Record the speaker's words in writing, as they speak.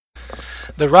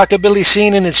The rockabilly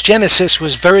scene in its genesis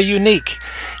was very unique.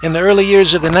 In the early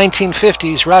years of the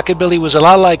 1950s, rockabilly was a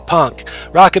lot like punk.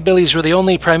 Rockabillys were the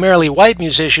only primarily white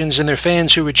musicians and their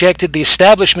fans who rejected the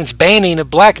establishment's banning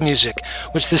of black music,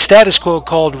 which the status quo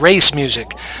called race music.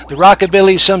 The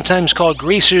rockabillys, sometimes called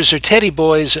greasers or teddy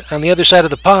boys on the other side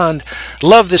of the pond,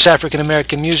 loved this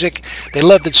African-American music. They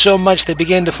loved it so much they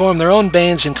began to form their own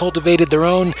bands and cultivated their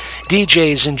own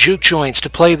DJs and juke joints to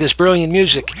play this brilliant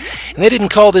music. And they didn't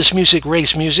call this music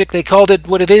race music. They called it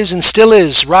what it is and still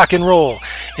is, rock and roll.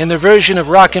 And their version of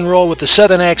rock and roll with a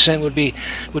southern accent would be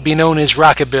known as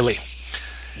rockabilly.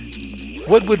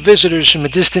 What would visitors from a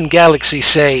distant galaxy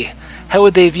say? How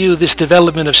would they view this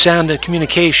development of sound and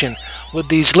communication? Would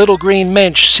these little green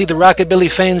mensch see the rockabilly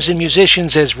fans and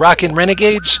musicians as rockin'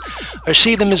 renegades? Or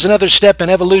see them as another step in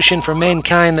evolution for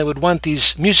mankind that would want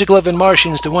these music-loving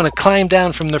Martians to want to climb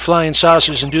down from their flying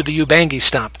saucers and do the Ubangi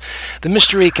stomp? The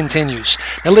mystery continues.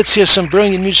 Now let's hear some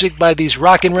brilliant music by these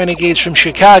rockin' renegades from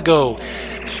Chicago.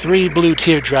 3 Blue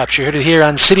Teardrops. You heard it here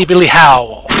on City Billy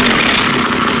Howl.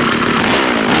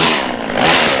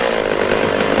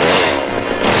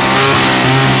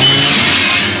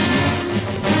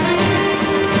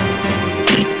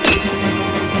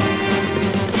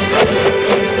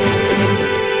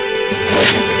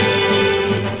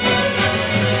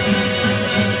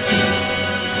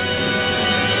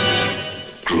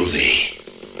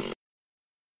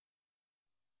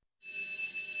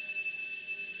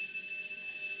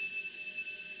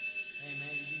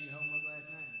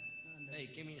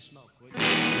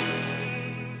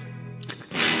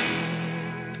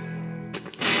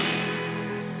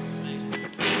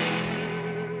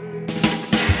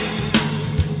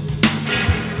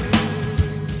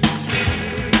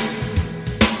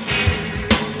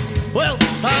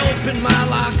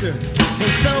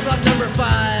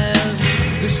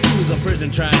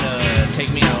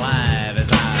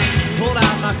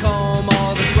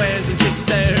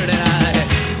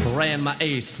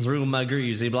 Through my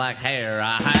greasy black hair,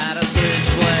 I had a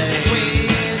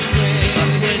switchblade, a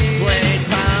switchblade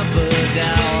pompadour.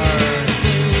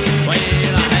 Well,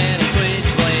 I had a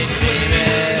switchblade,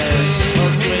 sweetie, a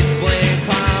switchblade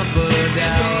pompadour.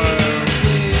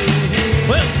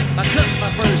 Well, I cut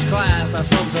my first class, I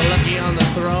smoked a lucky on the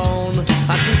throne.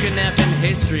 I took a nap in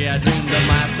history, I dreamed of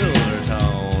my silver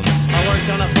tone. I worked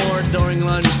on a Ford during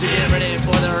lunch to get ready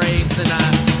for the race, and I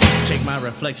check my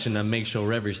reflection to make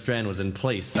sure every strand was in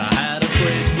place. I had a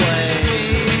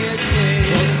switchblade,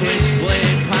 a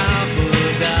switchblade pompadour.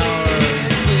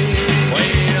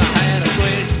 Wait, I had a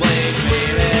switchblade,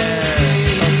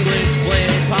 baby, a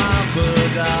switchblade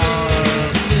pompadour.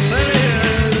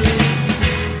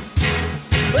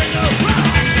 Let's go,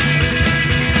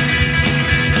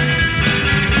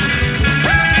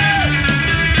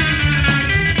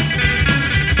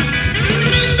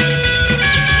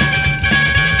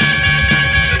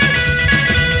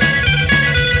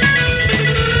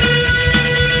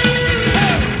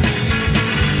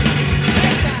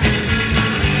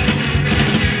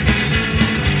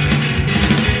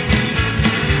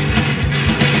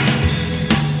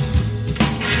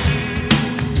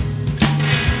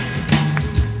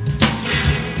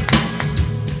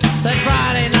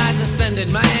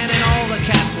 man, and all the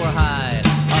cats were high.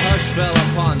 A hush fell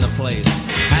upon the place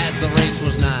as the race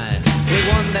was nigh. We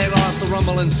won, they lost, a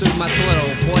rumble ensued. My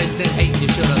throat poised in hate. You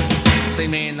should've seen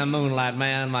me in the moonlight,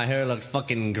 man. My hair looked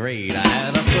fucking great. I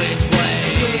had a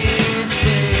switchblade,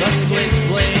 a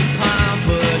switchblade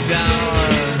pompadour.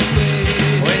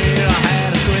 Well, I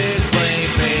had a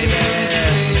switchblade, baby,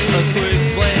 a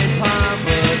switchblade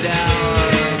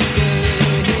pompadour.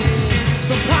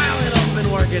 So pile it up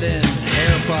and work it in.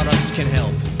 Hair products can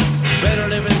help. Better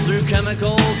living through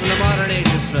chemicals in the modern age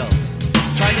is felt.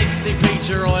 Try Dixie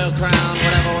Peach or Oil Crown,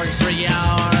 whatever works for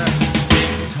y'all.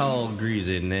 Big, tall,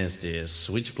 greasy, nasty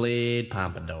switchblade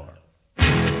pompadour.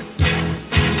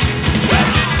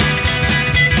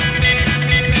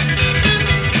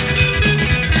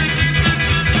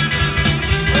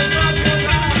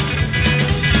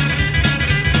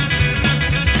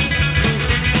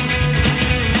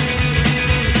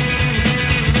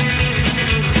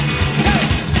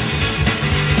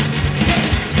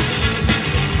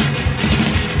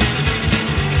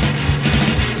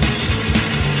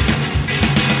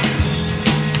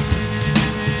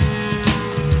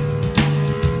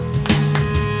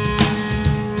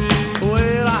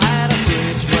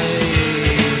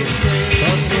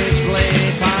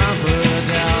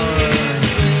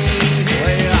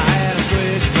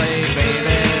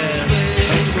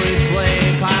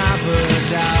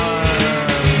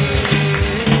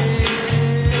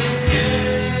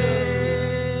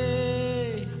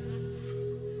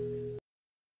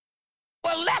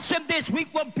 lesson this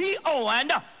week will be on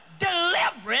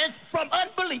deliverance from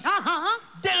unbelief.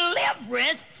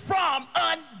 Deliverance from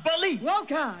unbelief. Well,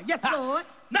 God. Yes, Lord.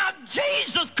 Now,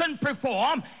 Jesus couldn't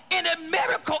perform any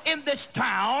miracle in this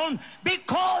town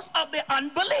because of the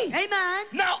unbelief. Amen.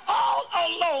 Now, all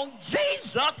along,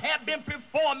 Jesus had been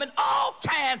performing all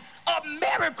kinds of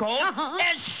miracles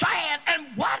and signs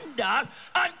and wonders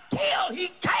until he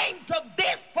came to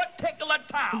this particular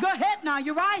town. Go ahead now.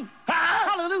 You're right.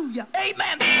 Hallelujah.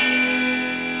 Amen.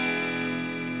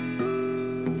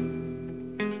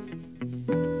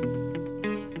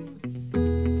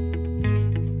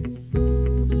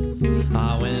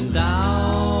 I went down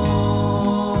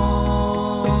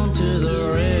to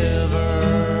the river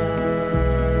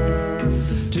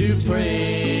to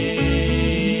pray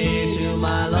to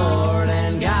my Lord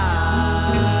and God.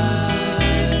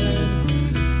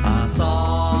 I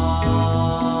saw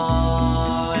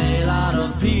a lot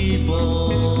of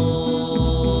people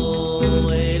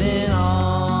waiting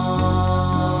on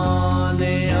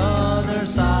the other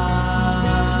side.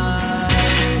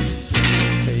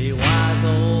 A wise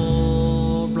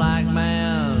old black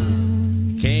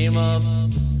man came up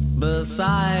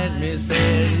beside me,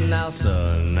 said, "Now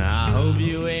son, I hope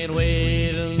you ain't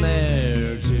waiting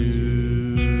there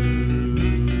too.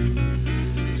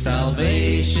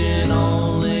 Salvation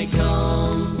only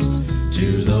comes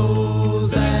to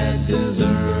those that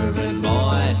deserve it,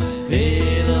 boy.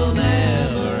 It'll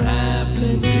never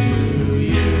happen to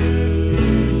you."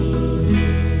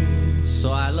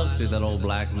 So I looked at that old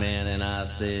black man and I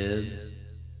said,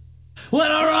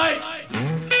 "Well, all right.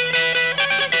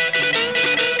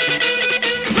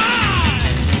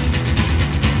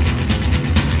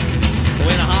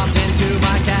 When I hopped into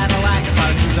my Cadillac, I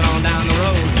started cruising on down the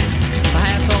road. I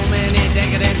had so many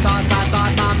decadent thoughts, I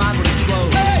thought my mind would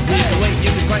explode. You could wait, you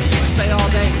could pray, you could stay all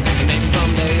day, and maybe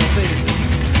someday you'll see.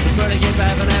 The pretty gets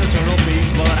heaven and eternal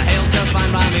peace, but hell's just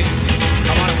fine by me.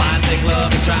 I wanna find sick love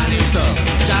and try new stuff.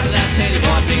 Shout to that teddy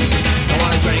boy beat. I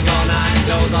wanna drink all night and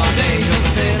doze all day, 'cause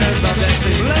the sinners love their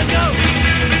sleep. Let's go!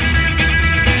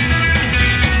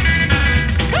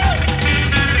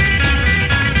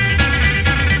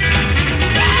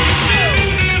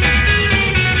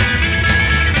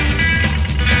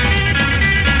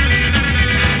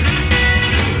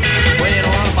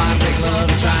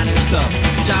 Try new stuff,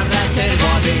 shout to that teddy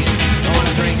boy beat. I wanna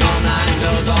drink all night and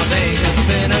doze all day, 'cause the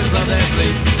sinners love their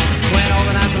sleep. When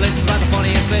organized religion's about the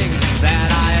funniest thing that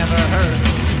I ever heard.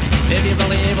 If you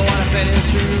believe what I said is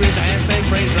true, raise your hand and say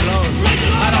praise the Lord.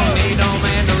 I don't need no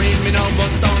man to read me no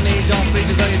books, don't need your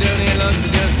speeches or your dirty looks.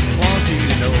 I just want you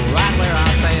to know right where I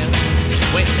stand.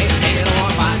 Wait, hey, I don't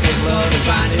wanna find sick love and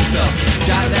try new stuff.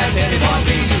 Shout to that teddy boy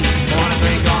beat. I wanna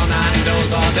drink all night and doze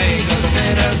all day, 'cause the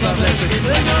sinners love their sleep.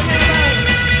 Let's go, everybody!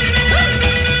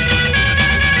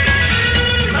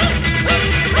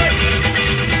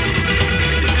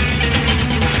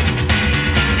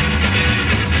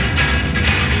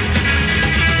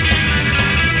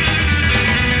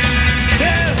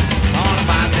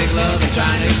 Love and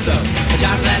try new stuff.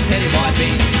 Shout to that teddy boy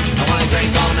beat. I wanna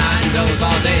drink all night and doze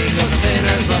all day, 'cause the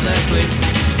sinners love their sleep.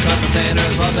 'Cause the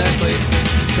sinners love their sleep.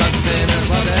 'Cause the sinners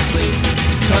love their sleep.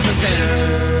 'Cause the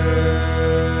sinners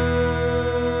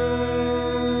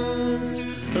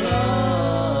love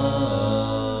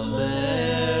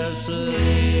their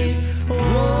sleep.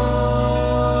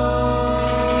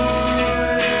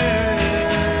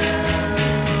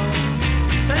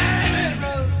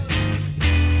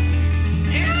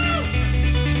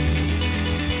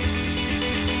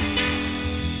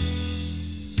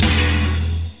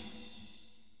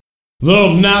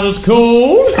 The night is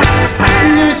cold,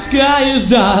 the sky is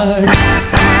dark.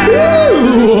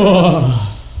 Ooh,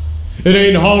 it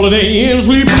ain't holiday Inn,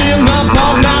 sleeping in my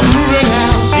park, not moving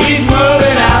house. She's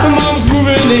moving out. Mom's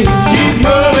moving in. She's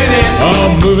moving in.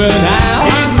 I'm moving out.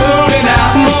 She's moving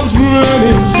out. Mom's moving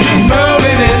in. She's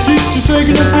moving in. She's just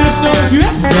shaking her fist, don't you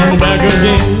ever come back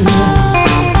again.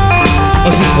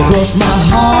 She crushed my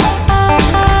heart,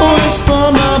 it's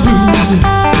for my blues.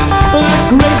 That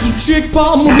crazy chick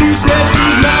Palm Reese said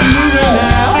she's not moving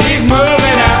out. She's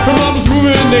moving out. Her mom's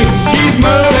moving in. She's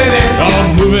moving in.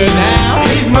 I'm moving out.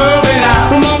 She's moving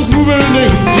out. Her mom's moving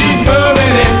in. She's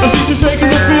moving in. And she's just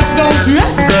shaking her fist, don't you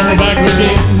ever come back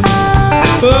again.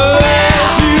 Oh,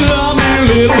 she loved me a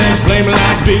little and she played me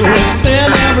like Felix. Then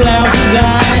never allows to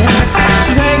die.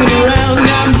 She's hanging around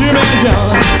now, Jim and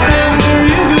John, having a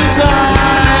real good time.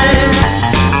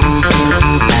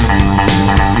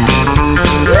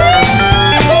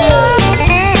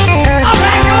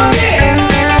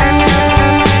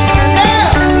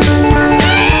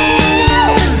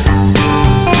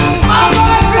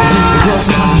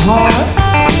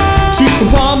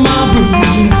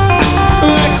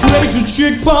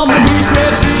 chick palm, my blue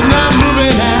suede shoes, and I'm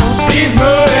moving out. She's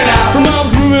moving out. Her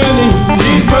mom's moving in.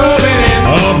 She's moving in.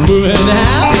 I'm moving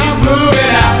out. She's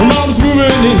moving out. Her mom's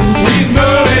moving in. She's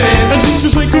moving in. And she's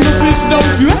just shaking her fist, don't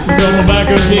you ever come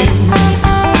back again.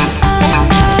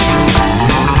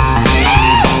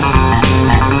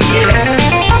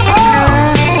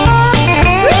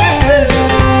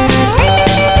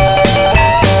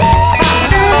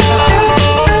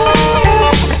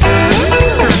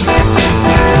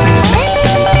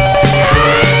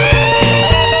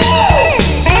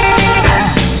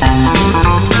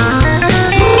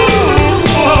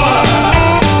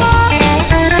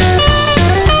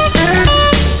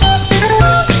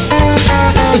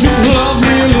 She loved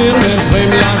me a little and slay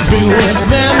me like a fiddle. It's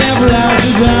damn never allowed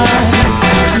to die.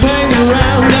 She's hanging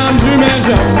around, I'm dreaming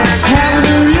down, having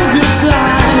a real good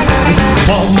time. She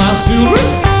bought my silver,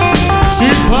 she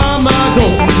pawned my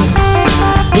gold.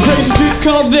 The crazy chick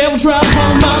called the devil tried to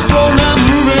pawn my soul. Now I'm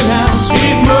moving out.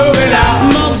 She's moving out.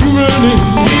 Mom's moving in.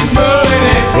 She's moving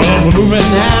in. I'm moving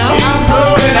out. She's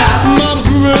moving out. Mom's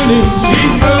moving in.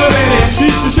 She's moving in.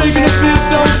 She's just shaking her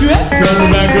fist, don't you ever come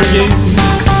back again.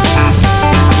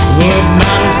 The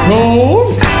night is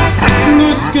cold,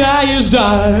 the sky is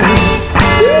dark.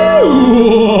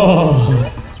 Ooh,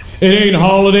 it ain't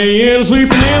holiday Inn,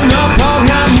 sleeping in the park.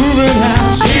 I'm moving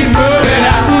out. She's moving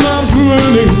out. Mom's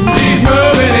moving in. She's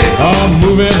moving in. I'm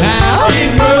moving out.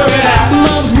 She's moving out.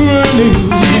 Mom's moving in.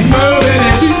 She's moving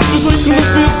in. She's just shaking her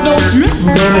fist, don't you ever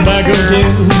come back again.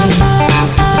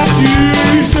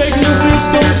 She's shaking her fist,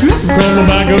 don't you ever come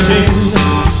back again.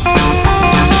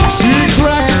 She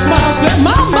cracked a smile, said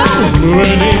my mama's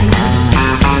moving in.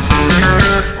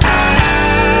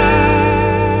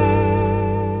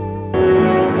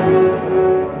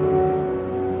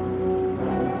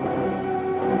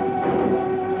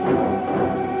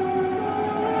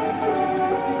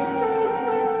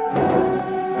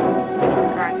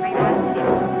 Car 31,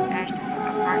 Ashton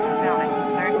apartment building,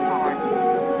 3rd floor.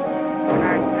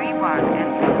 Car 31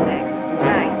 and 36,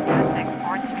 926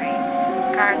 4th Street.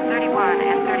 Cars 31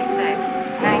 and 36,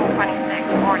 926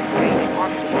 4th Street,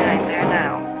 459 there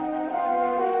now.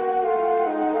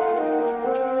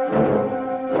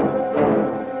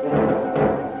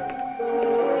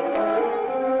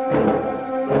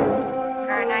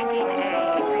 Car 19A,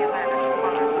 811,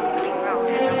 woman, King Road,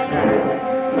 Edgewood Drive.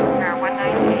 Car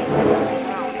 198, King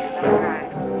Road, Edgewood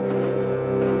Drive.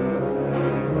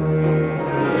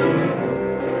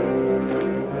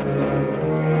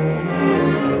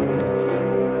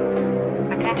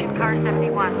 Attention Car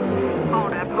 71.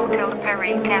 Hold up Hotel de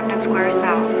Paris, Camden Square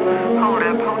South. Hold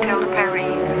up Hotel de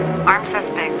Paris. Armed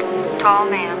suspect. Tall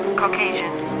man,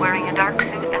 Caucasian, wearing a dark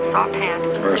suit and soft hat.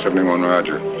 Square 71,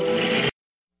 Roger.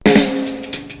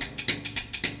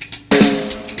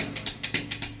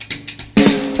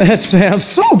 That sounds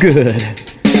so good.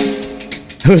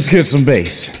 Let's get some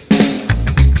bass.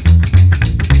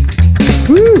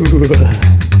 Woo.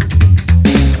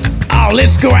 Oh,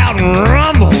 let's go out and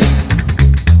rumble.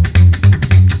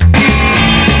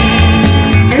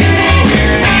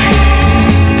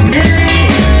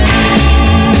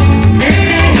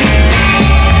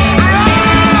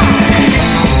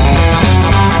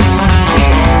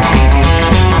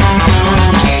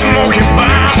 Smoky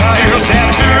bars, I use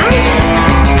tattoos.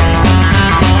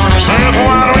 Sip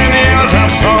water in the air, drop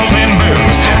salt and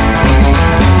booze.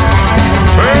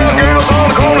 Well, girls on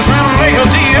the corner trying to make a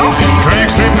deal. Drag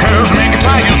strip curves, make a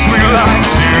tiger sweet like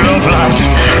seal of light.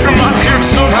 My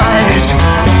kicks tonight.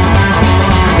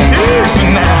 Easy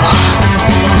now.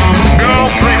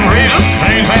 Girls, trim razors,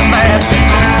 saints and bats.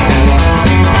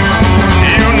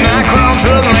 You and I crown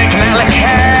trouble, make an alley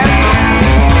cat.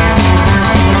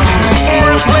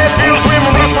 Switchblade feels with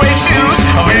my blue suede shoes.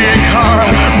 A big car,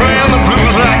 brand the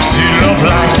blues like seal of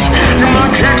light. You're my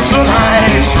kicks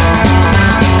tonight.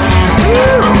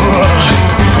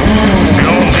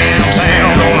 Going downtown,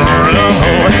 gonna run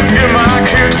home. Get my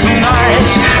kicks tonight.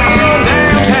 I'm going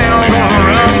downtown, gonna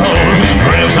run home.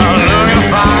 Friends are looking to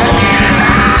fight.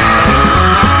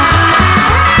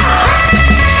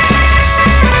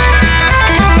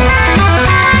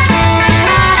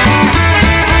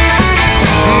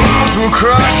 Moms will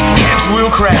crush, heads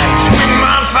will crack. We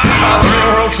might fight by the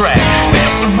railroad track.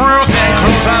 Fists are bruised and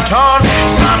clothes are torn.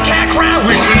 Some cat cry,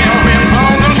 wishing you'd been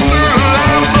born. Them still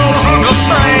alive, souls look the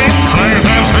same. Flames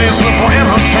and face will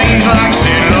forever change like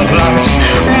seal of light.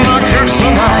 My kicks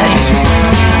tonight.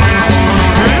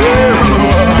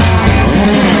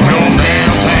 Going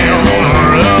downtown, gonna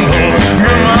run home.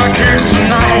 Get my kicks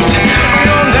tonight. I'm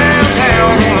going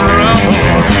downtown, gonna run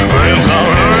home. Friends are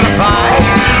learning to fight.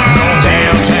 Going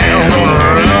downtown, gonna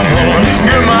run home.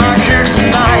 Get my kicks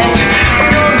tonight. I'm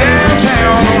going downtown.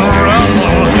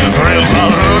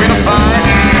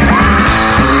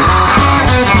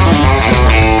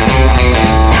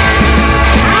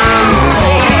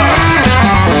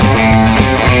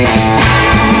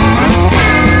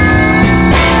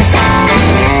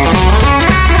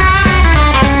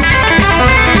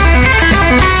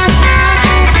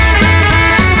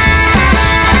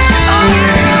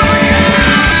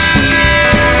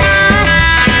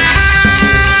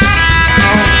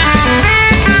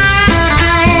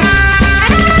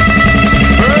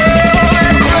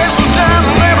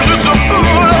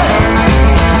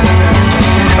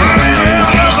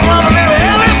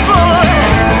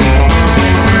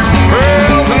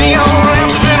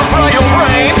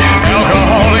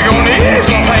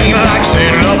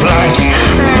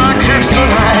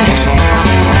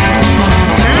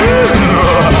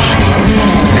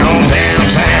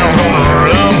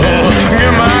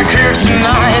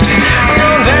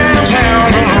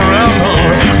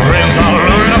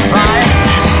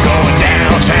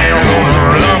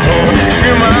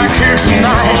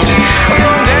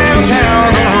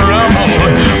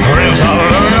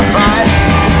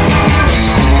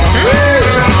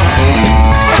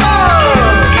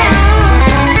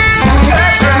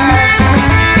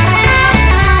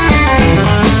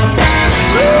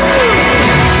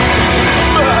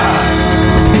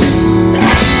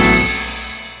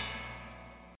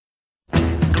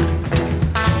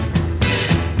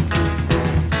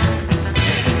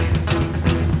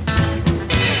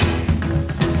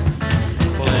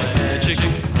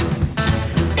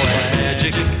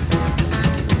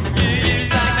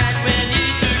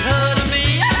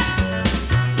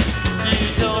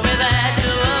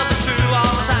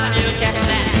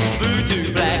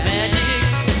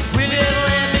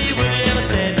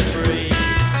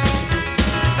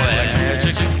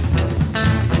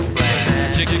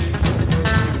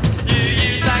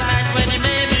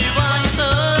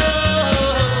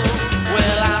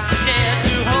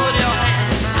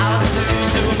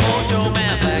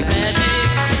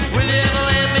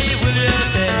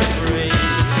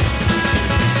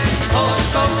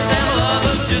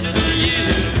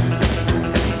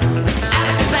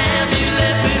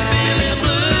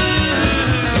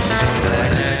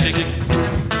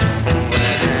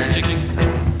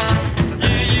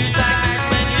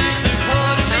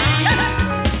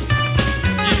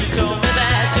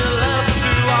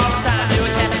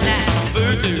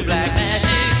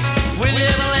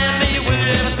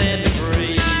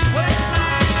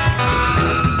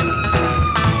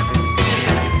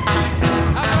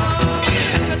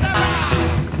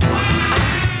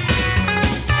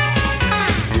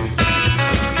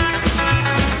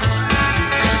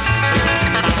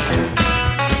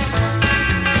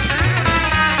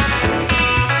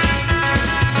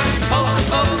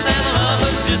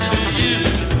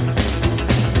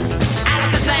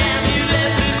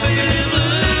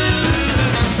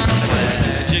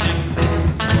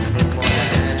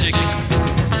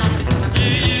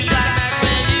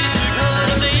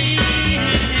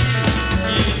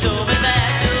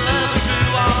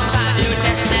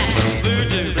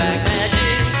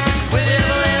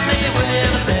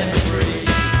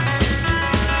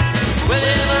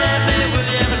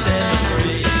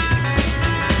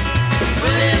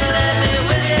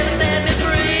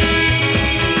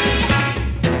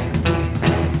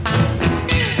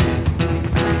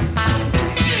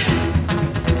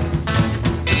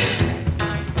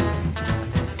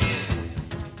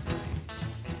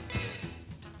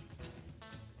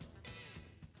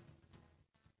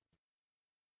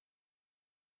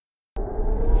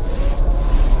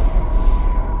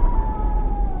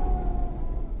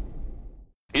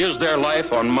 their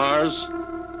life on Mars?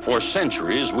 For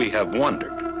centuries, we have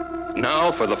wondered.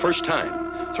 Now, for the first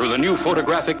time, through the new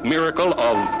photographic miracle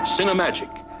of Cinemagic,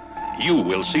 you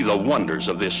will see the wonders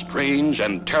of this strange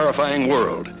and terrifying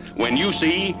world when you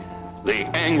see The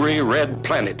Angry Red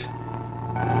Planet.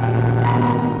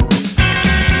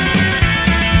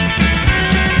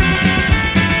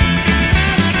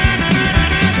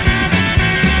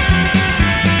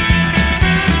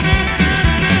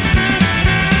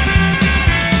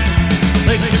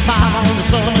 On the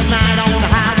summer night on the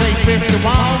highway 51,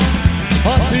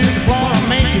 up to the corner,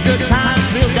 make a good time,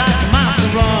 still got the miles to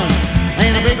run.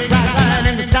 And a big bright light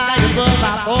in the sky above,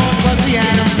 I thought was the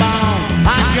atom bomb.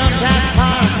 I jumped out the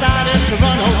car and started to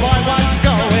run, oh boy, what's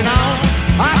going on?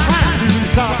 I climbed to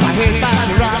the top, I hit by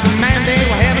the rock, and man, they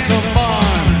were having some fun.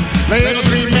 Little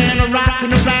three men are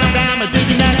rocking around, I'm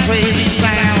digging that crazy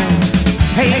sound.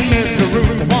 Hey, Mr.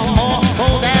 Roof, one more,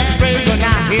 hold that spray when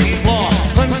I hit the floor.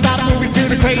 Couldn't stop moving to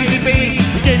the crazy beat.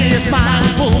 Give me a smile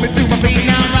and pull me to my feet.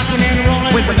 Now I'm rocking and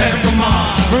rolling with the man from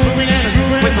Mars. Moving and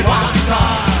grooving with the wild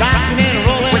guitar. Rocking and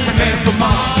rolling with the man from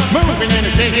Mars. Moving and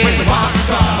shaking with the wild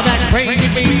guitar. That crazy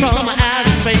beat from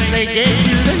outer space, they gave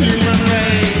you the human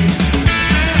race.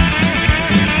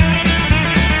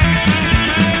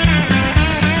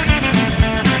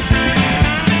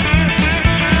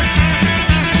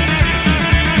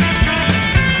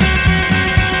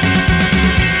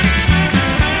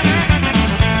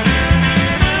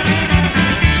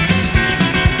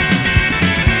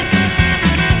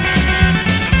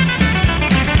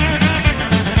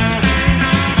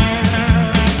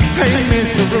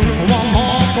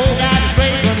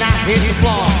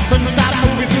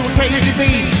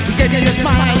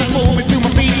 Smile and pull me to my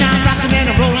feet. Now I'm rocking and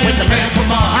I'm rolling with the man from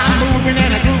Mars. I'm moving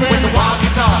and I'm grooving with the wild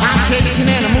guitar. I'm shaking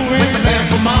and I'm moving with the man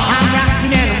from Mars. I'm rocking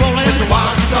and I'm rolling with the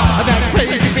wild guitar. That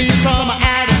crazy beat from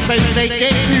outer space, they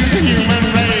gave to the human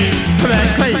race. That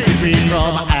crazy beat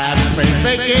from outer space,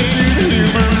 they gave to the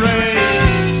human race.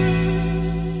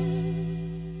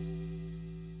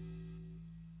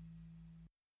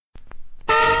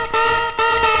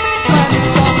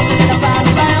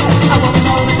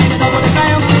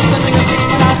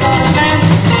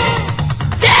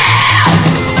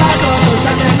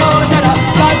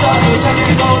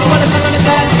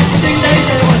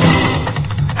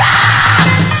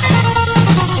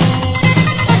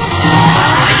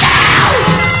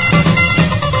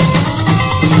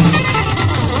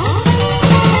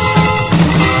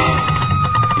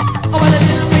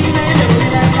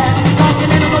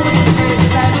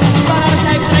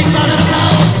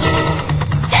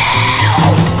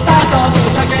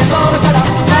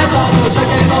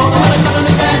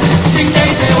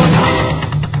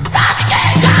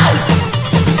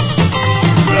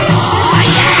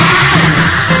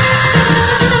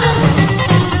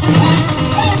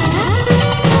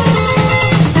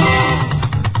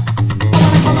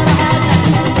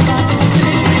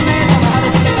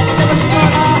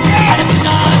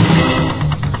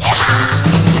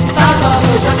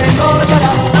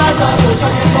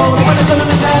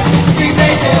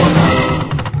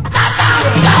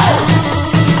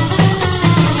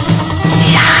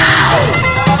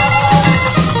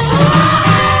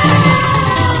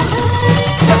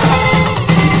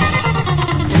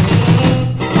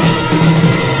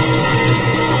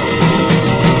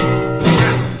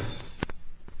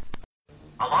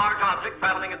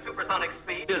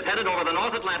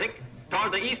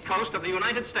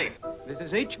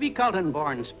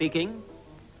 Kaltenborn speaking.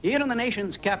 Here in the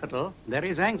nation's capital, there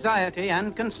is anxiety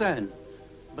and concern,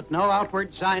 but no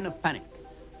outward sign of panic.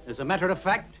 As a matter of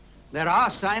fact, there are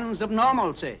signs of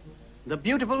normalcy. The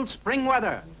beautiful spring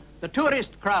weather, the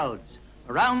tourist crowds,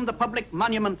 around the public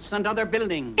monuments and other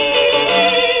buildings.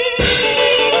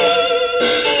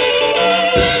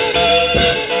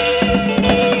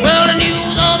 Well, the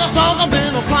news of the songs have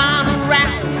been flying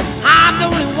around. I've the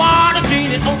only one that's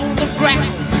seen it on the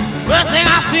ground. First thing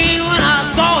I seen when I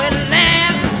saw it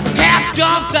land, the cats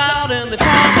jumped out and they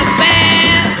formed the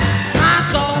band. I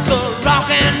saw the rock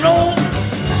and roll.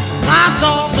 I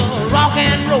saw the rock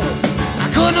and roll. I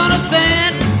couldn't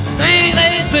understand things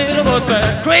they said about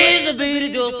that crazy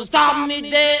beat just to stop me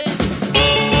dead.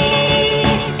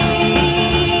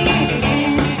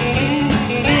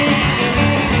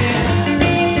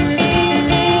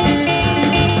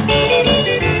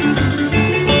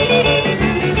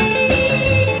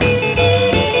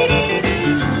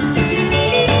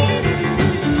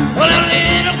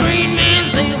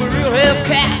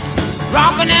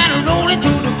 Rocking and rolling to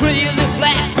the crazy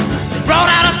flats. They brought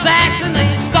out a sax and they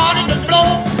started to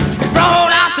blow. They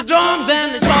brought out the drums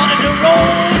and they started to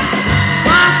roll.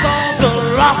 I saw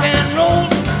the rock and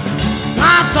roll.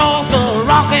 I saw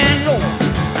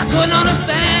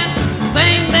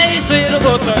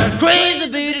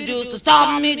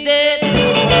me dead.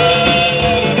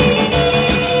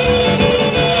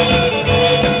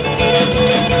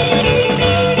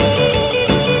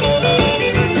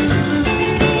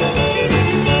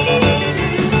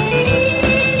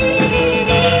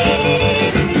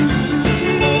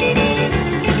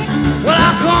 Well,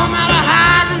 I come out of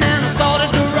hiding and I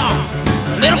started to rock.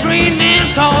 Little green man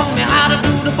taught me how to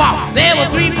do the bop. They were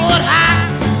 3 foot high.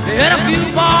 They had a few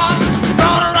bars. They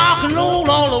brought a rock and roll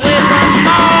all the way from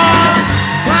Mars.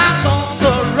 My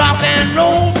salsa rock and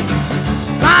roll.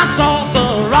 My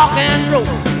salsa rock and roll.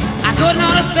 I couldn't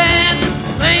understand the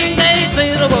thing they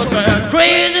said about that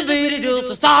crazy lady just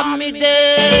to stop me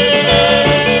dead.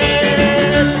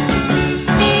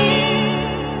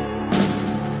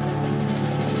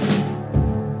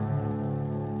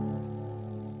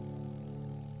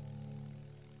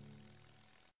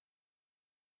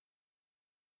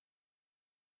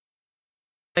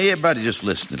 Hey, everybody, just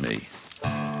listen to me.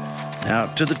 Now,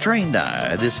 to the trained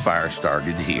eye, this fire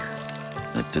started here,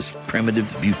 at this primitive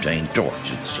butane torch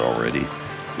that's already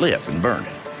lit and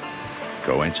burning.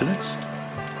 Coincidence?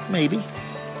 Maybe.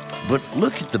 But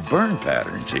look at the burn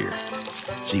patterns here.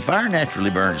 See, fire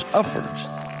naturally burns upwards.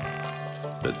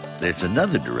 But there's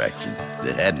another direction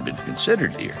that hadn't been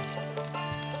considered here.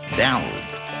 Downward.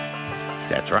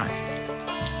 That's right.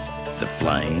 The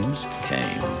flames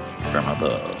came from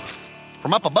above.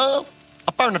 From up above?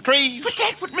 Up in the trees? What's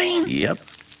that would mean? Yep.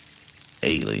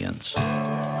 Aliens.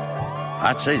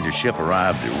 I'd say their ship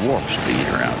arrived at warp speed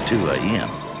around 2 a.m.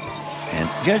 And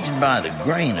judging by the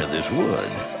grain of this wood,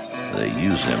 they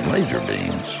use them laser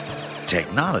beams.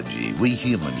 Technology we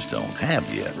humans don't have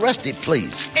yet. Rusty,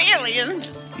 please.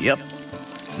 Aliens? Yep.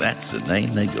 That's the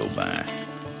name they go by.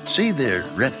 See, they're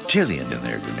reptilian in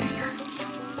their demeanor.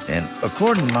 And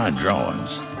according to my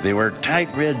drawings, they wear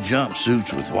tight red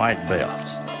jumpsuits with white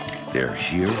belts. They're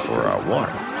here for our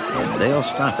water, and they'll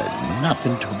stop at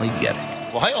nothing till they get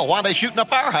it. Well, hell, why are they shooting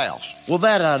up our house? Well,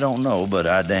 that I don't know, but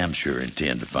I damn sure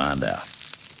intend to find out.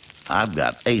 I've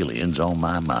got aliens on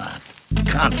my mind,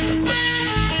 constantly.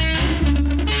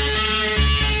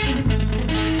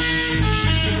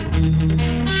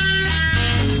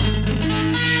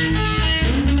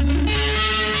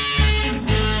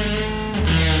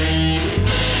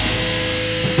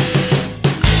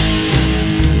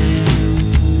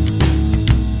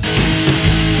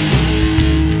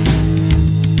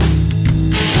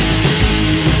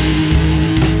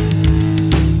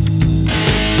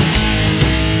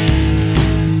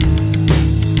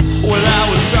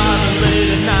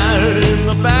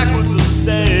 Backwards of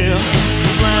stale,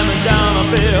 slamming down a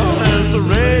bell as the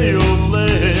radio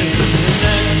played.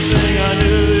 Next thing I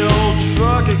knew, the old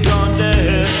truck had gone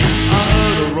dead. I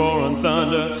heard a roaring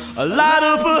thunder, a light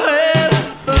up ahead.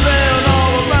 Then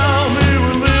all around me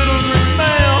were little green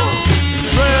men,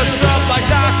 dressed up like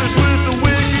doctors with the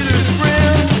wickedest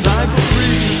grins. Psycho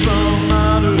creatures from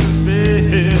outer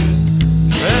space,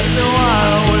 dressed in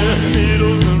white with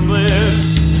needles and blades.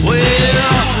 Well,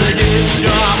 they get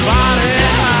your body.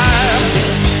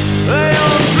 They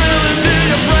all drill into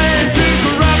your brain to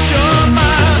corrupt your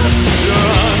mind.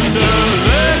 You're under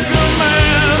their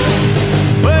command.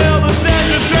 Well, they send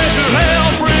you straight to hell,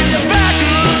 bring you back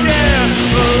again.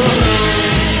 Oh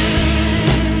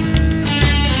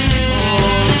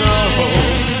no.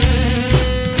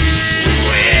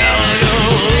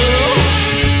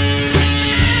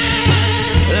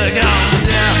 Well, calm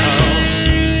down.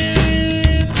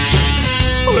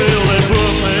 Well, they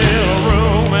put me in a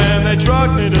room and they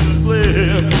drugged me to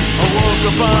sleep. I woke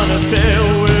up on a tail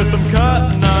with them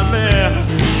cutting on me,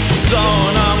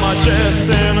 sawing on my chest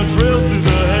and a drill to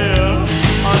the head.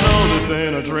 I know this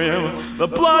ain't a dream. The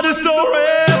blood is so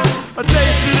red. I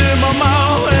taste it in my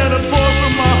mouth and it pours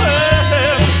from my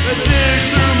head. They dig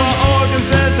through my organs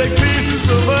and take pieces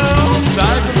of hell.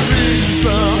 Psycho creatures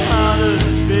from outer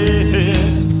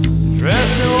space,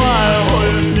 dressed in white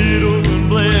with needles and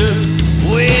blades.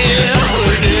 Well,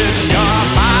 get your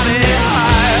body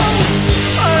high.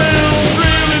 I'll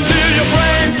drill into your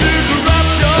brain to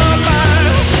corrupt your mind.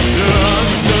 You're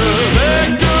under their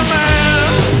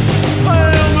command.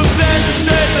 I'll send you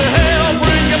straight to hell,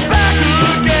 bring you back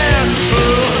again.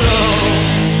 Oh no.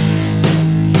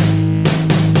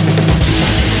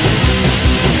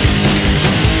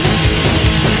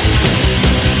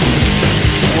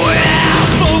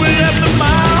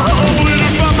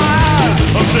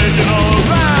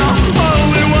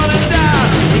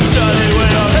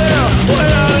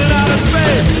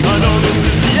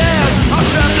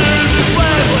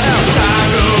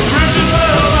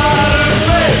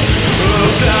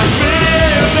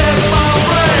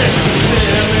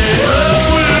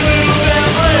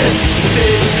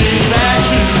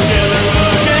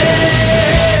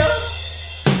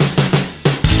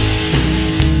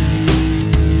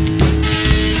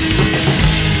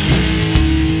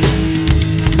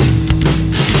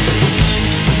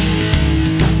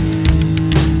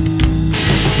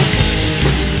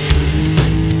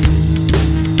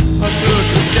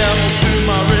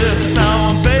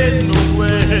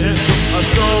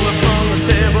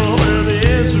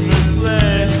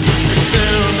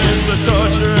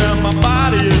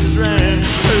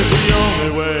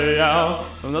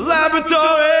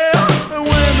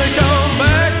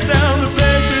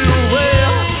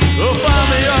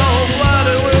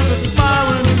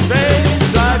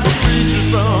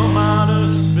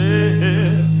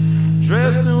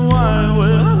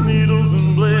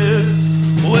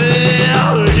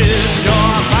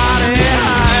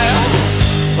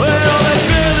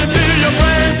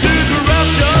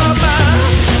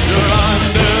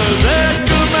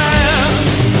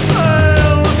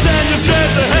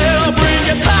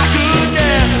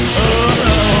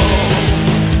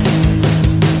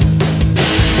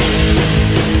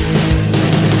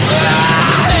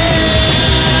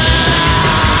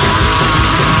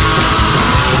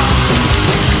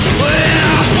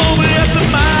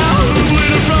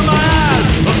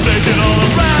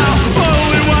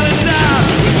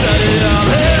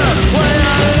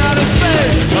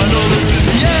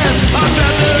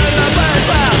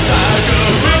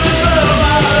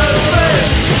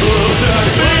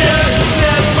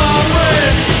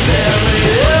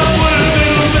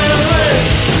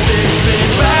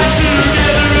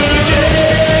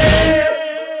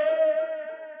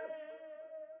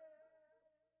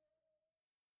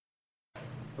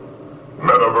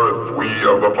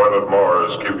 of the planet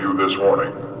Mars give you this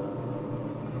warning.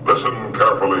 Listen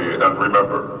carefully and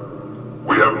remember,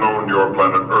 we have known your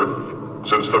planet Earth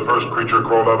since the first creature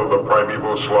crawled out of the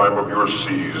primeval slime of your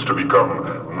seas to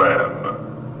become man.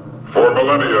 For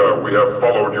millennia, we have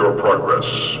followed your progress.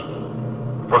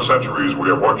 For centuries, we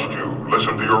have watched you,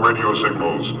 listened to your radio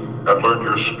signals, and learned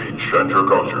your speech and your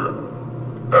culture.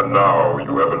 And now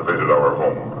you have invaded our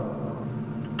home.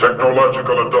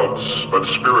 Technological adults, but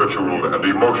spiritual and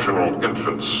emotional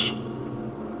infants.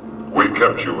 We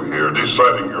kept you here,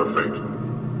 deciding your fate.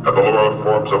 Had the lower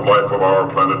forms of life of our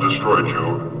planet destroyed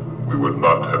you, we would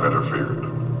not have interfered.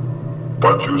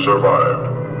 But you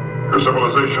survived. Your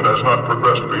civilization has not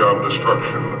progressed beyond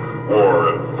destruction,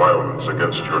 war, and violence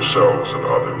against yourselves and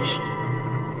others.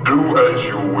 Do as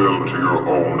you will to your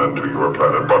own and to your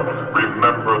planet, but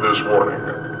remember this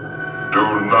warning. Do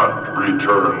not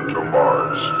return to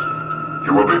Mars.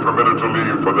 You will be permitted to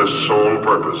leave for this sole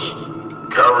purpose.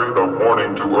 Carry the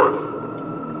warning to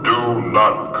Earth. Do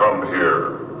not come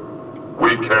here.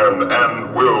 We can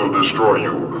and will destroy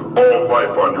you, all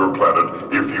life on your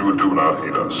planet, if you do not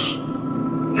heed us.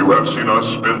 You have seen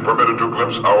us, been permitted to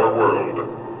glimpse our world.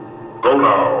 Go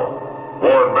now.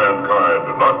 Warn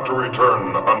mankind not to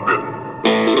return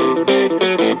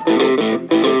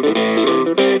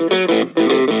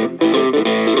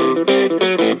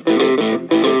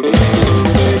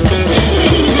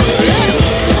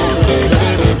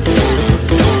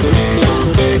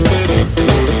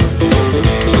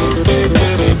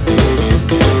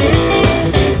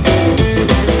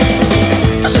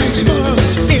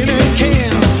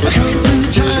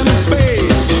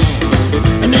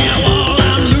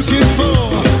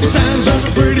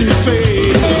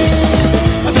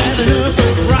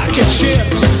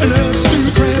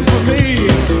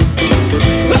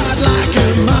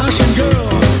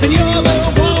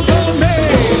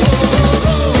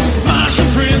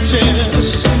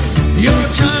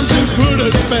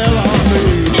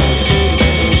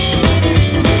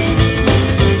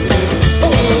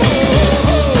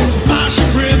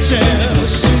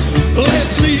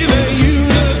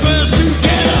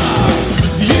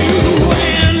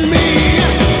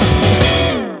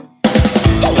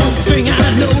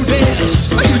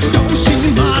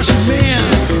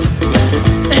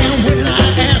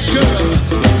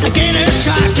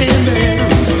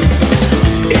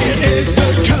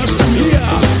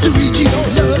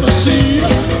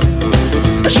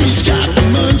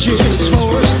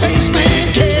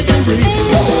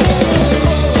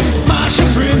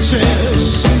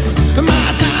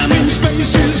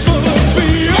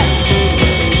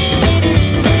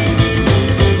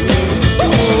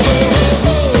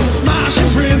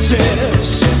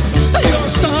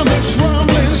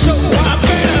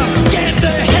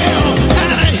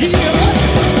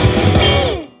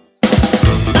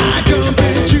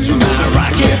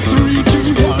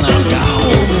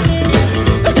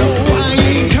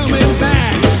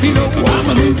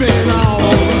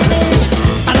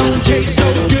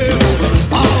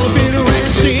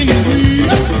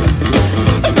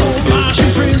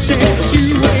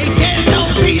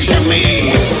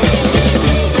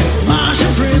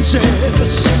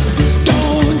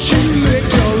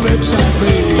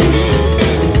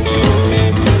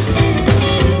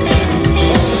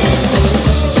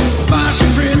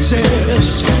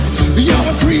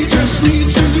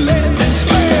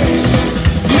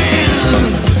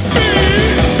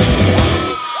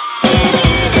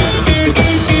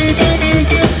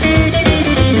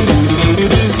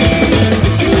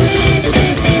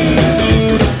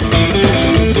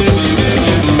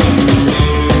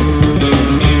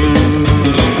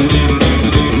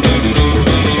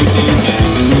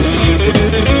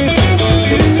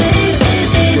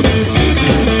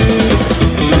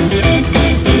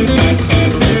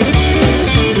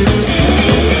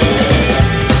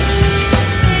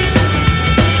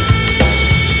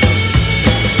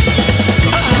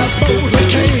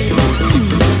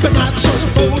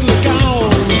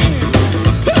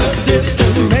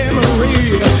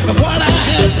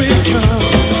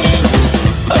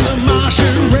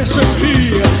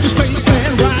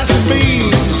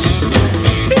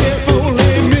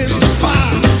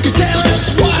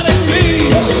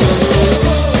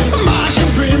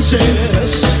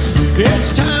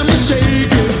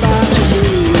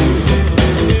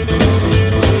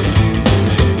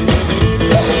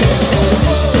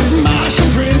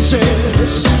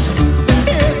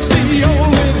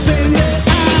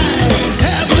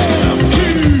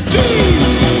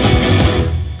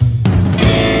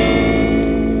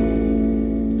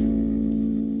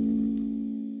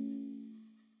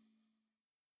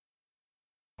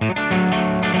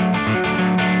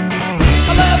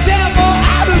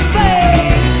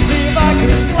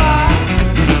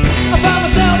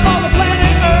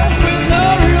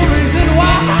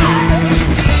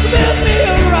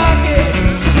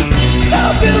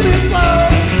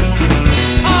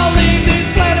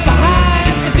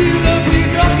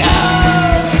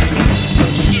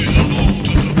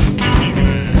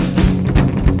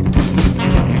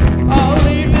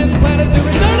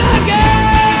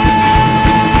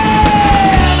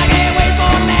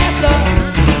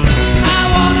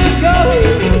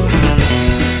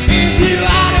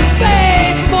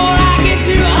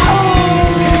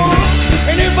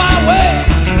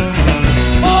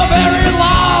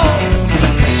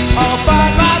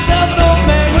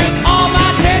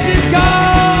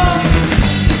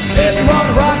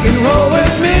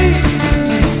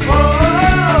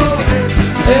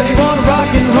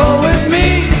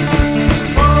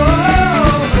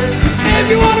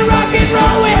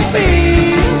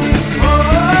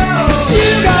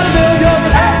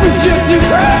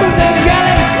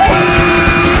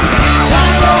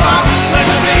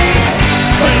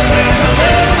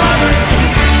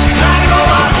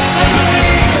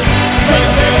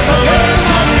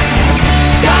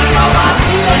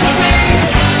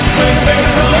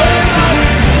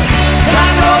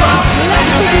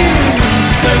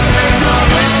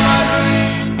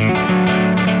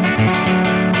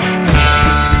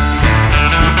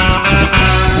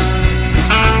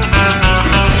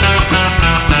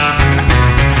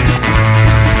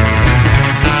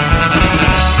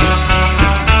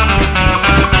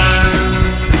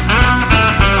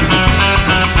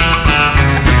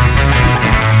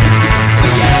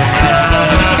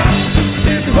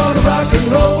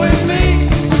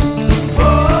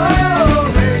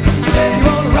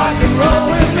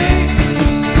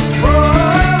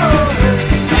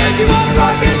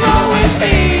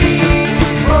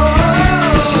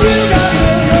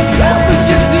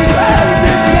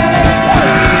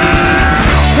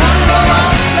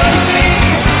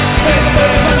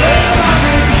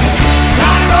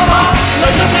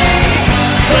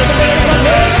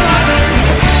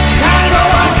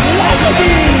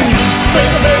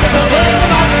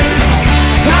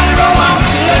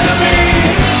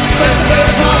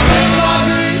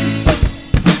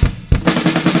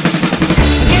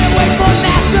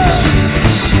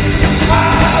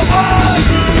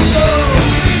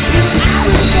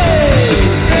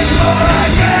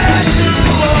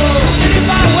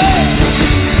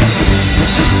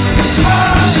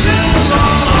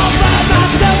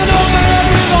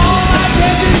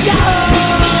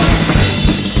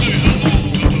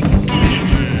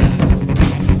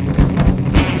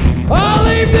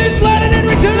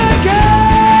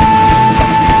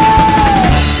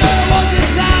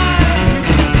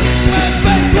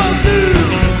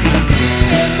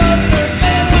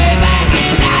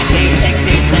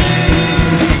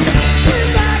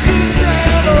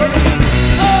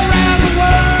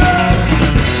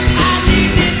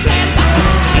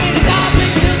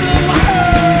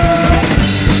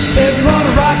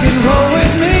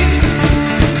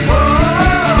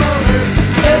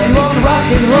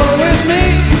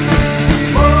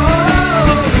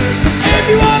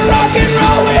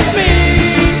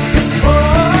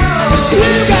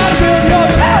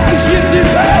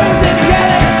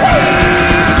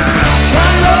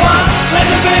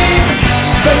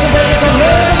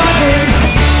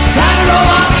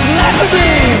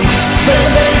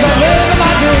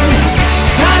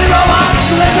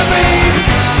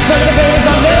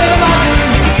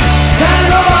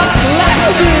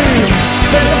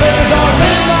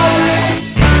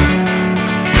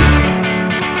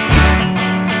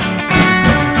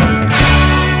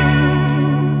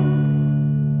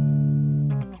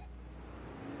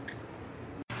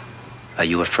Are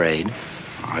you afraid?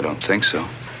 I don't think so.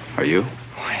 Are you?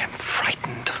 I am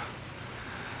frightened.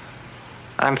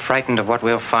 I'm frightened of what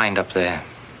we'll find up there.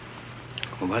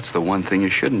 Well, that's the one thing you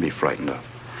shouldn't be frightened of.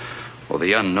 Well,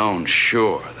 the unknown,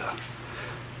 sure.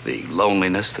 The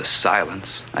loneliness, the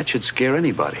silence, that should scare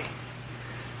anybody.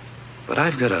 But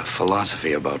I've got a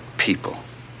philosophy about people.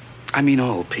 I mean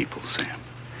all people, Sam.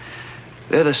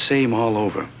 They're the same all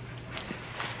over.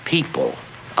 People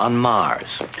on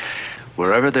Mars.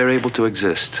 Wherever they're able to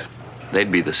exist,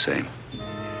 they'd be the same.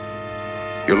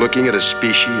 You're looking at a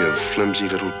species of flimsy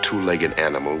little two-legged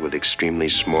animal with extremely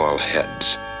small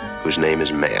heads, whose name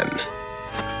is man.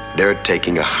 They're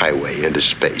taking a highway into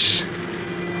space.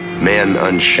 Man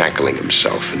unshackling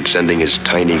himself and sending his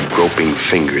tiny groping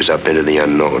fingers up into the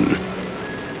unknown.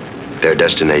 Their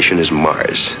destination is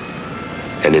Mars.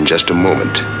 And in just a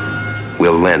moment,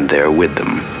 we'll land there with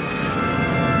them.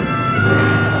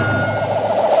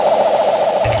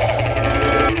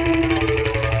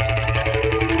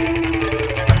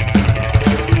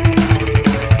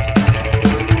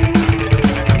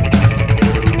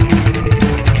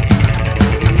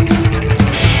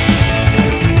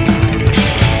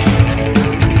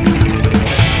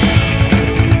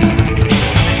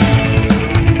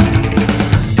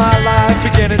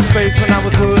 When I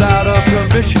was put out of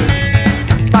commission,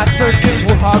 my circuits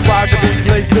were hardwired to be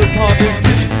placed upon this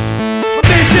mission. My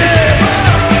mission,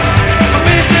 my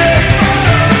mission,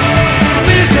 my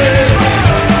mission,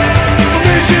 my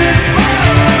mission.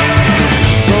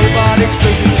 Robotic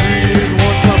circuitry is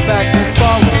one tough act to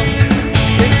follow.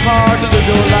 It's hard to live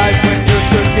your life when your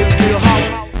circuits feel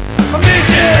hollow. My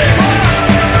mission,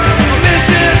 my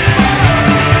mission,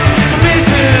 my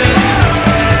mission.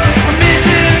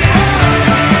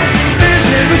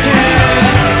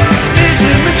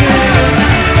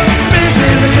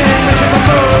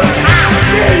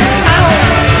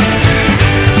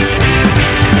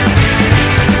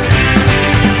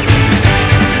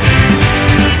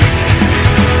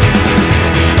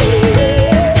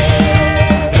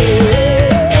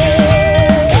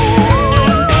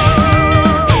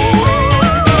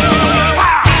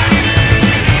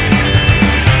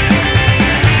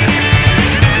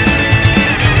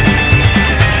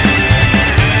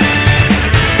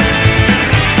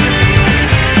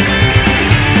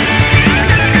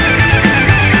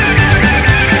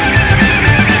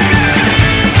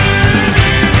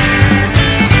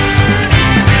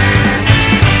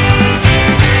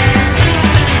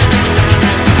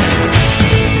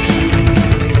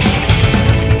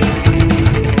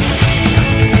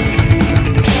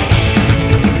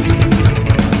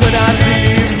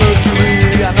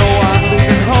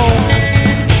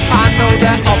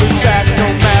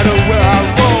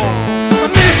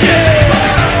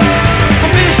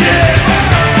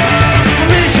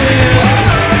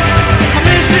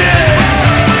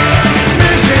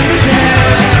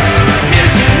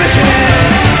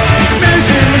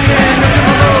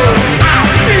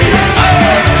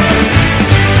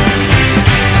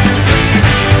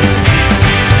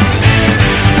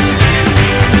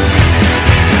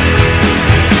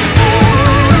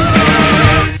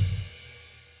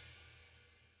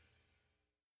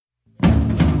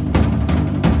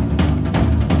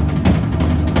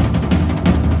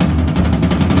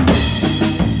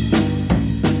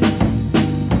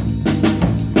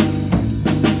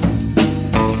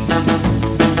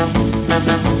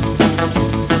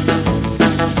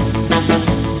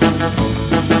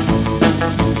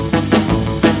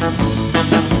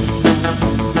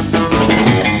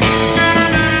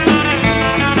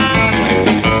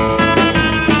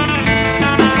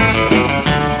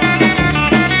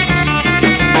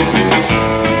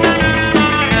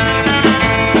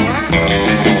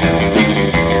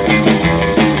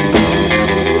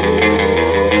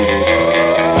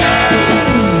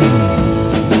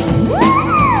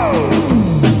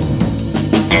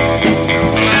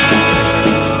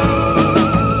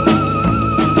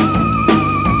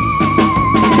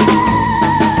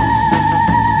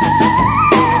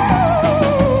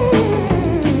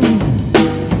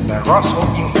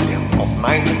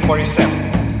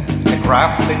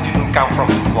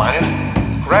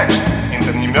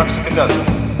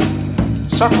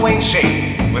 Circle in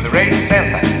shape, with raised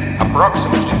center,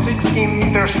 approximately 16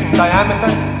 meters in diameter,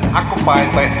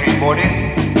 occupied by 3 bodies,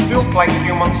 built like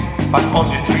humans, but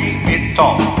only 3 feet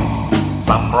tall.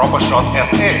 Some proper shot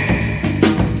as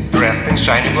aliens, dressed in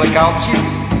shiny blackout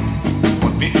suits,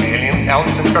 would be alien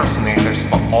Elvis impersonators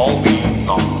for all we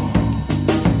know.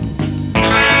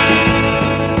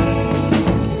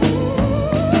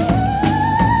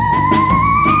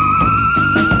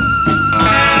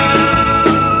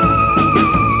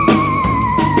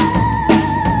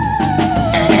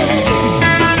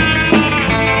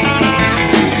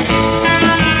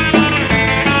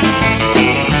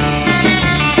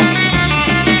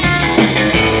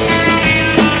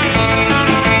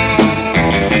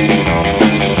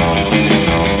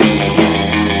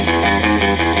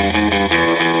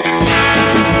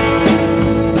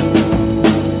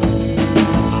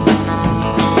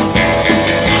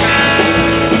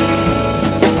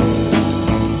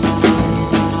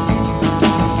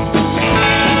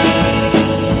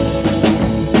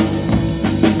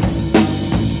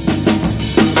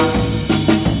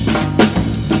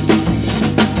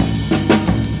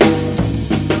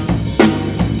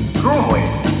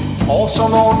 also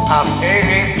known as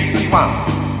Area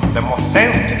 51, the most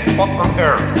sensitive spot on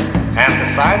Earth, and the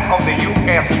site of the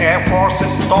US Air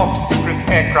Force's top secret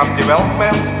aircraft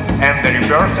developments and the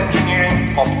reverse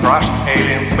engineering of crushed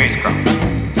alien spacecraft.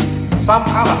 Some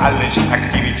other alleged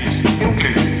activities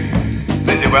include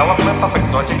the development of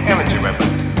exotic energy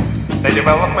weapons, the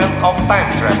development of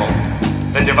time travel,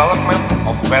 the development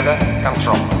of weather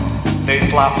control.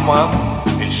 This last one,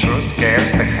 it sure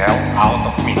scares the hell out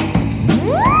of me.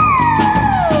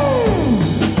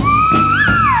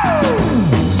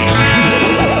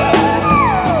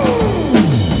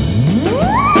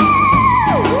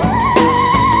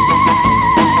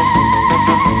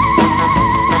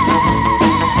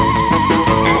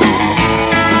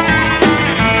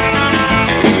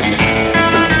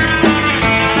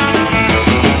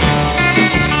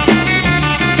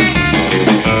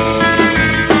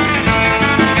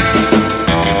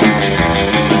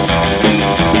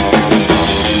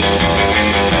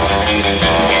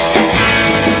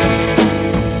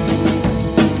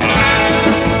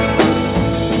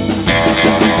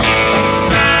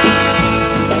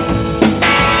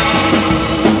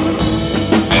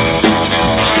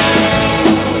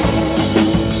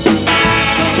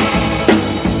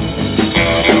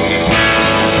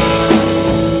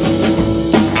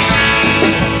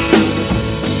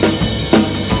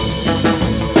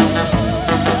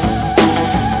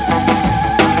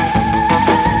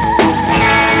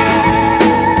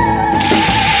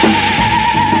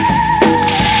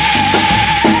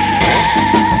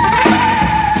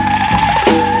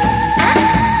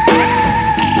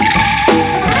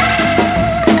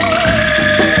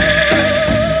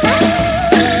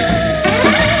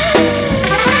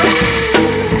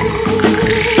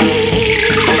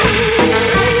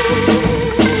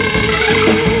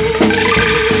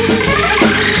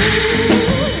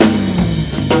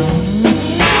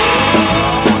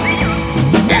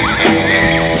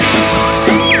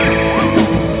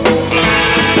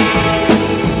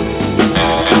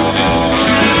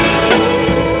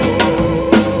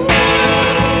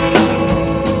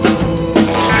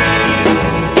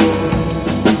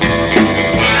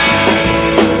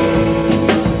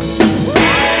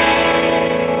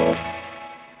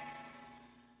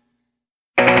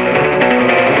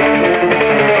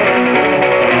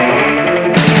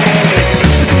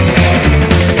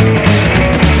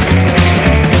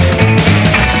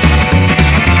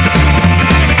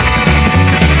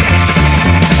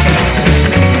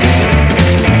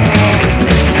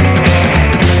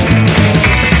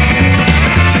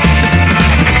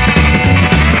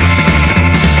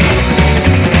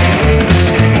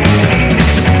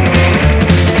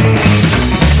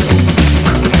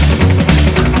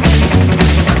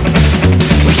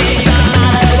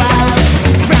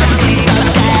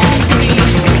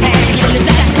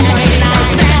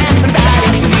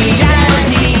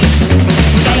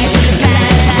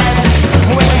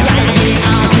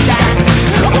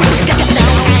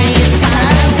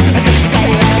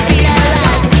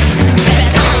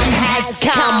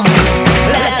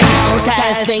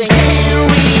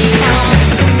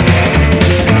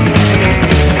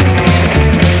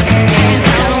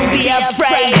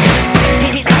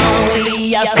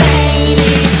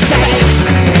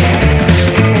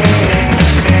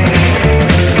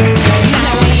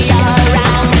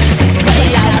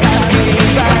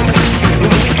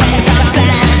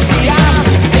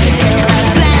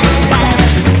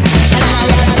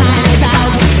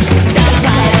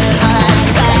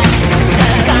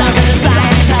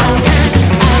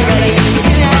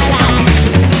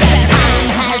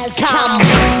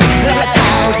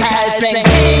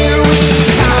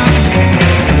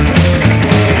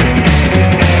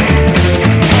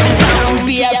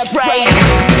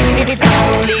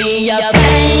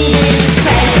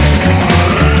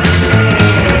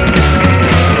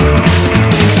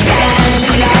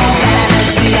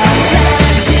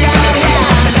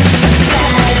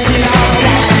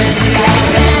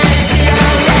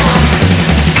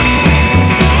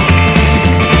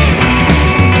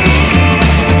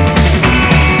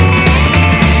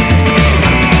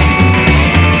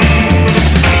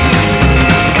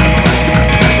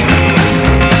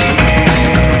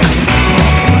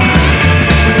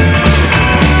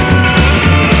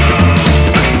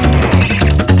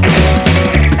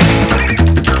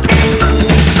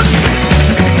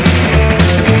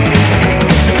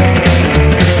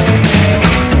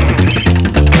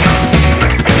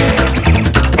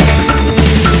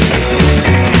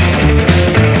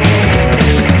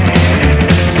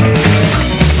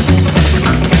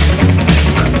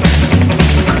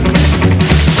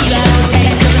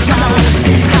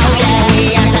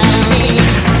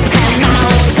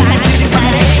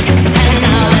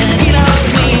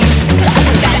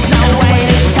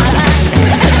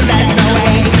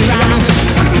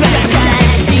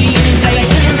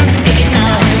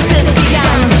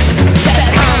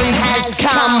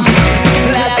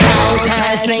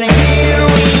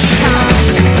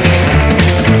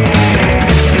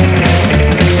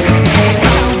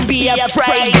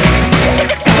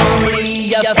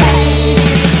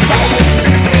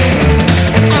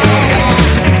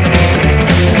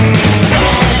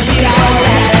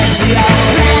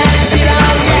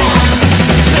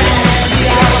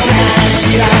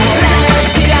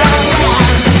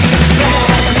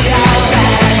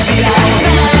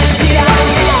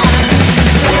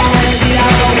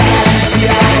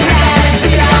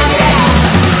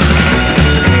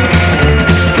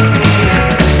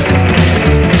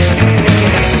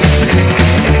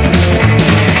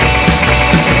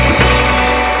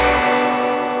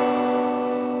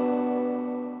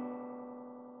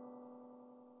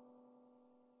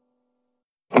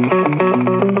 I'm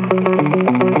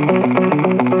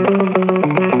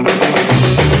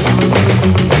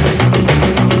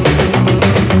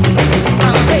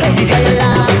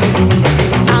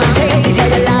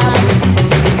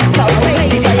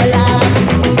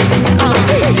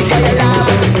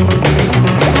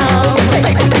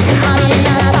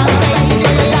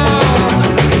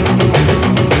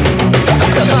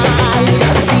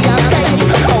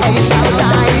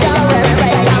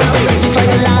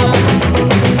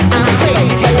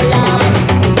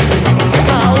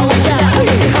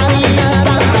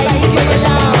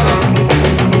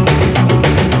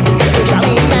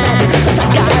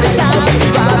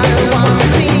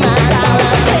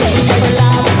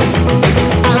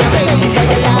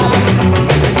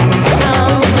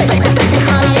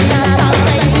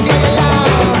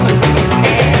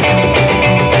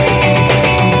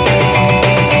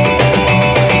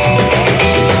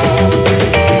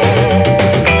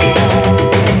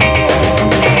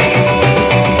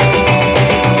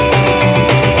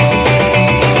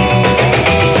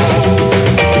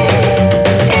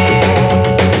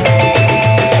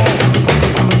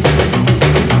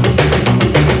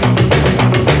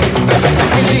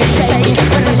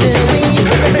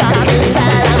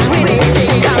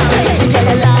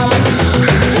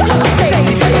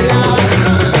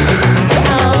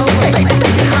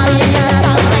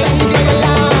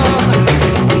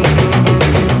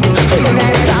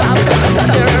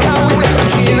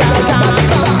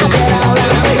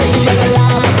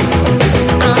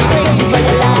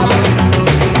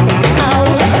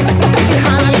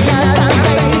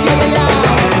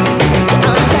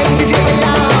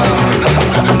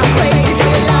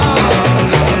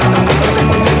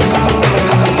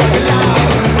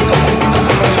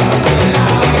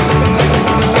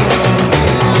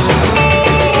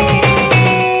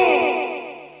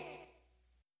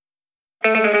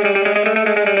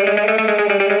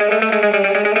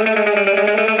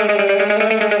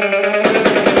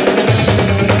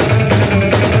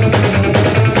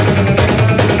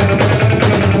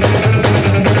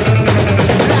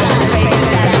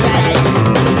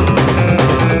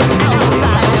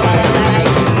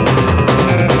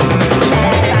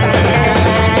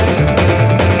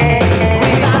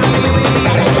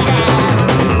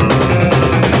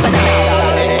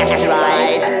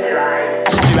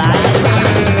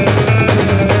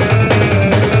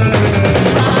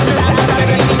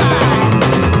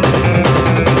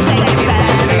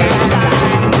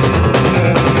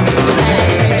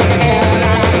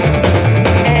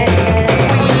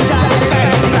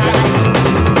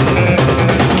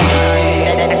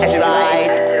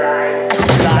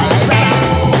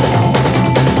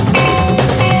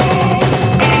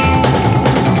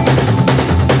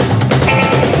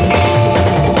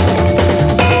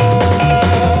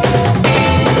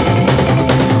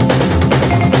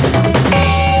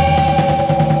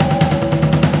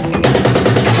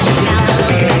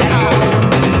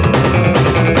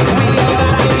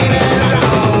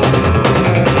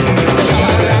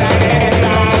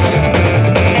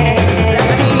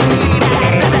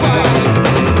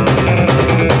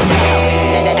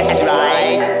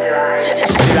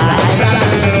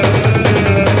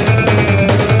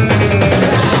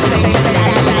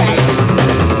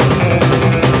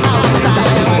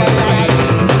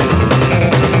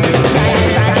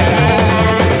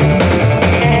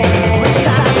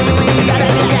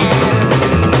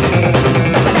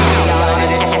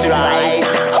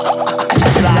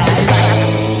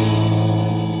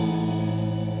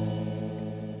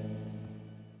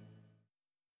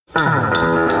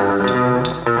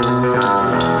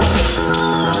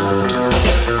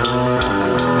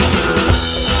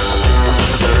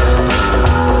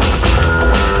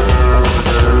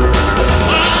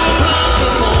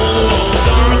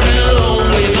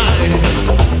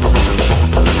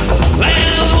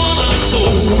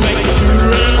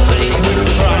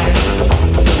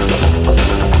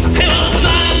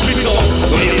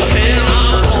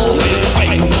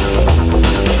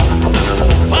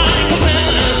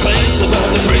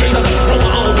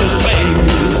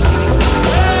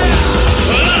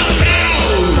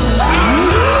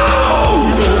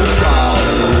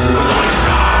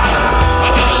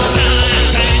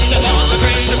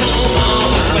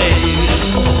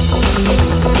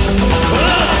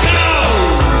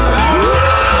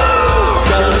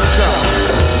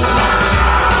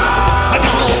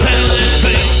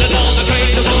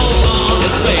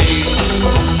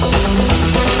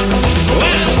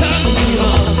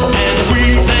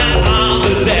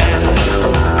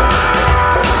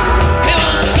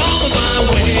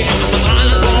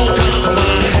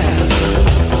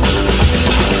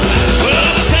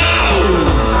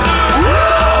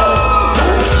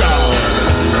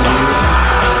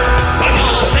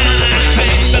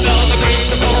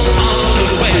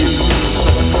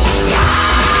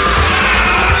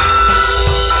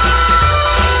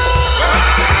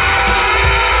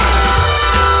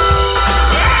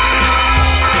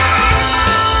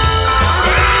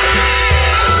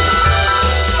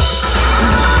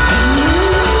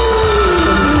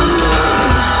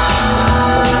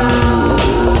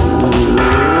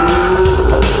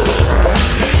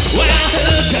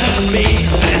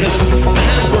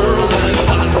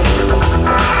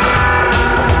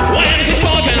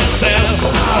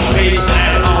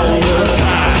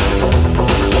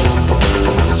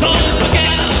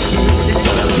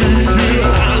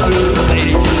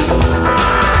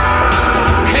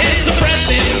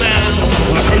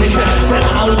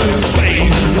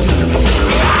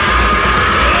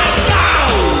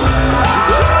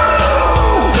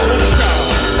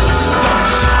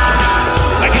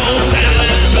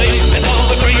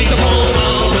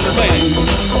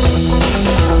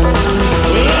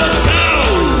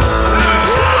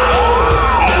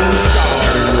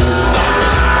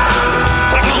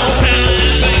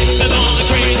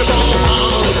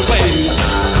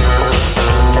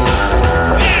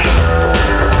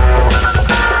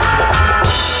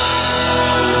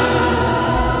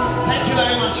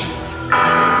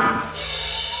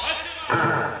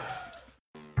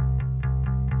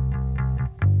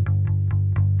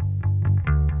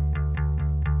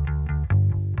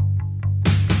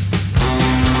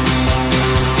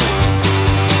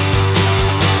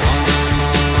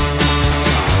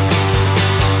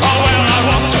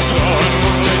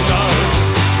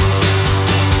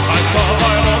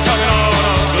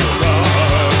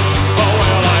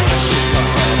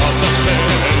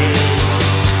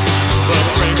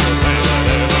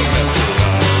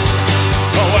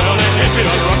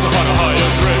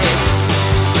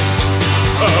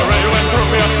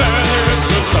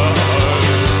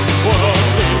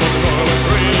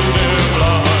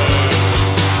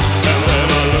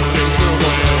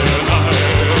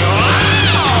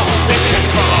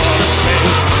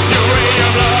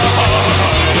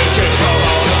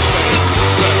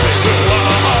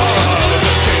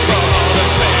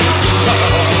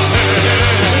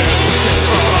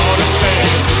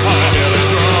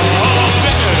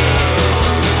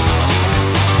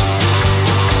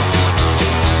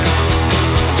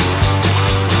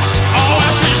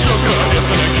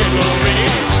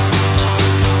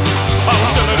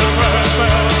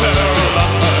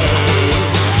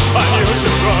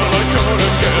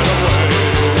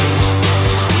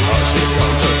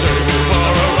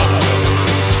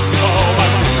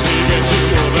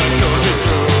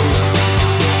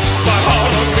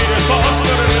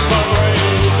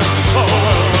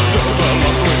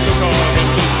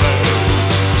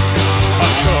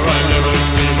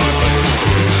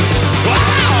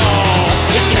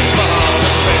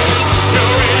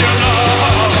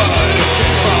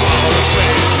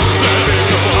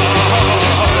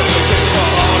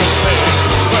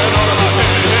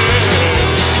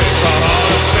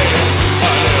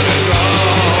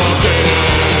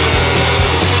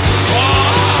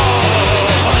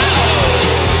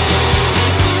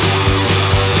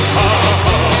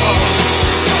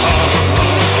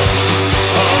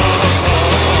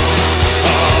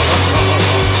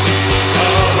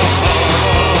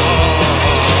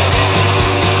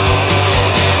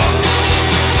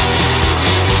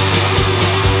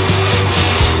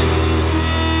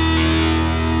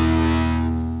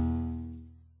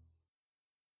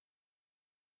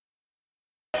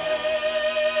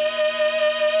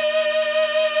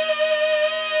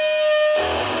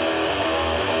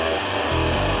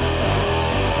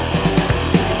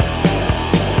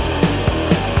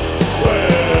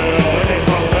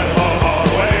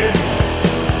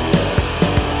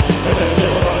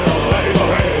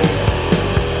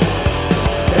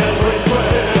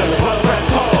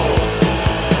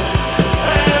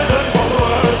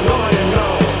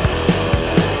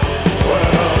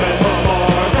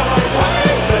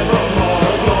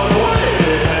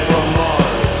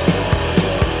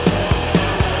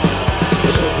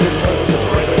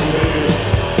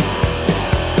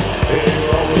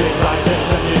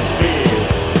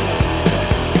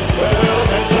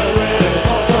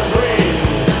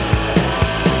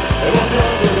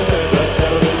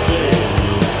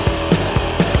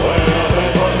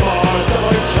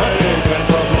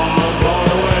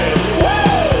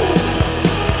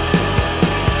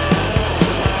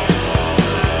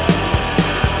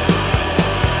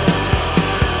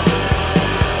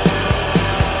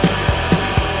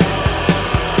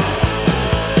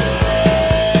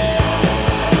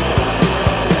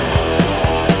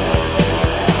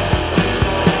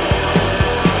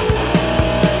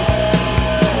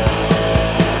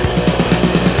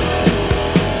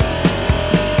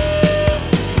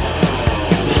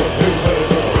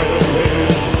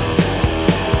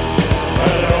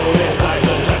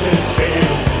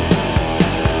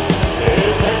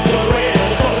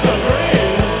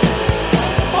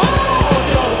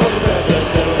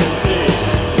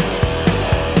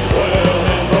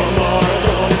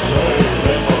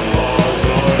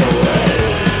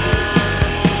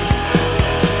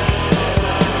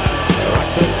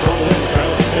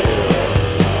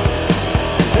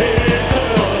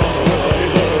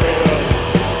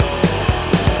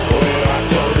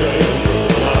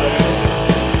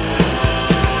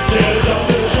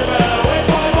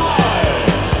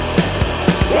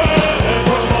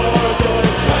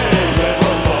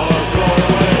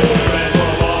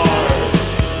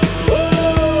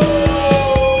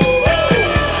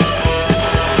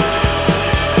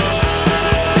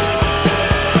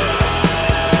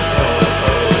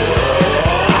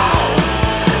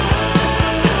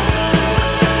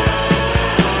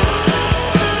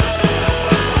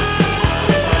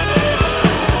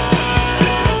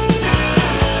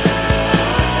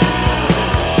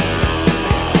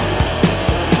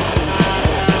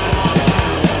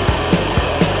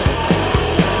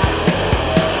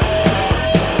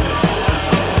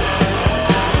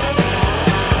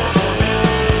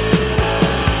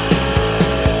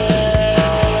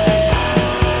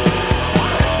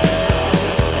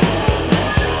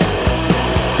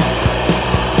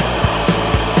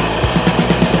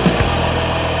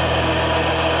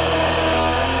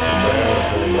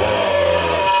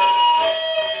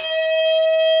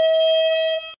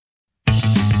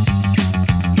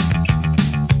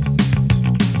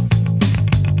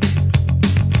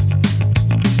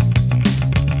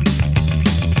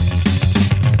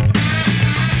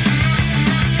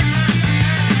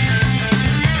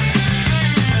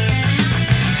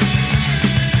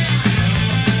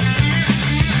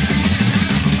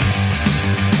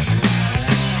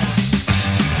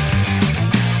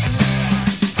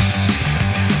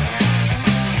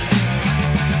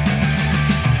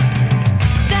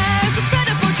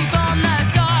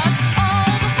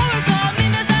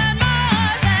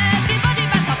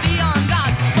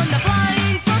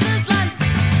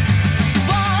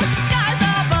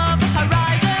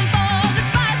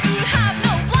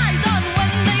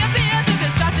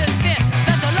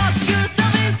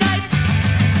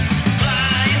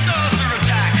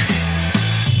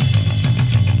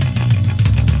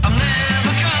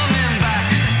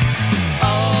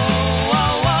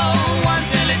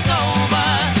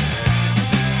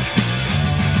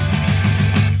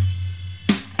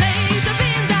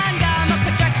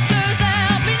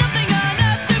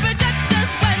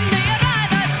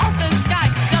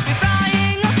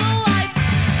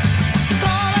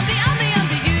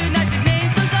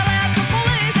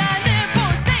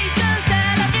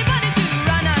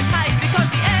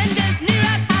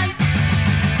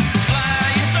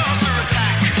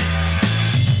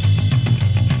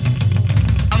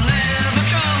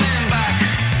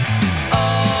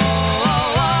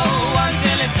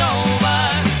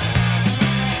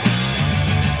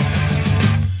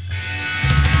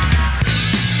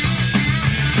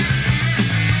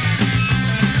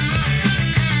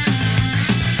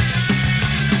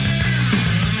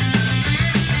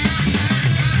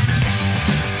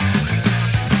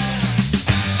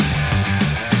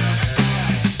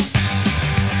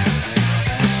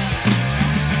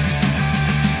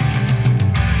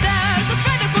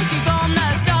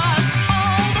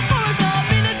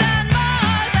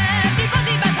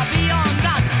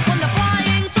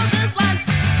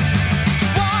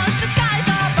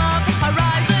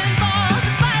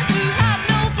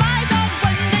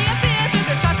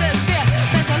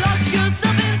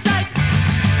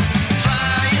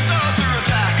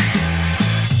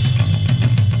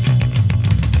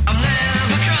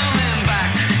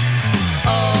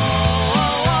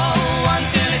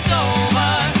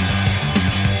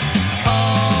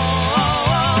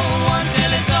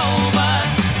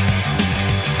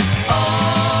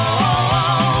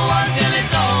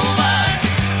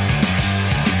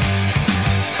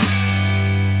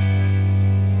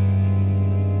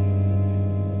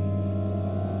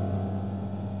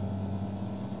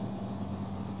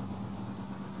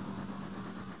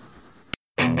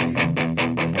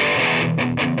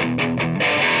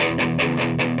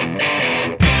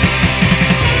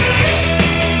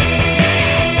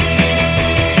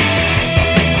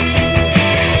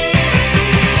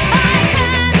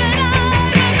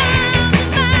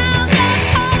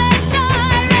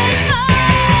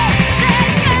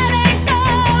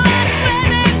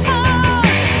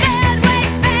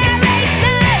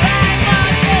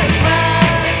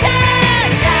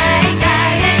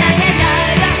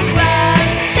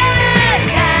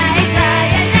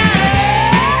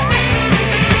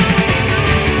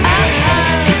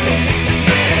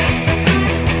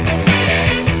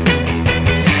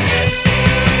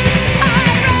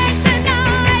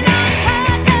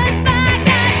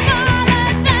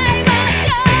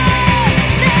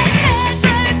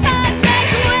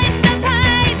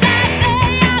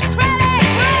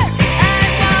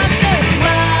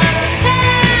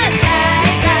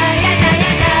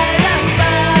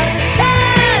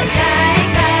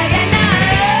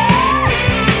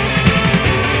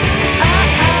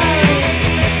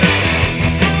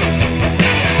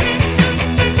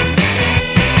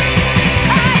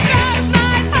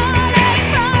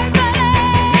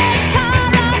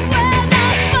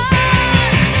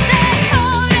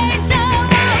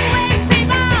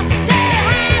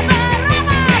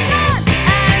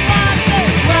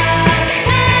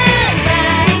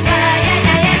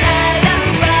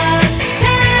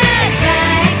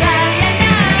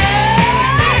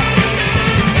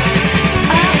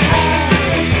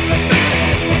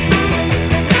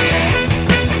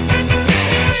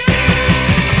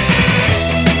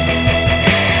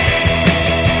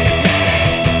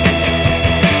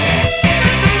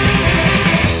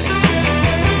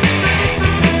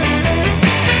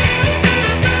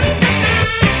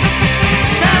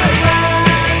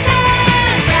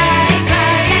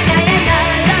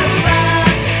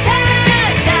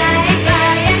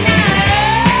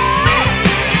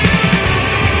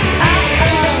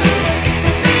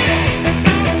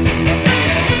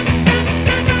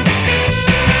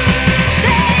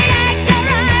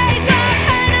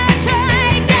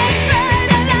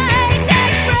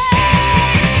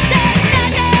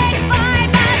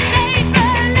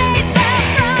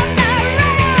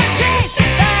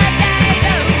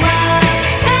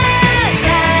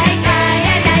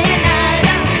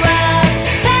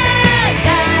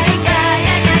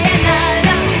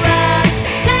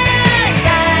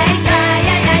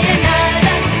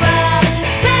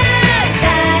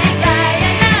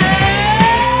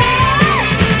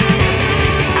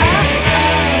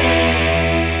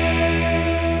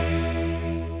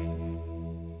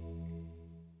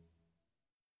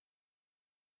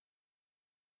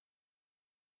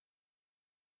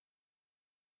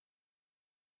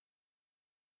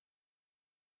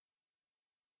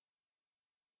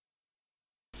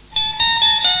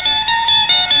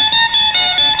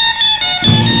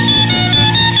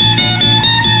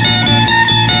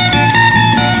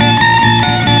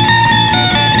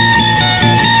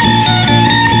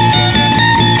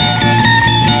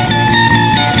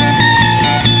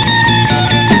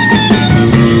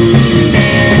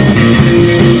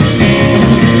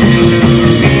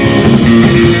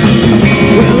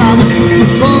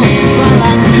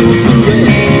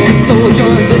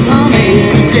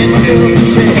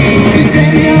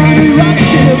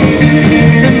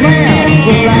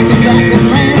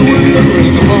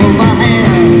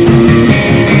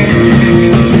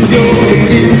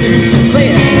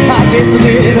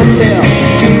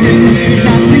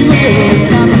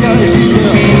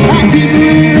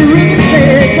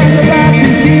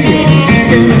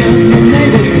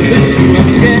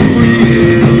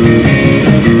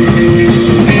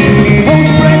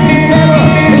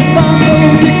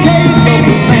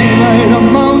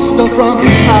from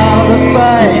outer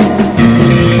space.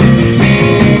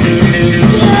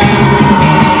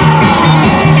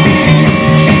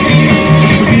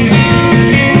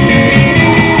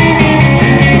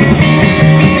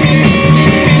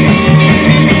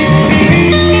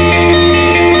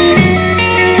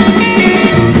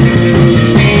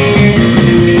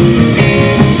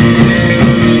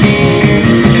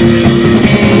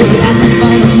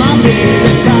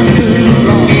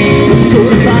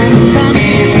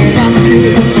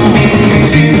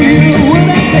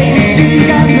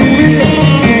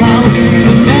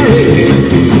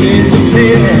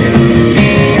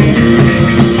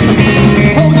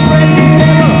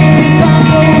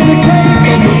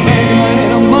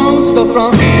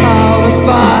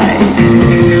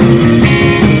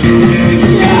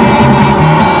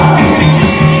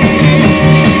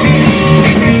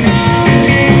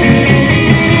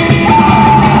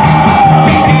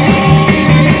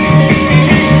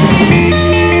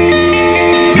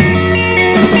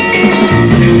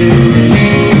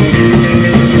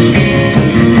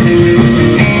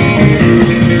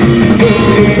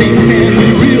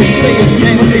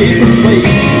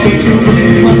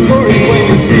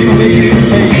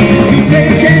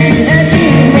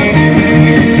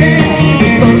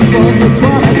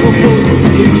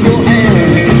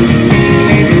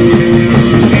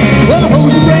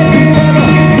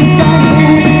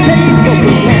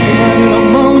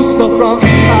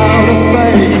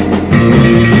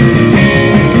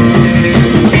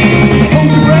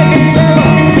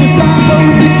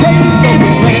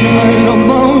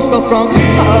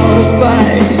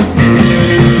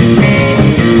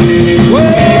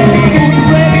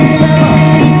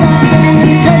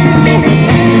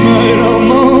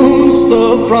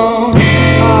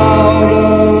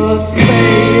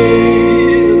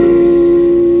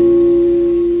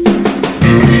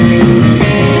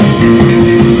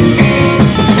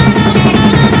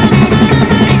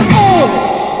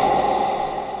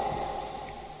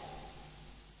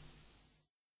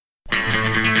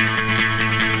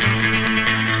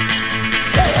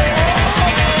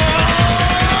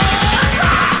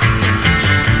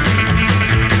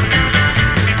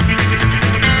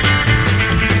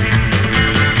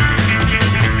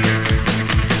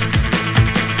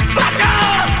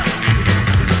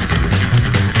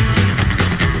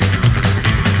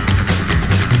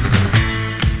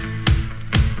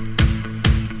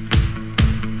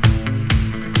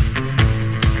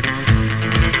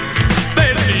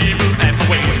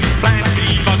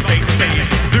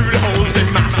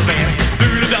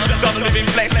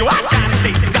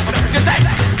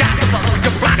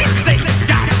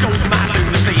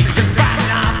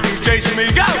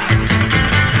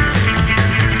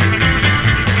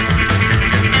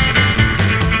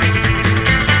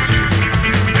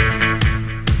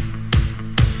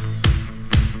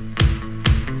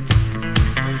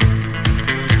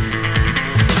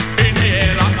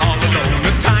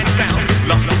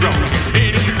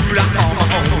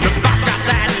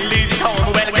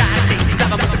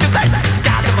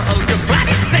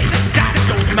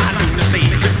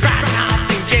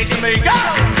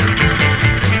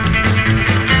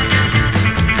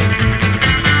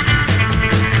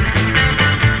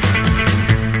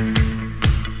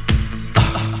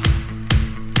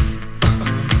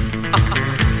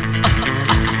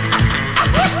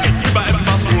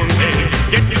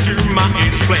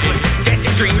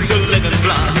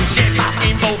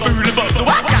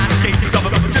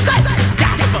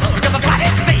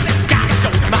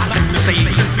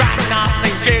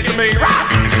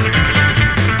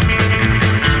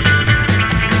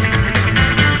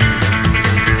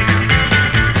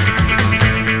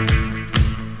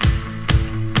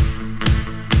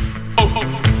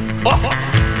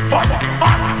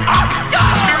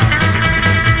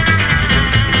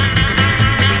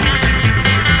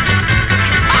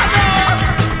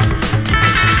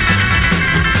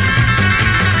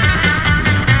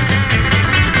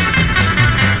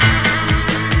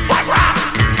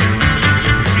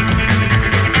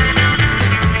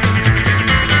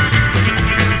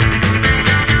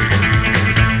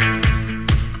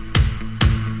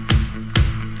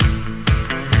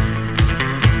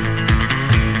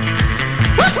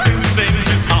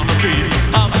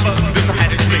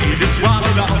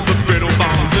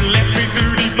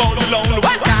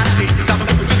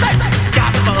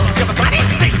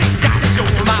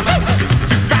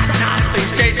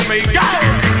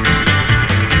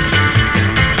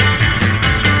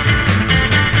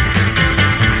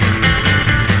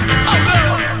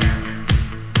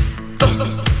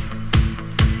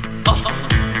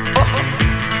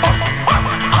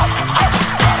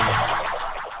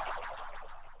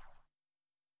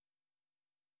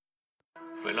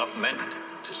 We're not meant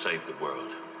to save the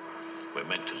world. We're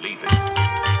meant to leave it.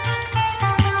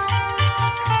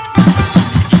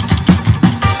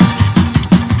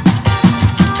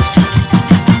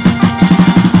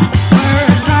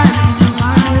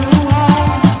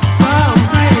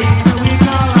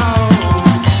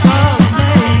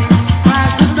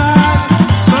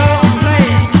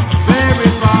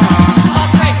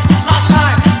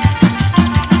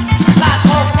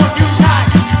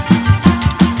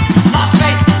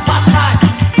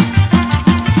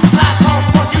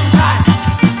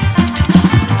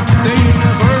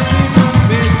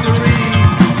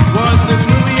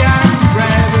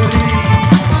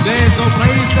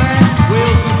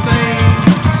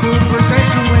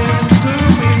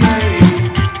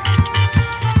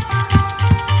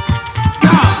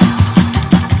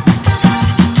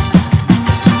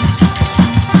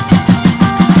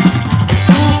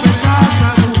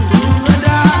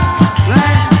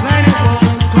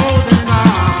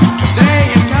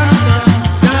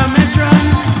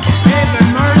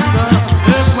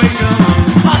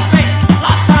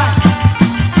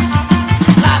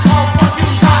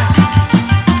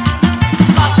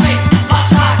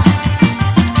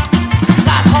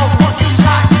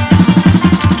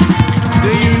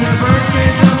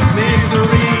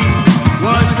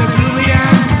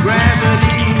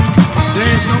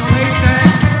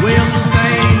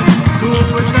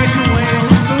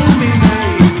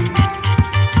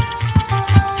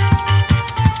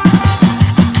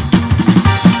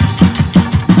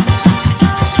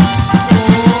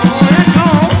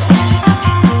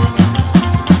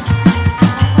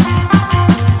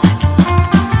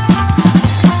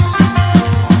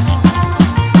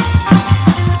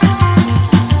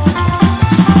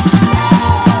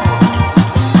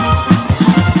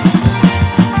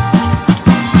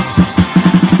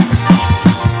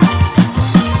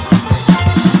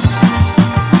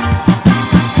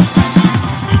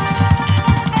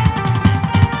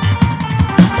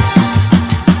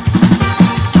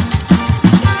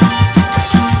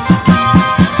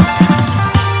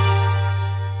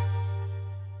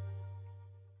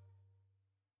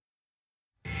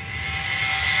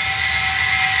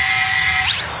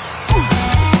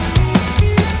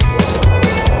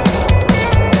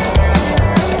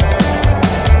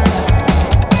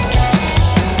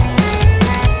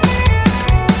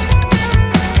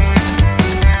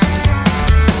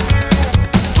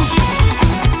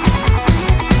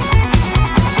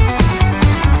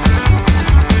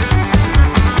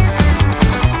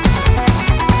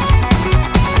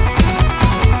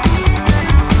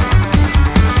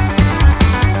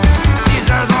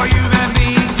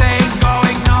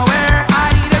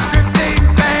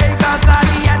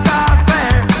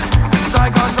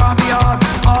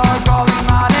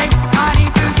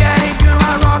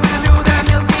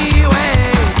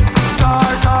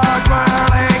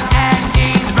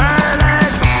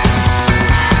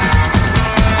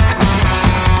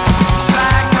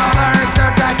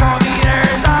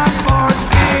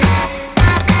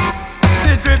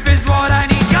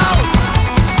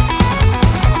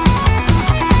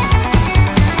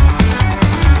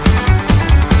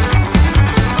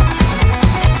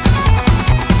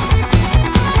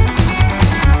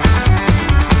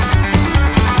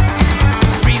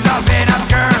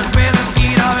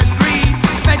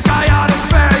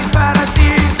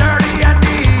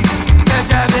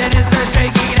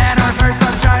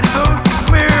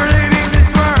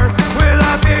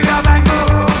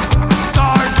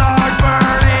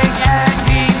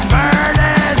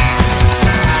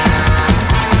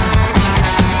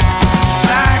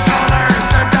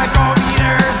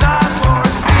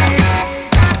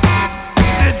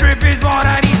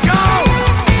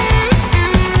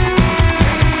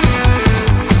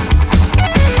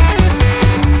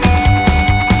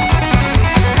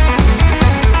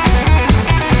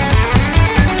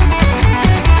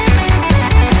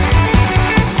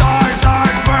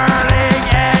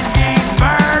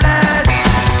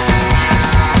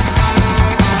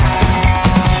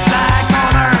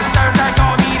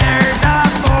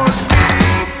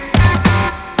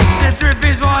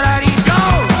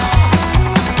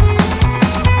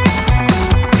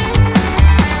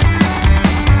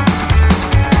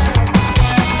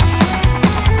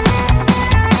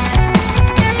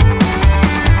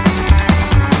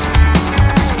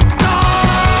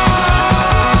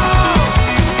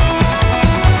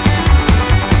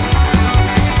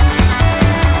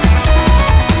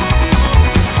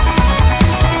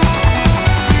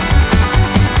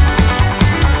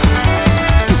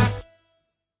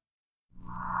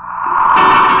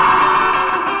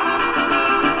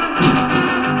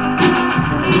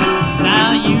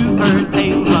 Now you heard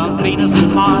tales of on Venus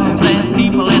and Mars and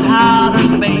people in outer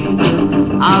space.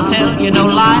 I'll tell you no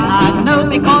lie, I know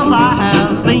because I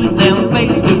have seen them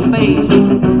face to face.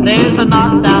 There's a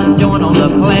knockdown joint on the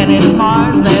planet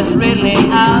Mars that's really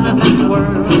out of this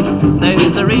world.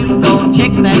 There's a real gold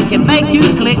chick that can make you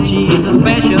click. She's a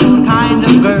special kind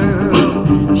of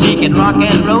girl. She can rock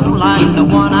and roll like the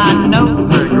one I know.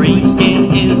 Her green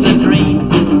skin is a dream.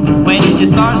 When she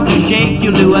starts to shake,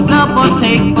 you do a double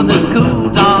take, for this cool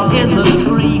doll is a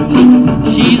scream.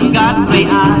 She's got gray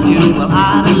eyes you will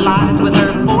idolize. With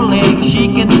her four legs she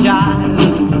can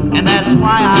jive. And that's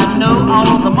why I know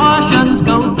all the Martians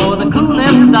go for the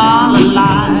coolest doll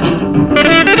alive.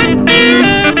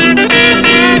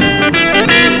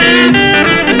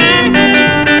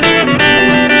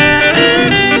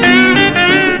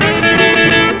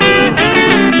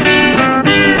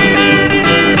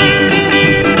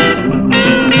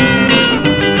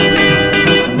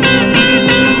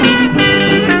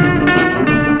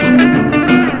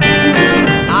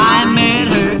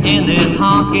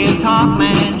 Talk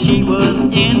man, she was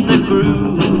in the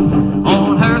groove.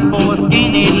 On her four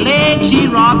skinny legs she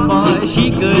rocked, boy, she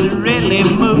could really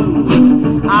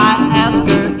move. I asked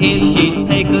her if she'd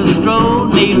take a stroll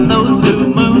neath those two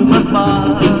moons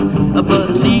above,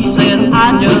 but she says,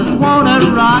 I just wanna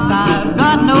rock, I've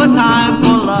got no time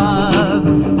for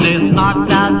love. This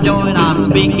knocked out joint I'm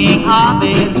speaking of,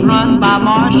 it's run by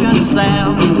Martian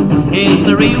Sam. It's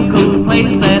a real cool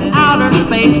place at outer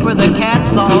space where the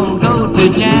cats all go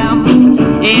to jam.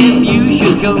 If you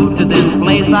should go to this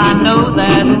place I know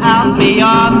that's out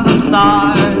beyond the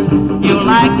stars, you'll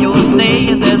like your stay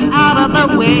in this out of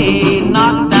the way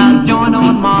knocked out joint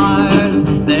on Mars.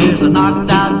 There's a knocked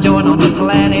out joint on the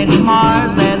planet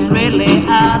Mars that's really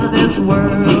out of this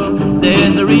world.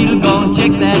 There's a real gold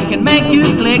chick that can make you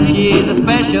click. She's a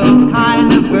special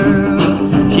kind of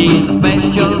girl. She's a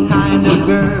special kind of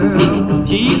girl.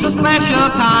 She's a special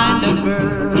kind of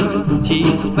girl. She's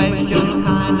a special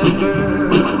kind of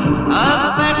girl.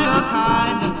 A special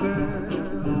kind of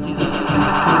girl. She's a special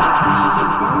kind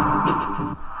of girl.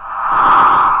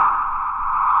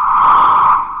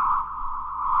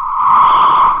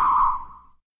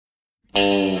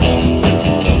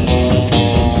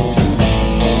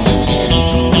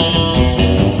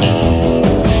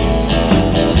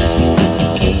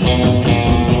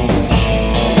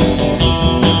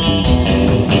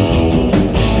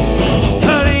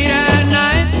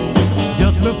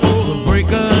 Before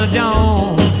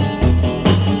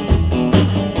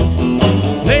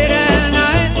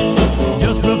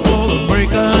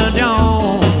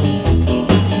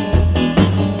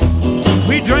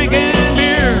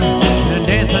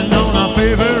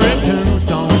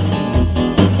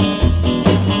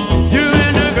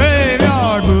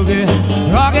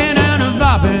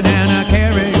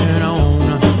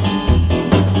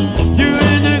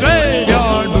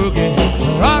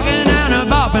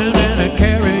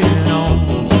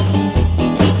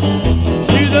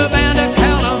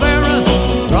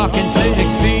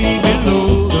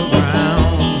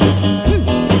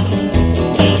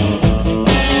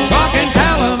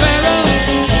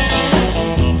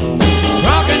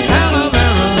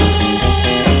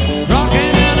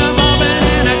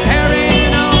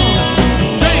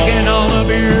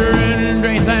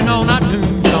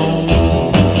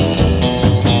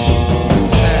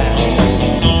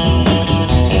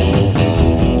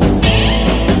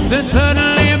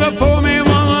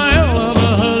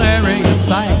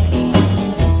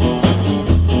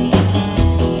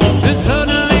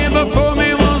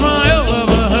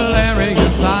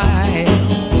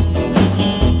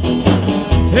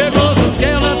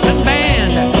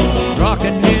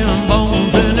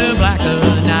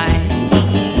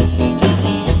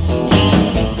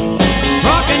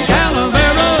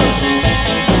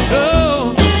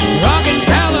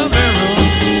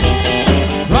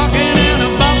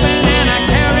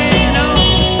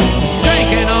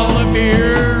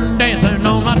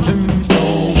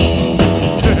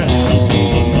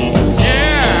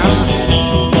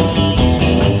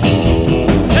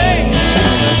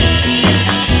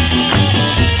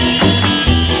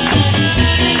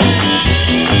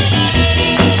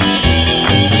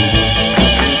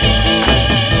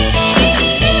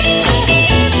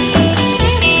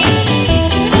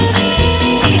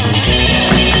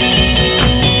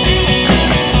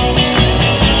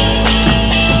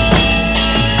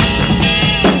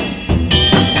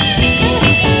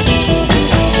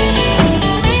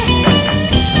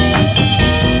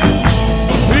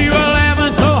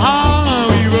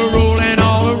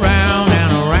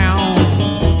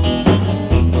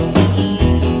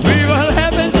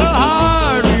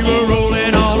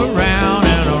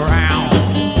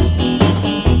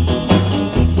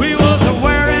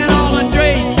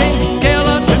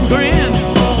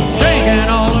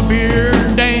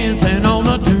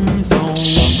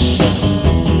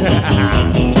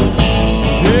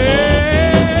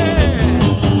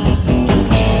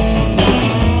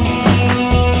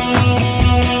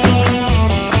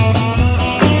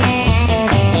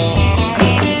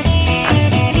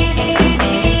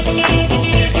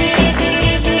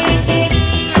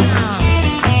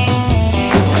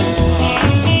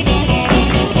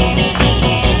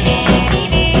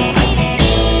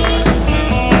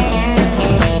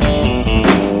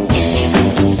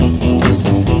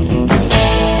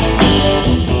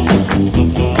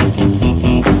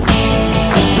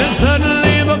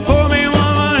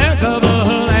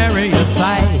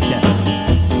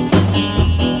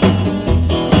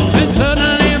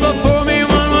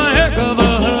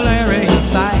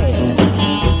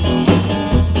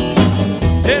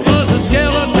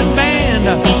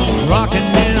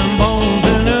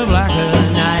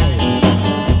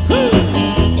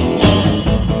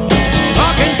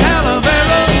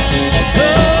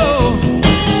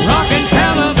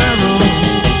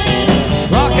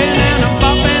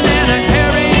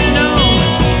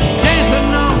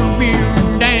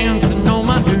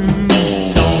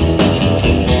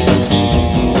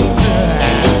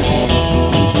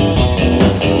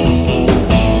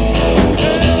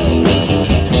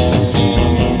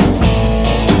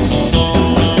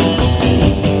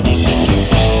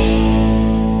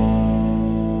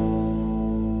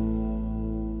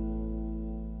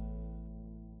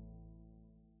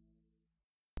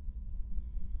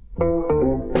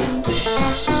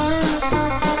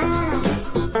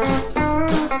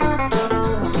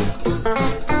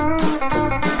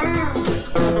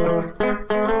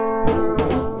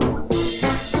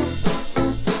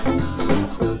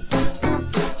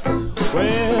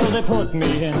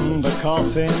in the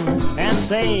coffin and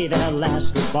say their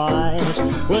last goodbyes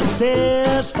with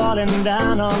tears falling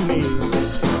down on me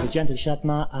to gently shut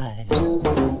my eyes. I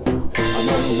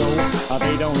don't know,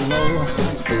 they don't know.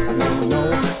 I don't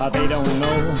know, they don't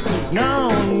know.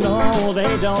 No,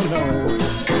 they don't know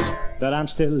that I'm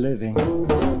still living.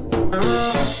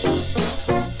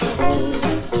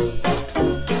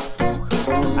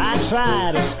 I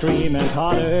try to scream and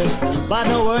holler, but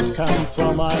no words come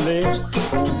from my lips.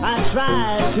 I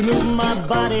try to move my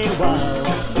body while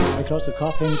I close the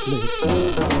coffin's lid.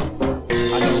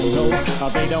 I don't know,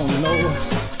 they don't know.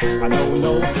 I don't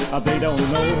know, they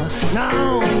don't know.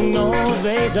 No,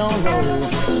 they don't know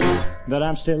that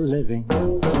I'm still living.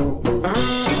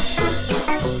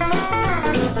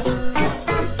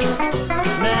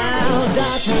 Now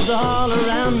darkness all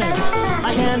around me,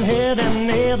 I can hear them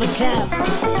near the camp.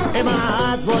 If my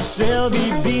heart would still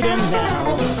be beating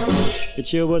now, it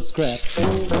sure would scrap.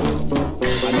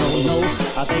 I don't know,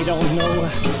 they don't know.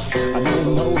 I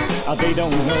don't know, they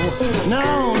don't know.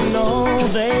 No,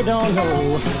 they don't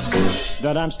know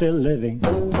that I'm still living.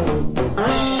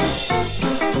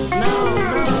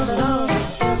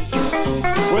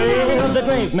 Well, the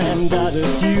great man does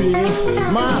his duty.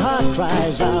 My heart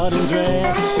cries out in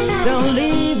dread. Don't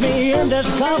leave me in this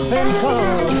coffin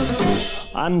call.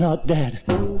 I'm not dead.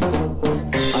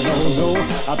 I don't know,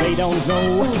 they don't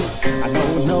know. I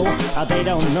don't know, they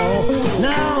don't know.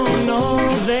 No,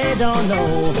 they don't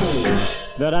know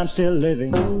that I'm still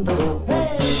living.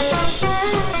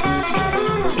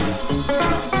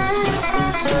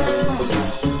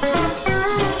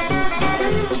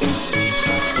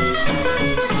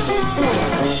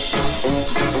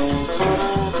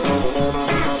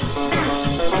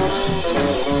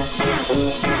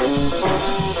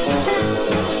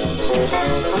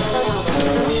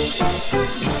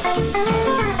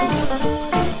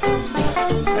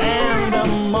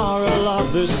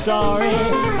 The story,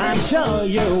 I'm sure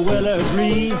you will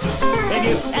agree. If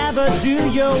you ever do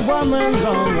your woman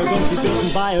wrong, you're going to be bitten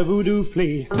by a voodoo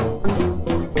flea.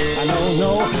 I don't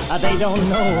know, they don't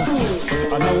know.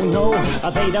 I don't know,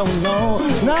 they don't know.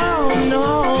 No,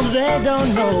 they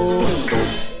don't know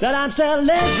that I'm still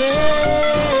living.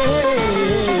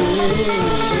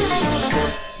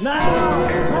 No.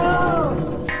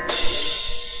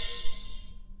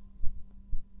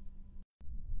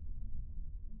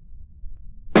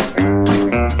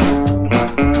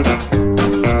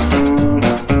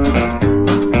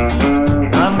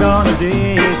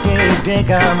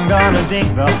 I'm gonna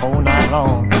dig the whole night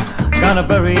long. Gonna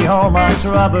bury all my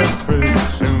troubles, pretty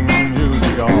soon you'll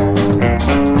be gone.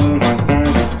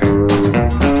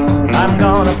 I'm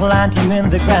gonna plant you in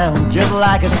the ground just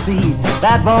like a seed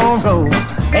that won't grow.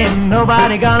 Ain't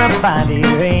nobody gonna find it,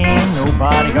 ain't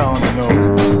nobody gonna know.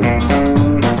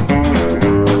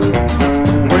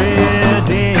 Well,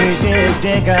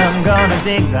 dig, I'm gonna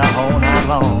dig the whole night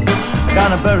long.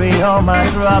 Gonna bury all my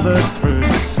troubles, pretty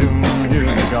soon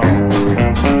you'll be gone.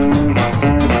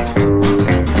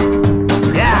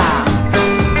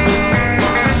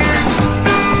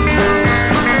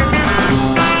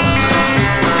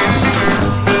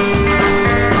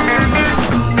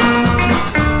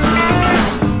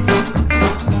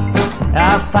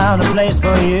 I found a place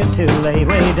for you to lay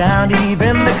way down deep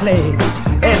in the clay.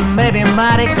 It may be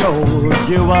mighty cold,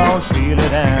 you won't feel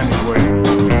it anyway.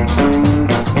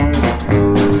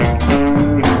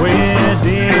 Well,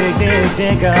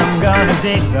 dig, I'm gonna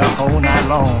dig the whole night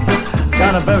long.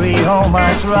 Gonna bury all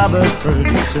my troubles,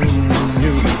 pretty soon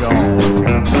you'll be gone.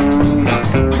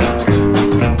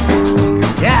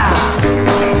 Yeah!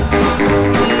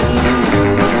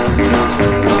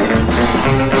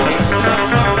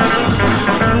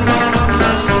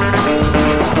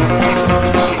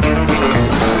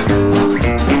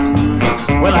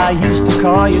 Well, I used to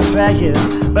call you treasure,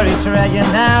 buried treasure,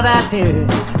 now that's here.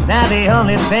 Now the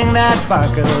only thing that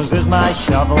sparkles is my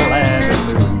shovel as it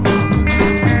moves.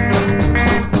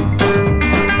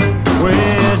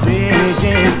 Well,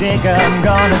 dig, I'm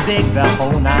gonna dig the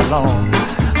whole night long.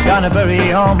 Gonna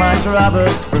bury all my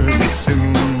troubles, pretty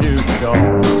soon you'll be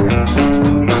gone.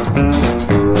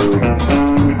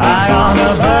 I'm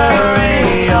gonna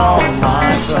bury all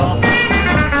my troubles,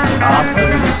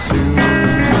 pretty soon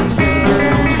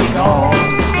you'll be gone.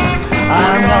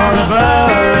 I'm gonna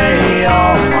bury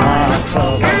all my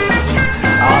troubles,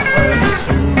 pretty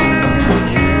soon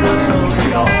you'll be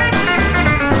gone.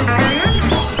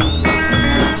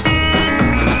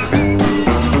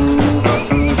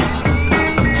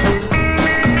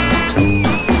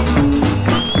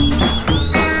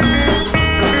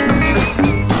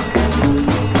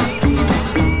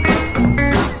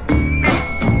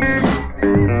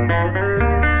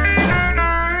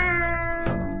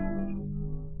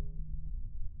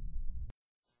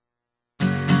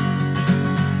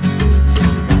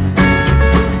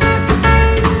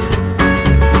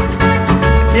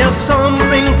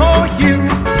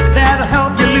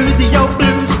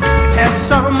 There's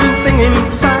something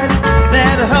inside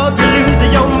that'll help you lose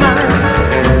your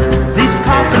mind. These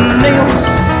coffin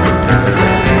nails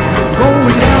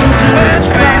going down to the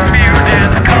spine.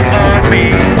 Come on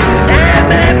me, and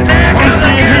then once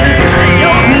it hits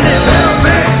your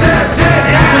lips,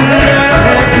 it's a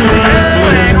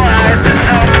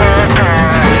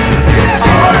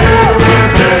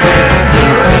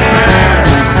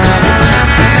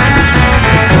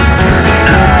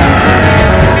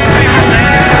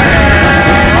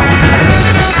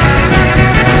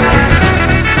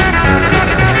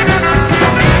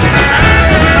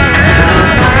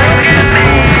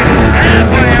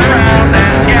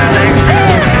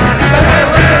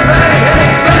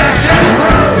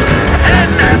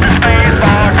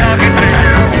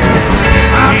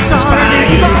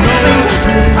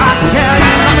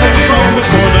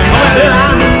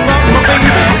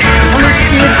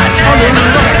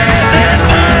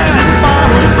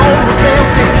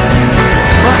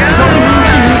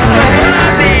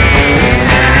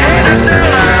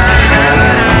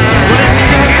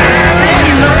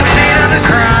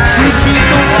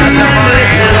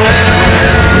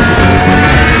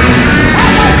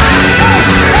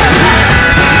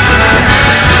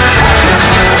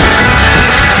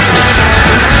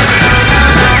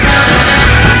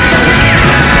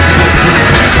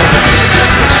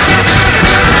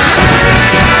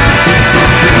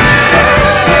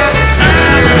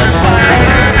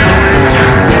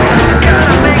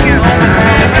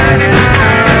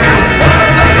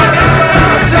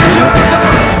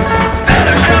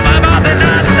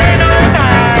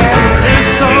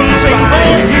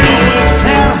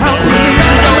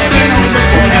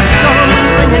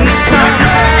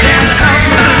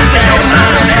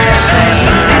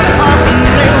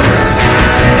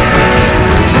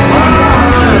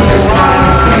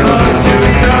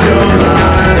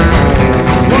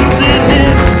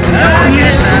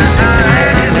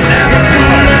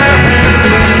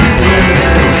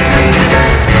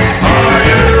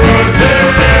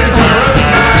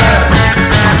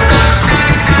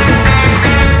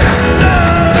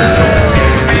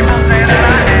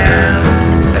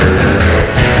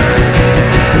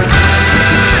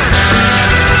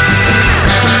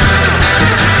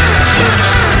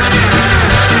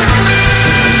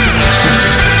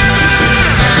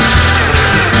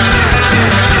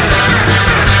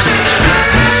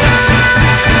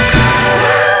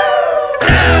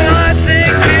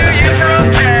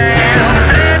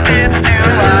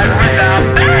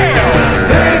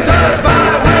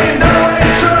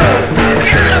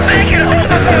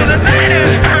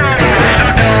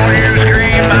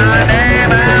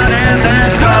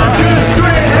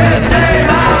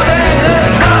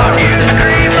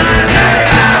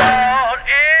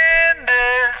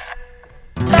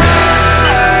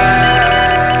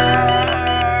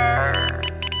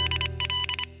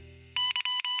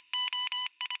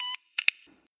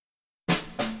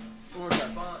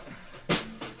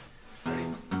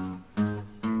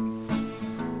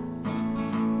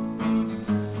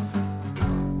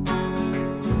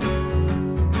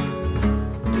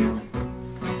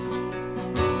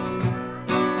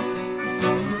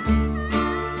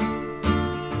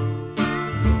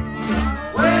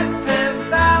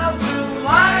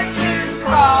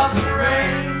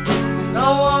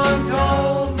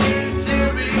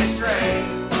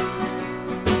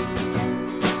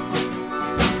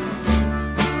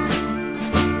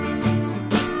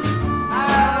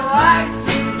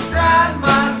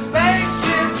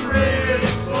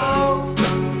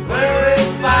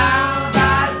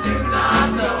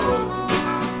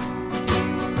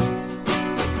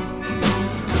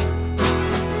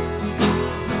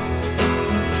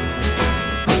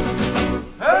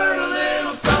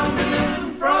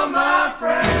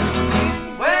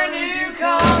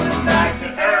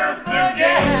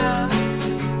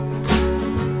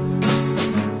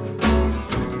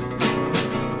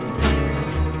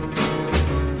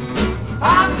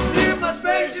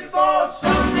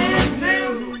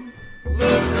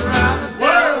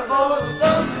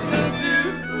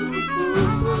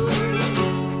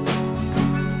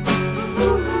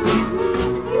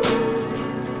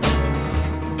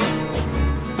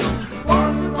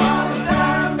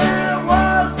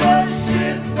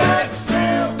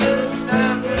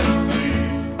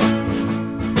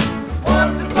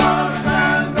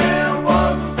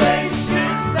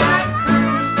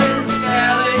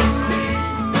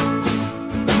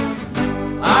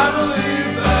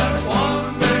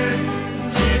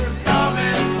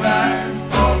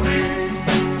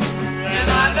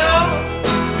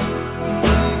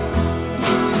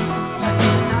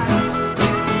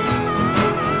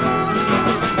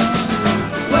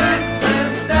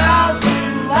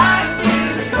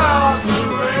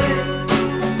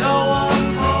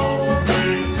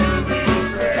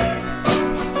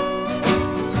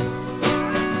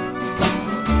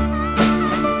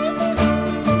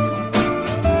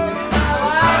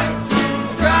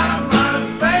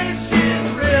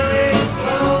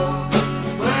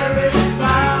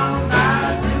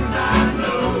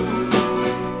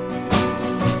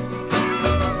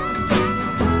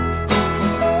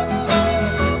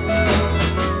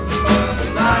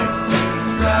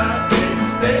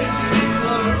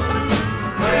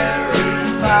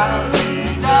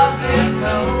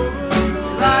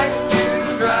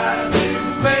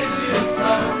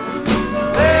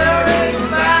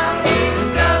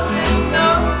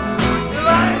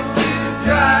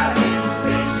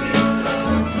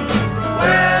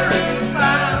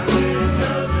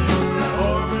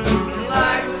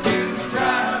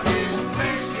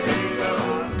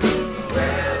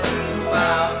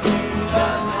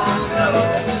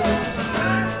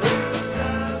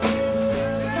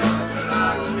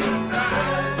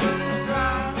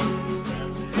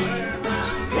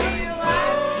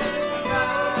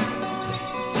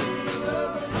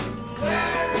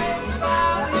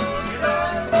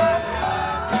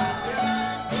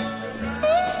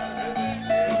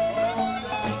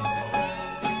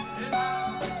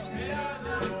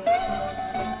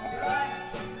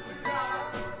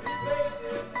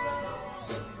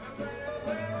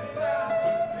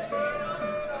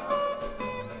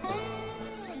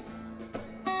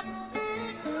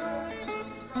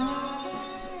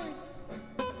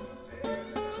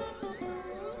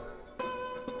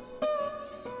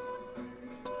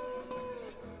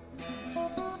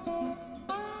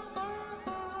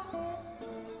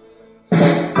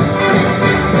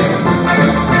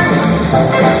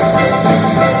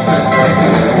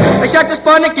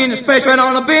Sputnik in the space right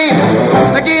on the beam.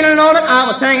 I didn't know that I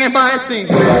was hanging by a seam.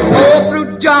 Oh,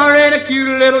 fruit jar and a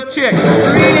cute little chick.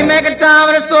 Really make a time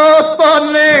and it's so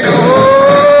Sputnik. Oh,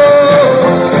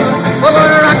 we're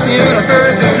gonna rock the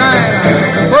universe tonight.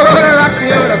 We're gonna rock the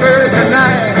universe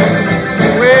tonight.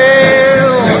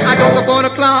 Well, I woke up on a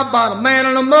cloud by the man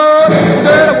in the mud.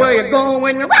 Said where you going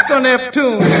when you rock on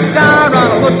Neptune? Down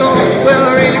around the hook on where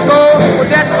I really go. Well,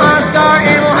 that's our star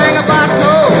and we'll hang about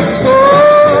toe. Oh,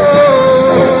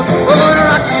 we're gonna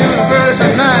rock the universe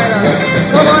tonight.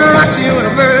 We're gonna rock the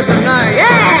universe tonight.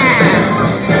 Yeah!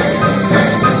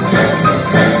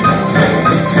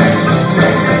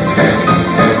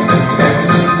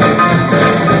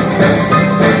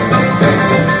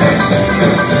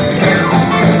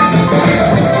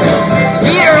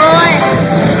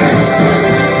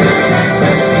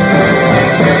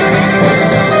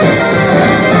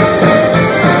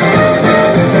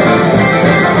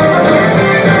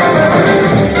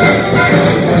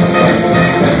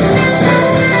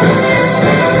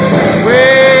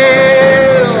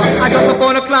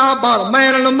 About a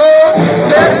man in the mud.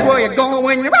 That's where you're going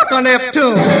when you rock on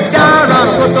Neptune. Down around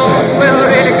the foot door, where we're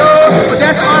ready to go. But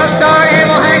that's our star and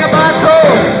we'll hang about toe.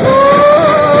 Oh,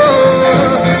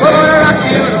 we're gonna rock the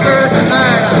universe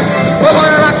tonight. We're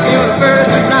gonna rock the universe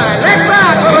tonight. Let's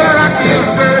rock. We're gonna rock the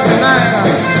universe tonight.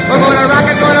 We're gonna rock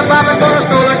it, gonna pop it, gonna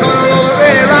stroll it, gonna roll it.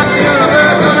 Ready, rock the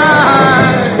universe tonight.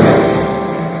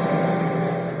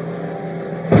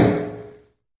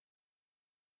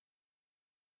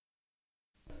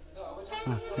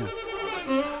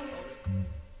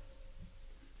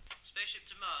 Spaceship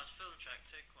to Mars, film track,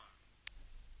 take one.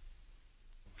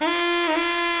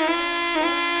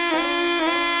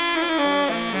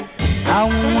 I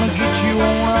wanna get you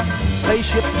on a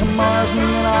spaceship to Mars, and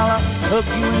then I'll hug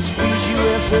you and squeeze you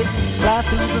as we fly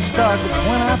through the stars. But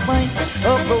when I think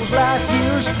of those light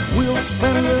years we'll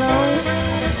spend alone,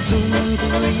 zooming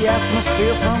through the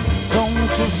atmosphere from zone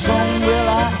to zone, well,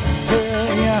 I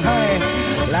tell you, honey,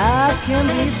 life can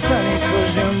be sunny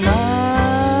 'cause you're mine.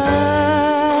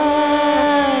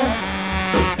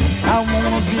 I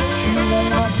wanna get you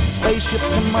on a spaceship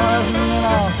to Mars, and then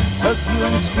I'll hug you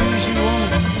and squeeze you on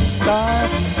star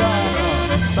to star.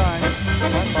 Sorry,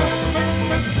 my fault.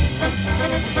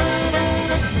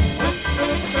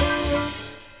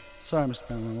 Sorry, Mr.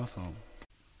 Cameron, my fault.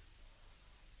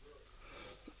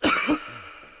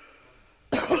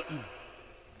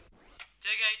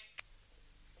 Take 8.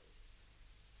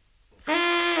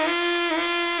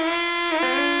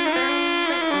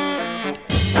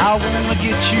 I wanna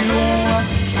get you on a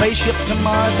spaceship to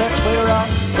Mars. That's where I'll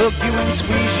hug you and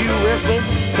squeeze you as we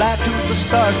fly to the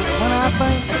stars. But when I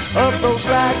think of those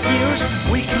light years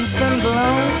we can spend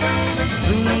alone,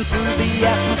 zooming through the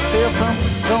atmosphere from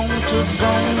zone to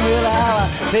zone, well, I'll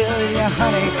tell you,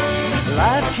 honey,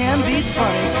 life can be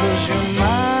funny 'cause you're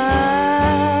mine.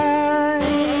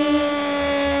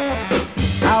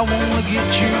 I wanna get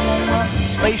you on a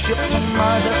spaceship to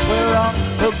Mars. That's where I'll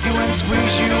hug you and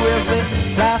squeeze you as we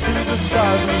fly through the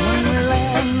stars. And when we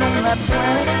land on that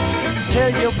planet,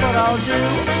 tell you what I'll do.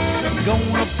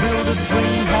 Gonna build a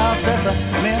dream house that's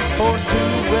meant for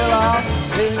two. Well, I'll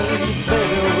tell you,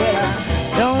 baby, well, I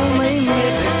don't mean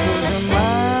it 'cause you're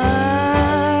mine.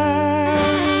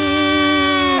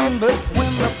 But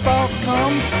when the thought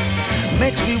comes,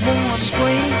 makes me wanna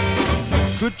scream.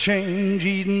 Could change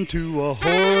Eden to a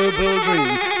horrible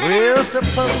dream. Well,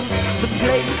 suppose the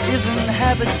place is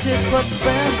inhabited, but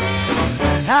then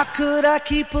how could I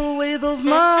keep away those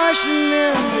Martian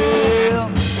men? Well,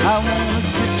 I wanna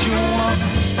get you on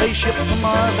a spaceship to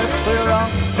Mars. That's where I'll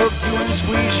hug you and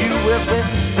squeeze you as we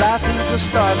fly through the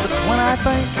stars. But when I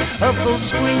think of those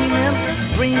screaming,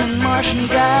 dreaming Martian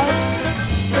guys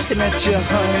looking at you,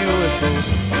 honey, with those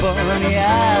funny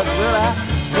eyes, well, I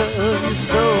love you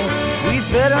so, we'd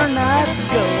better not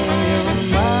go. You're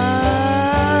mine.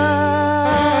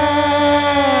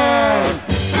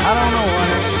 I don't know,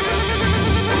 honey.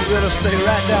 You better stay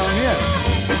right down here.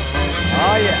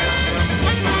 Oh, yeah.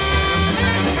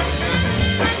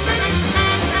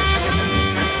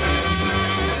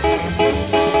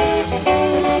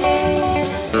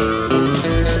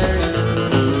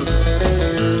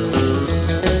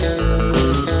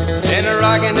 And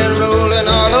rocking and rolling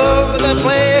all over the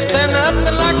place. There's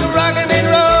nothing like the rocking and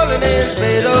rolling in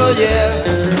space. Oh yeah,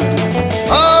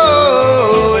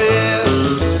 oh yeah,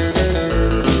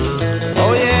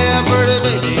 oh yeah, pretty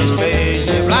baby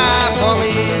spaceship, fly for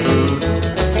me.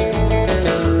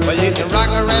 Well, you can rock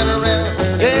around,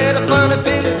 get a funny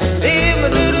feeling,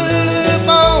 even a little up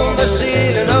on the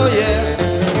ceiling. Oh yeah,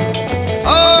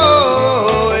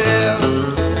 oh yeah,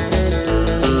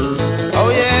 oh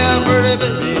yeah, pretty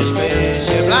baby spaceship.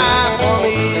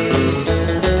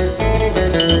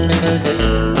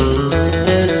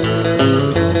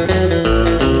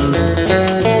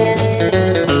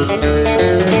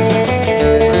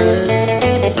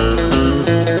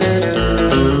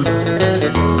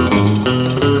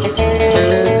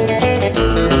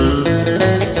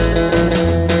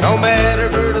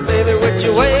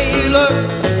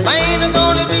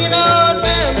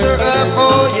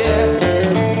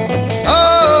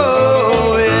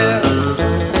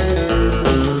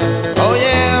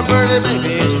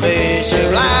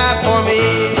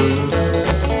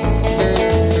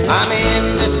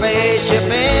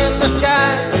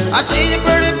 I see the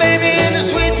pretty baby in the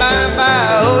sweet by and by.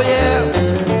 Oh yeah.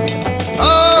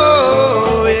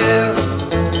 Oh yeah.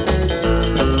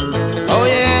 Oh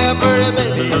yeah, pretty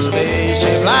baby,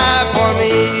 spaceship fly for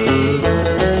me.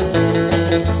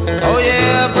 Oh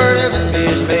yeah, pretty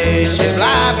baby, spaceship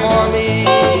fly for me.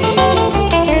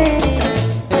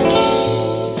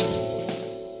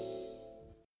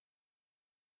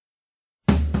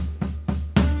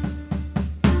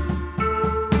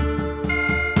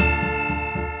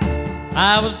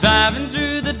 I was driving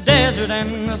through the desert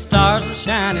and the stars were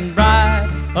shining bright.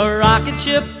 A rocket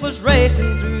ship was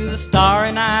racing through the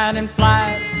starry night in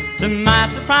flight. To my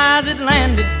surprise it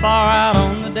landed far out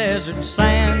on the desert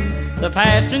sand. The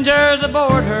passengers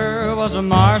aboard her was a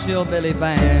Mars Hillbilly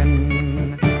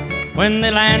band. When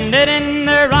they landed in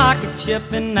their rocket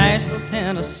ship in Nashville,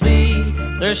 Tennessee,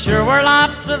 there sure were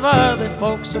lots of other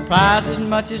folks surprised as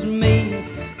much as me.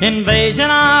 Invasion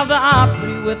of the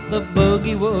Opry with the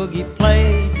boogie-woogie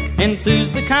play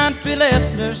enthused the country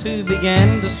listeners who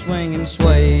began to swing and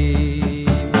sway.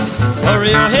 A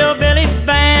real hillbilly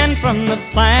band from the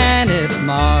planet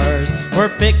Mars were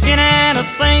picking and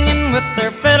a-singing with their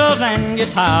fiddles and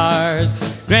guitars,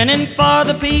 grinning for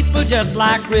the people just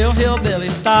like real hillbilly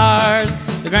stars.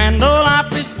 The Grand Ole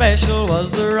Opry special was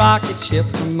the rocket ship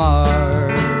from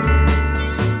Mars.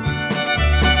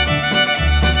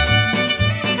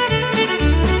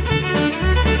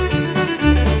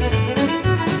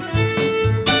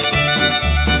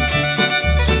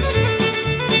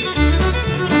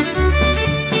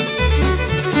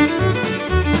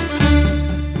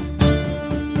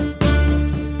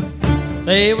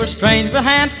 They were strange but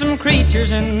handsome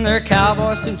creatures in their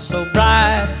cowboy suits so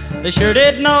bright. They sure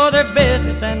did know their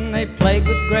business and they played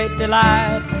with great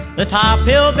delight. The top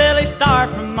hillbilly star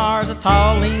from Mars, a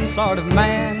tall, lean sort of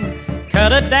man,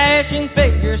 cut a dashing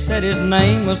figure, said his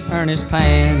name was Ernest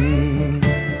Pan.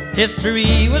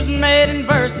 History was made in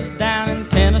verses down in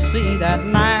Tennessee that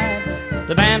night.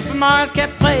 The band from Mars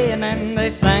kept playing and they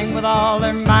sang with all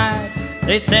their might.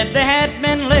 They said they had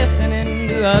been listening in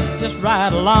to us just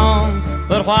right along,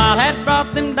 but what had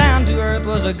brought them down to earth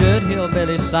was a good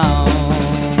hillbilly song.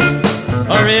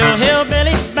 A real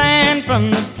hillbilly band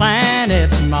from the planet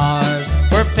Mars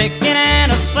were picking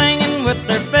and a-singing with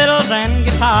their fiddles and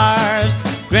guitars,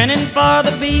 grinning for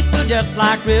the people just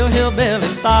like real hillbilly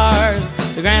stars.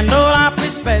 The Grand Ole Opry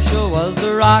special was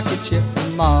the rocket ship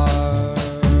from Mars.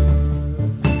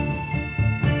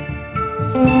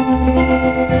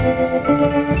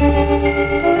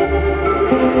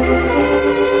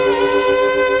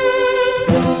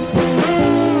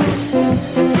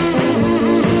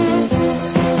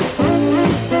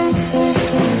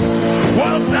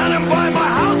 Well, standing by my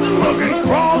house and looking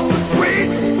across the street,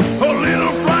 a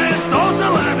little flying saucer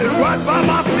landed right by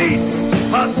my feet.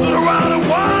 I stood around and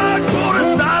watched for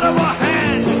the sight of a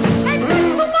hand, and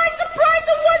just to my surprise,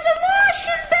 it was a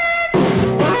Martian band.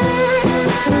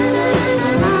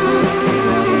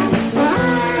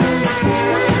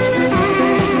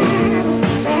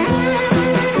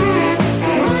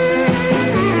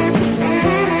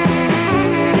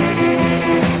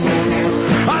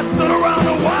 I stood around a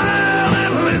while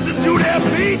and listened to their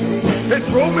beat. It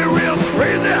drove me real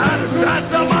crazy how to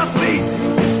dance on my feet.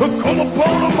 Come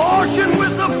upon a Martian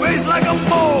with a face like a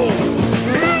mole.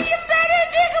 Man, you better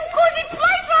dig him 'cause he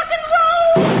plays rock and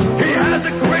roll. He has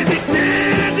a crazy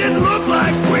tin that looks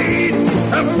like weed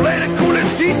and play the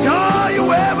coolest guitar you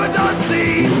ever done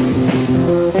see.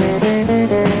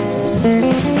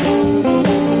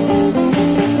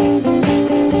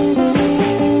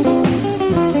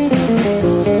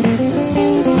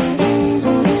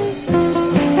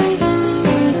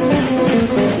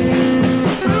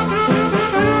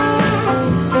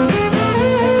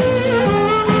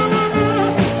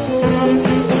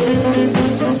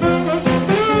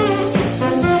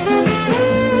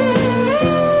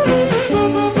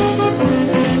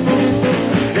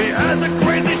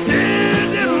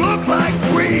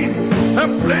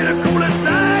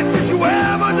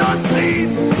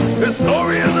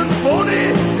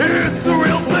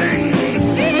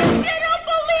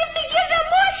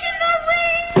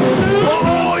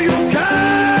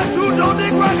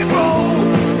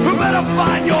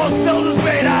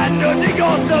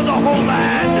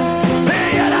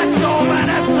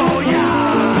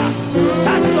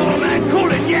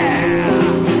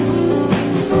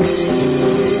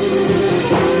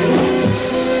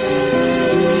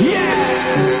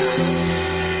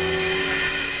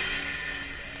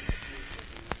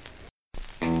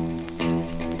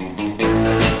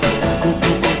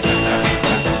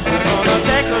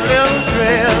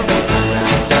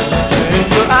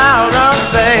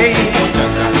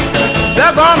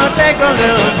 gonna take a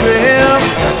little trip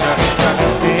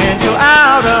into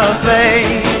outer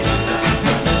space.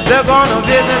 They're gonna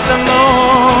visit the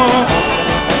moon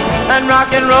and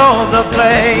rock and roll the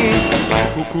place.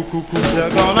 They're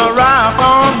gonna rock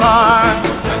on Mars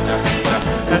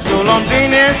and stroll on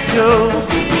Venus too.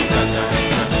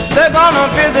 They're gonna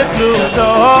visit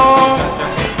Pluto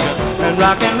and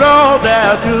rock and roll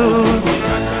there too.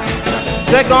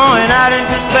 They're going out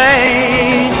into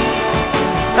space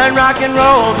and rock and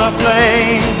roll the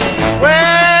place.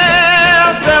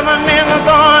 Well, 7 men are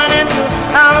going into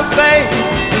outer space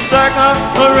to circle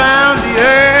around the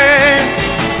earth.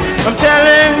 I'm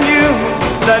telling you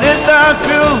that it's the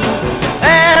truth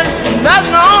and not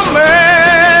no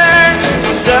mirth.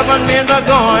 7 men are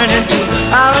going into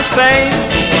outer space.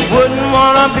 Wouldn't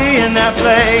wanna be in that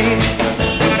place.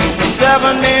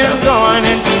 7 men going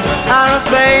into outer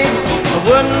space. I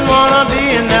wouldn't wanna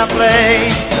be in that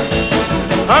place.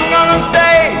 I'm gonna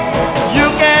stay. You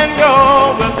can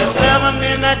go with the 7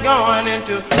 men that going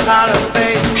into outer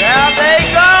space. There they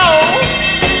go.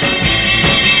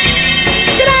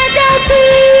 Can I go,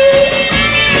 please?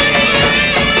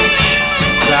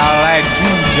 Sound like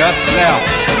 2 just left.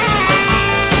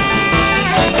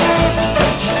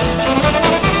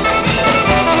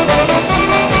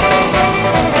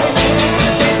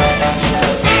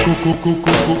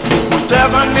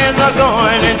 Seven men are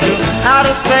going into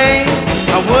outer space.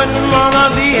 I wouldn't wanna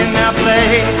be in that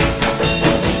place.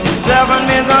 7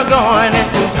 men are going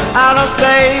into outer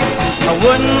space. I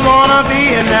wouldn't wanna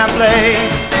be in that place.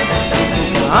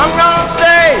 I'm gonna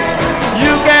stay.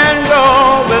 You can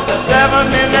go with the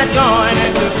 7 men that going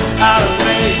into outer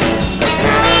space.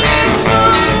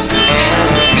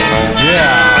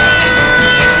 Yeah.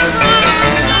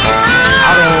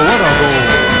 I don't wanna go.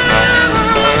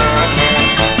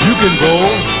 You can go.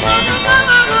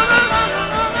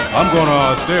 I'm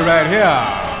gonna stay right here.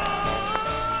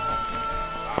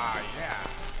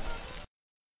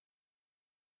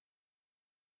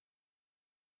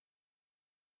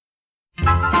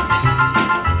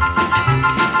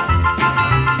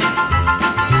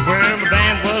 Well, the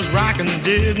band was rocking,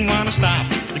 didn't want to stop.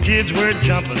 The kids were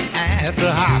jumping at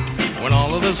the hop. When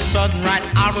all of a sudden, right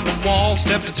out of the wall,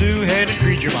 stepped a 2-headed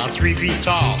creature about 3 feet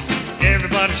tall.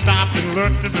 Everybody stopped and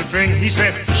looked at the thing. He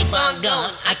said, "Keep on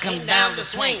going, I come down to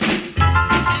swing."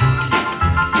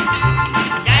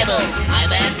 Gaibo, my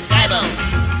band, Gaibo.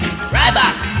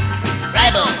 Ryback,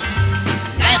 Rybo,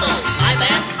 Gaibo, my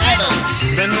band, Gaibo.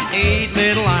 Then with 8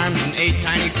 little arms and 8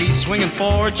 tiny feet, swinging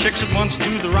 4 chicks at once to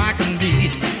the rockin'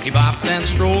 beat, he bopped and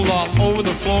strolled all over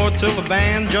the floor till the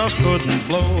band just couldn't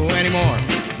blow anymore.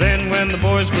 Then when the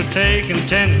boys were taking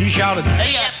 10, he shouted,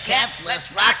 "Hurry up, cats,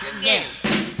 let's rock again."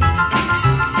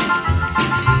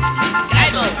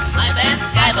 Gaibo, my band,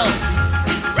 Gaibo.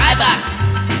 Ryback,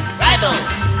 Rybo,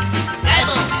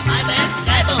 Gaibo, my band,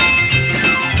 Gaibo.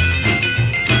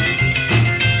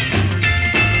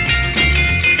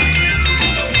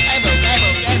 Gaibo, Gaibo,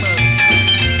 Gaibo.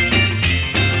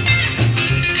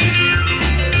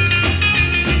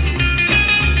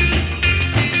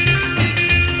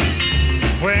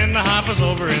 When the hop was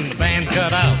over and the band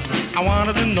cut out, I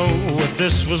wanted to know what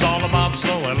this was all about,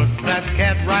 so I looked at that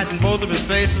cat right in both of his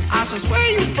faces. I says,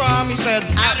 "Where you from?" He said,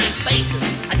 "Outer spaces.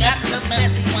 I got the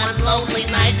message one lonely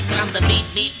night from the beep,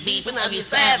 beep, beeping of your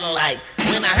satellite.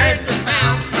 When I heard the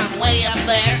sound from way up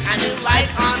there, I knew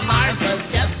life on Mars was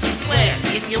just too square.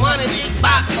 If you want a big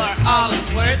bop for all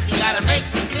it's worth, you gotta make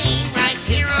the scene right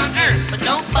here on Earth. But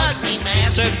don't bug me,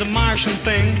 man," said the Martian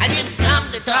thing. "I didn't come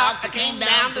to talk, I came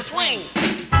down to swing."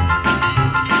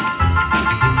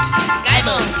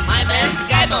 Gaibo, my band,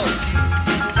 Gaibo.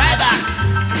 Ryback,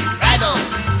 Rybo,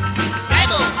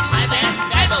 Gaibo, my band,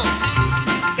 Gaibo.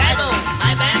 Gaibo,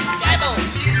 my band, Gaibo.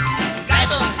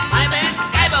 Gaibo, my band,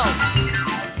 Gaibo.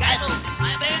 Gaibo,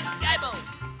 my band, Gaibo.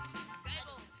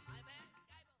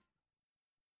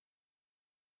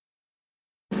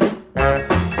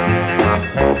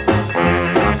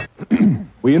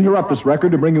 We interrupt this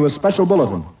record to bring you a special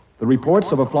bulletin. The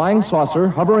reports of a flying saucer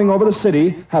hovering over the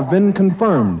city have been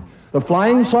confirmed. The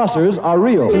flying saucers are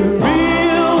real.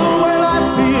 Well, I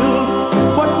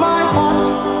feel what my heart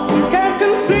can't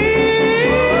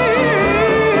conceal.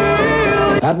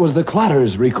 That was the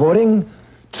Clatters recording.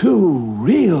 Too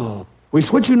real. We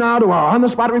switch you now to our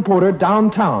on-the-spot reporter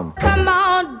downtown. Come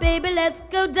on, baby, let's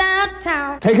go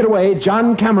downtown. Take it away,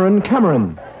 John Cameron.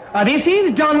 This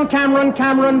is John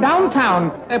Cameron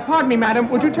downtown. Pardon me, madam.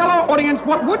 Would you tell our audience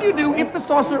what would you do if the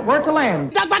saucer were to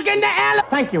land? Duck back in the alley.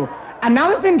 Thank you. And now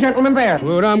the thin gentleman there.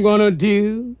 What I'm gonna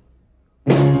do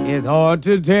It's hard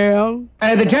to tell.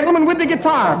 The gentleman with the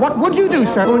guitar, what would you do,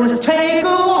 sir? We'll just take a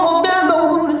walk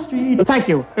down the street. Thank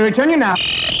you. I return you now. This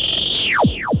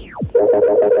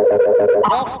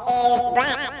is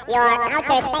Brock, your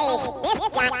outer space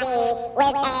disc jockey,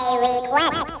 with a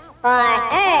request for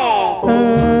Earth.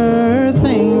 Earth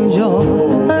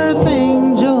Angel, Earth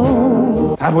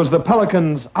Angel. That was the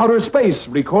Pelicans' Outer Space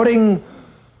recording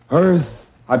Earth.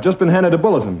 I've just been handed a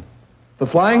bulletin. The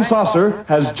flying saucer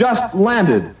has just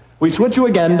landed. We switch you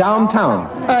again downtown.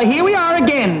 Here we are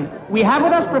again. We have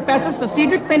with us Professor Sir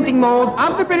Cedric Fentingmold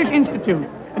of the British Institute.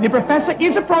 The professor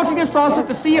is approaching the saucer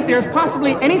to see if there's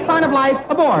possibly any sign of life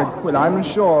aboard. Well, I'm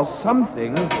sure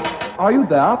something. Are you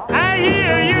there? I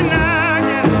hear you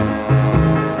knocking,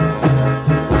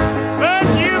 but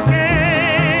you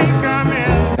can't come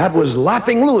in. That was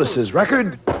Laughing Lewis's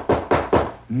record,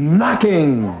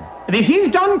 Knocking. This is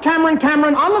John Cameron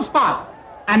on the spot.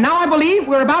 And now I believe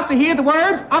we're about to hear the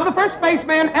words of the first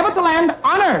spaceman ever to land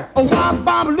on Earth.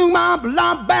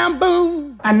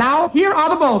 And now, here are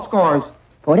the bowl scores.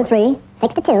 4-3,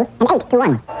 6-2, and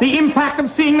 8-1. The impact of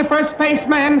seeing the first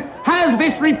spaceman has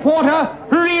this reporter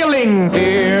reeling.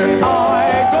 Here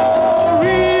I go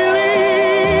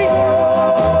reeling.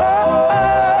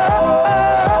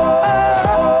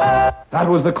 That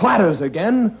was the Clatters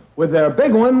again with their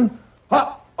big one.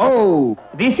 Oh!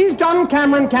 This is John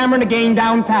Cameron again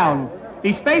downtown.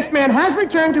 The spaceman has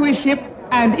returned to his ship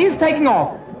and is taking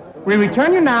off. We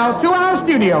return you now to our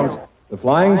studios. The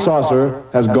flying saucer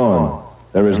has gone.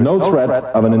 There is no threat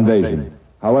of an invasion.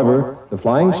 However, the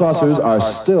flying saucers are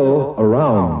still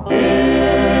around.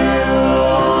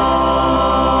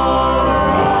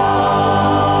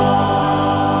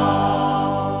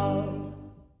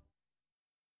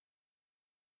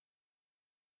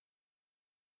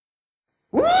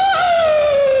 Woo!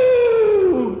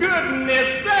 Goodness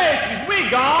gracious, we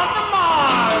gone to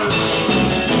Mars.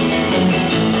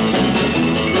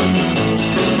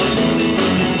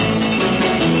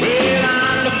 Well,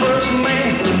 I'm the first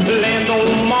man to land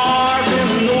on Mars in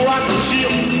a no rocket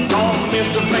ship called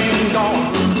Mr. Van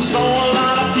Gogh. Saw a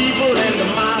lot of people, and to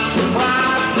my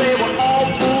surprise, they were all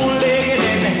bull-legged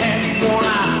and they had one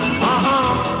eye.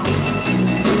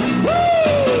 Woo!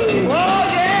 Oh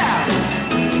yeah!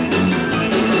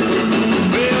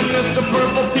 Well, Mr.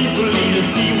 Purple People Eater,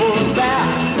 he was there.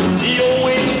 He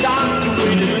always stopped to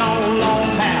wait a long, long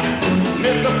path.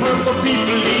 Mr. Purple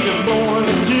People Eater, born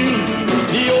to do.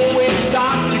 He always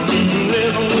stopped to keep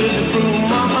living with the crew,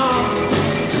 mama.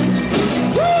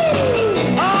 Woo!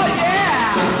 Oh yeah!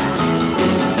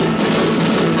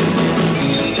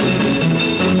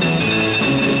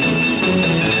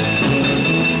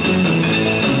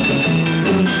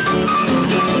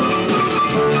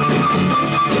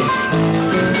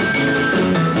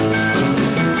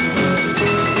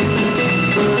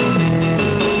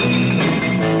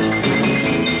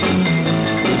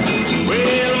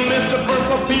 Well, Mr.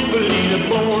 Purple People Eater,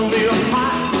 born real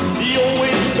hot. He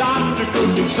always stopped to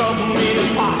cook something in his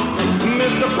pot.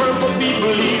 Mr. Purple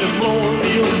People Eater, born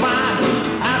real fine.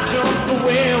 I jumped the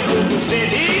werewolf and said,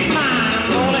 he's mine, I'm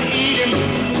gonna eat him.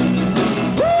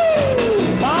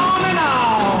 Woo! On and on.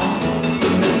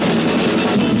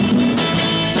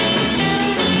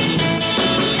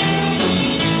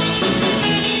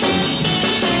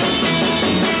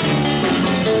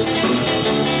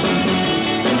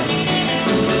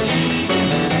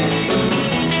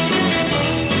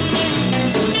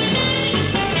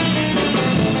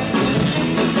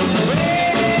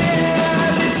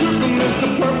 Mr.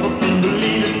 Purple People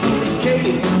Eater to his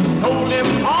cave. Told him,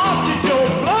 off to your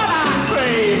blood I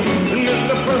crave. And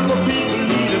Mr. Purple People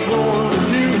Eater born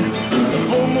too. The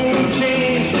full moon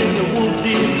changed and the wolf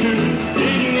did too.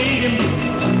 Didn't eat him.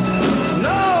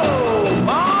 No,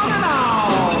 on and on.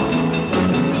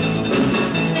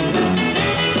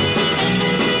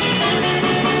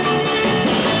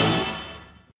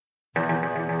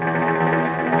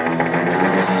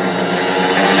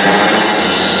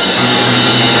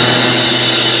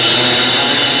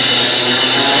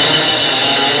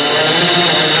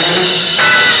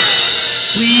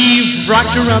 We've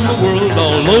rocked around the world,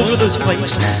 all over this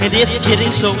place, and it's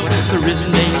getting so there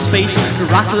isn't any space to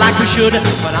rock like we should.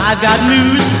 But I've got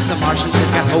news: the Martians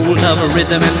have got hold of a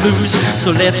rhythm and blues. So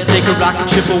let's take a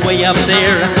rocket ship away up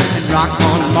there and rock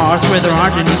on Mars where there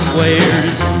aren't any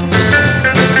squares.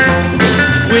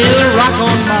 We'll rock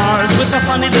on Mars with the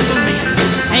funny little men,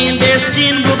 and their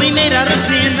skin will be made out of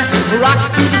tin.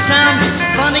 Rock to the sound of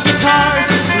funny guitars,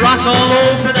 rock all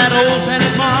over that old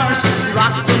planet Mars.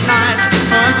 Rock the night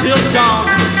until dawn,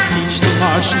 teach the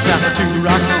Martians how to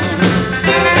rock on.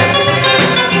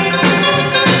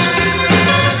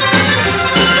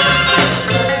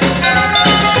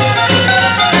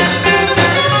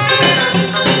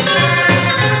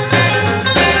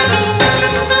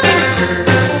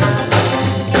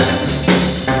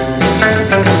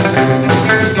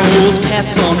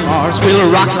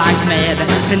 rock like mad,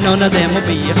 and none of them will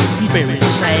be very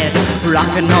sad.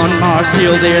 Rocking on Mars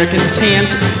till they're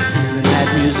content. Hearing that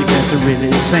music, that's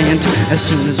really sent. As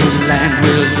soon as we land,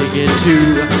 we'll dig it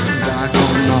too. Rock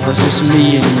on Mars, it's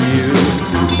me and you.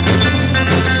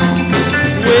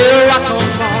 We'll rock on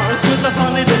Mars with the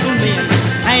funny little men,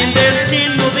 and their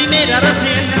skin will be made out of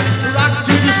tin. Rock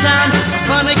to the sound of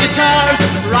funny guitars.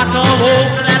 Rock all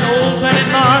over that old planet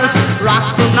Mars.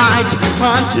 Rock from night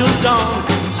until dawn.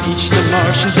 Teach the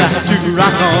Martians how to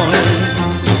rock on.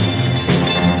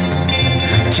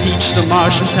 Teach the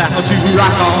Martians how to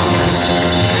rock on.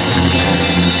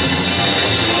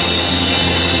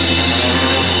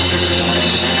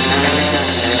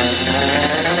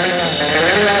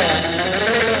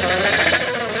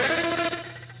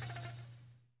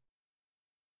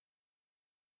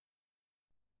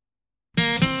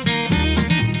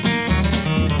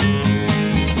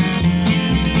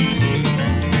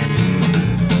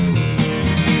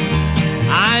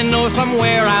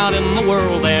 Somewhere out in the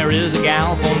world there is a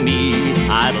gal for me.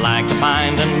 I'd like to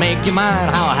find and make you mine.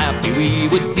 How happy we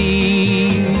would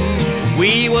be.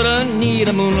 We wouldn't need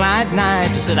a moonlight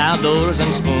night to sit outdoors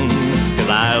and spoon, 'cause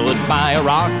I would buy a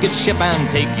rocket ship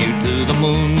and take you to the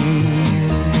moon.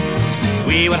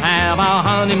 We would have our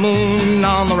honeymoon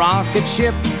on the rocket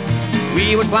ship.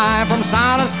 We would fly from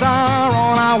star to star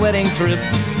on our wedding trip.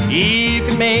 You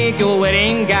could make your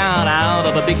wedding gown out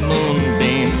of a big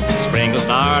moonbeam. Sprinkle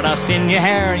stardust in your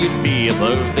hair, you'd be a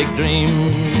perfect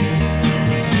dream.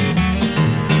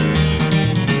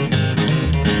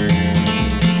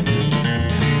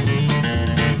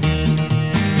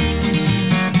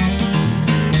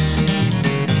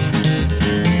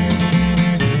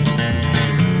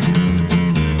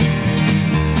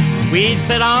 We'd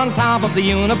sit on top of the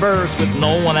universe with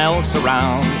no one else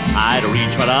around. I'd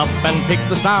reach right up and pick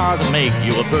the stars and make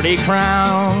you a pretty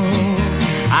crown.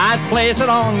 I'd place it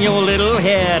on your little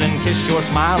head and kiss your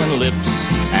smiling lips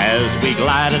as we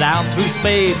glided out through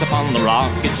space upon the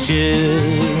rocket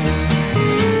ship.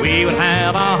 We would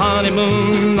have our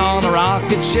honeymoon on a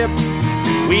rocket ship.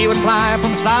 We would fly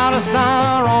from star to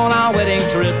star on our wedding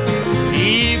trip.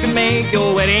 You can make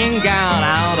your wedding gown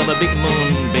out of a big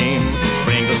moonbeam.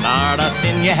 Sprinkle stardust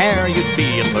in your hair, you'd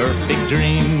be a perfect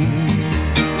dream.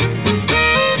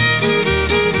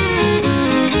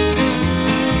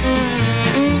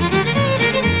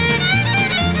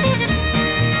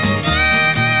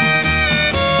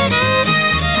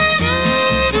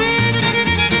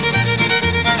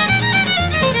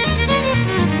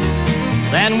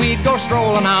 Then we'd go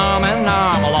strolling arm in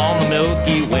arm along the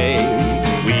Milky Way.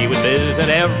 We would visit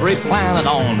every planet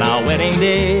on our wedding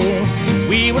day.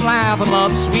 We would laugh and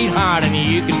love, sweetheart, and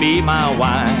you could be my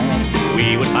wife.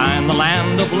 We would find the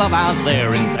land of love out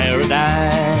there in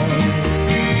paradise.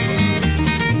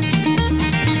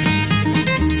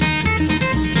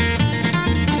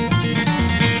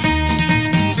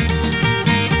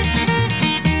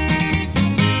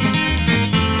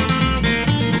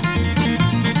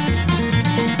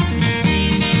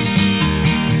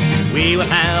 We would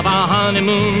have our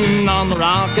honeymoon on the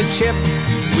rocket ship.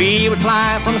 We would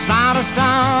fly from star to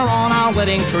star on our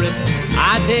wedding trip.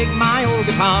 I'd take my old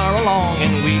guitar along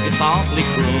and we could softly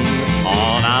croon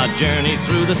on our journey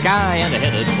through the sky and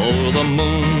headed for the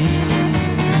moon.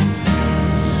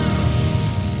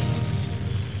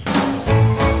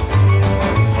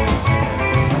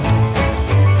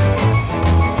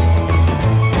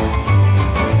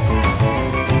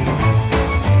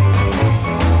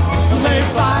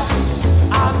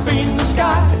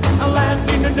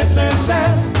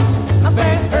 I've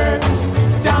been hurt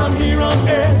down here on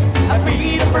earth. I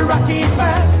beat up a rocky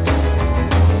fat,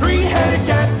 three-headed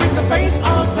cat with the face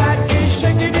all flat. He's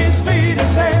shaking his feet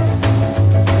and tail.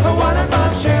 One of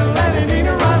Bombshell and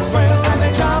Nina Roswell, and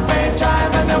they jump and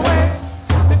jive and they wait.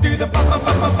 They do the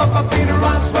pop Peter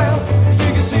Roswell.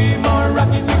 You can see more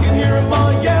rocky, you can hear him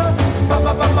all yell.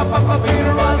 Pop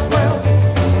Peter Roswell.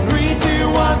 3, 2,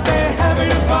 1, they're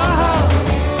having a ball.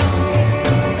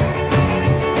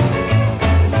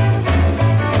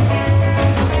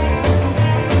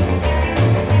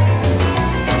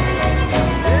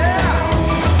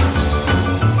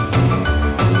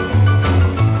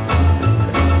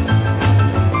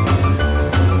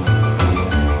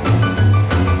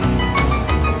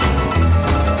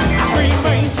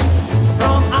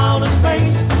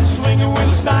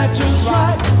 Just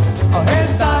right, a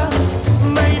hairstyle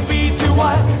may be too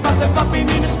wide, but they're popping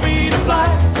in the speed of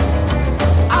light.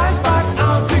 Eyes back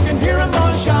out, you can hear them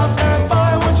all shout, "Hey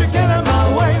boy, won't you get in my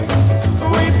way?"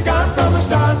 We've come from the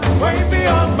stars, way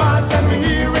beyond Mars, and we're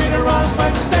here in a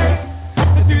Roswell to stay.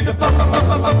 They do the pop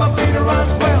Peter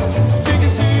Roswell. You can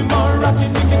see more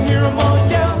rocking, you can hear them all.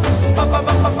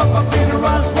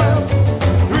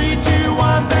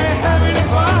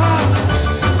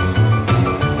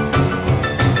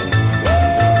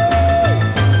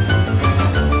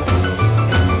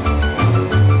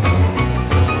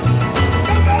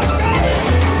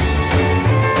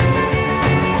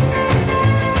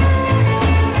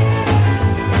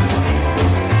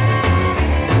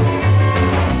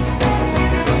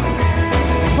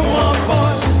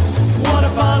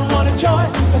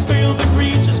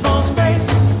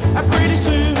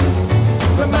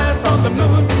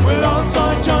 moon will also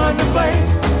join the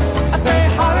blaze. They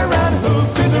holler and hoop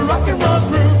to the rock and roll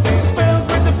groove, spelled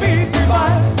with the beat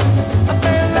divine.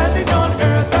 They landed on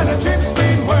earth at a trip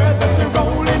speed where there's a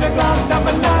rolling a cloud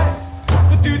number 9.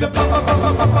 They do the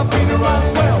pop Peter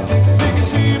Roswell. You can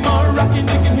see him all rocking,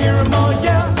 you can hear him all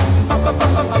yell.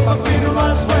 Pop Peter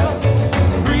Roswell.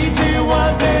 3, 2,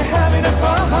 1, they're having a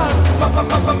fun.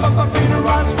 Pop Peter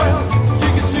Roswell. You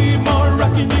can see him all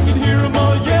rocking, you can hear him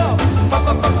all yell.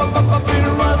 Pop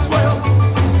Peter Roswell.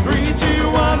 3, 2,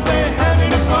 1, they're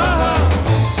having a fun.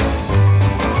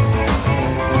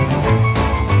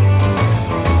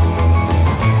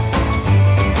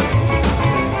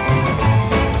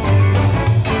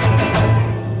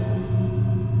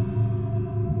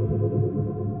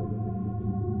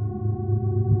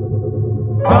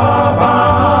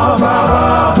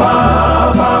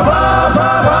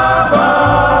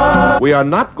 We are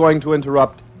not going to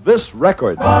interrupt this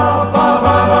record.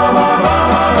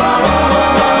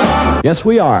 Yes,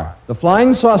 we are. The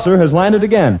flying saucer has landed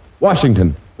again.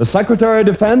 Washington. The Secretary of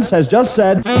Defense has just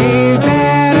said, "Ain't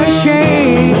that a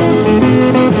shame?"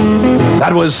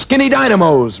 That was Skinny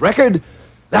Dynamo's record.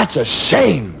 That's a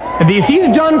shame. This is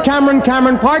John Cameron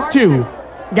Part 2.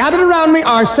 Gathered around me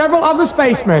are several of the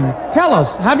spacemen. Tell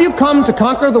us, have you come to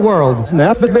conquer the world?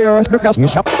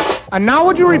 And now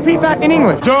would you repeat that in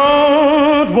English?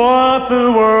 Don't want the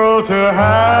world to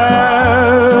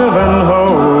have and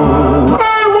hold.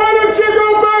 Hey, why don't you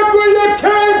go back where you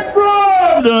came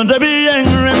from? Don't be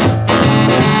angry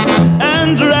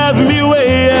and drive me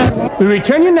away. We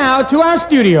return you now to our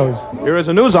studios. Here is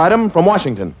a news item from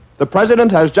Washington. The President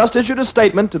has just issued a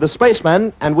statement to the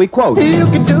spacemen, and we quote, You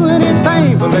can do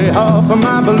anything but lay off of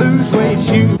my blue suede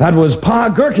shoes. That was Pa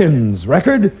Gherkin's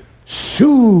record,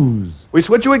 Shoes. We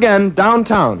switch you again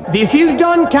downtown. This is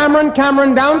John Cameron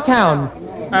downtown.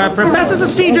 Professor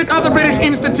Cedric of the British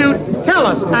Institute, tell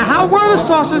us, how were the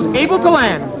saucers able to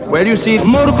land? Where do you see...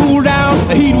 Motor cooled down,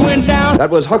 the heat went down. That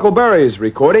was Huckleberry's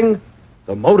recording,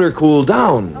 The Motor Cooled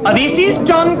Down. This is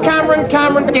John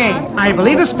Cameron again. I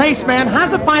believe the spaceman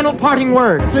has a final parting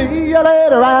word. See you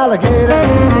later, alligator.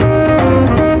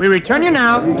 We return you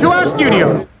now to our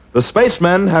studios. The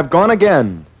spacemen have gone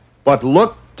again, but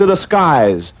look to the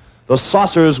skies. The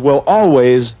saucers will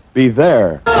always be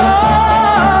there.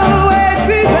 Always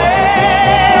be there.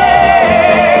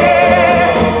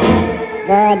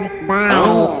 Goodbye,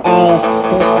 Earth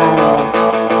people.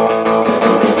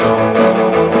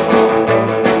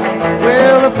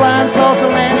 Well, the flying saucer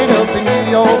landed up in New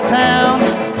York town.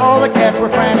 All the cats were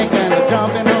frantic and were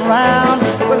jumping around.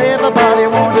 Well, everybody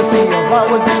wanted to see what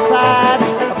was inside.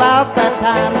 About that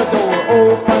time, the door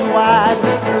opened wide.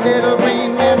 The little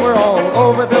green men were all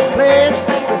over the place.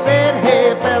 They said,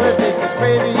 hey, fellas, this is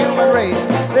crazy human race.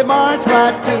 They marched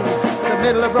right to the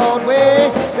middle of Broadway.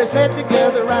 They sat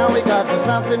together around, we got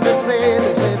something to say.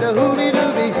 They said,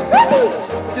 hoobie-doobie,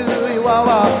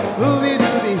 dooey-wah-wah,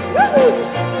 hoobie-doobie,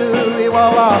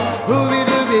 dooey-wah-wah,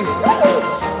 hoobie-doobie,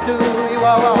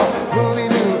 dooey-wah-wah,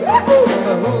 hoobie-doo,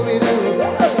 hoobie-doo.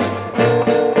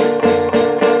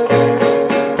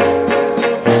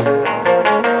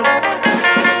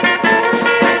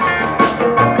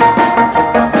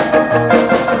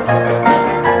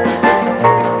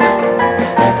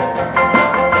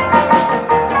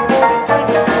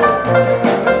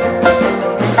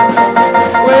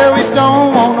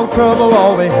 Trouble,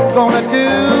 all we gonna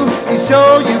do is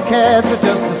show you cats are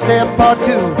just a step or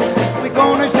two. We're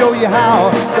gonna show you how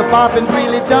the popping's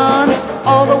really done,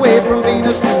 all the way from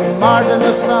Venus to Mars and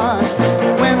the sun.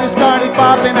 When they started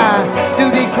popping, I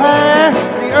do declare,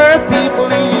 the Earth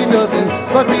people ain't nothing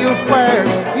but real squares.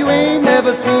 You ain't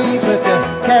never seen such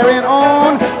a carrying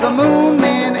on. The moon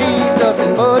men ain't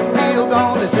nothing but real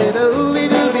gone. They said,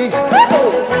 ooby-dooby,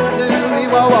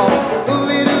 dooby-wah-wah,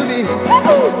 ooby-dooby,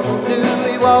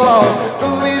 dooby-wah-wah,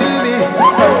 ooby-dooby,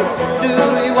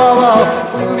 dooby-wah-wah,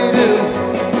 ooby-doo.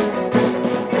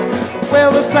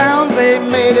 Well, the sound they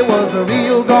made, it was a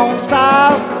real gone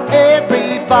style.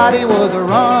 Everybody was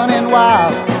running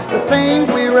wild. The things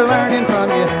we were learning from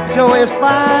you sure is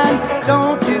fine.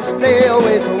 Don't you stay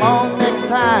away so long next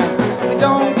time. We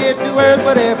don't get to Earth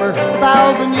but every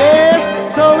 1,000 years,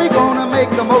 so we're gonna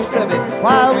make the most of it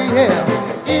while we here.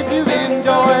 If you've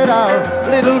enjoyed our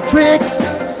little tricks,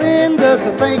 send us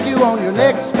a thank you on your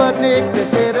next Sputnik. They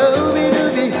said,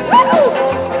 ooby-dooby,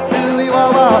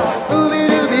 dooby-wah-wah,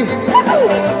 ooby-dooby,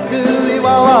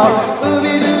 dooby-wah-wah,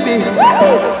 ooby-dooby,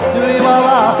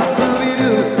 dooby-wah-wah,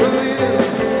 ooby-doo, ooby-doo.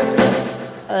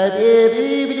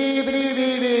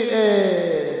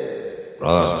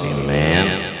 Frosty, man,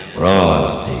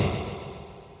 Frosty.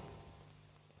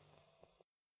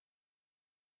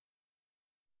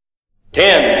 " 'Cause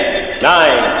 10,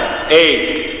 9,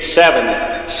 8,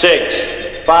 7, 6,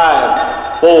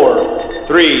 5, 4,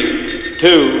 3,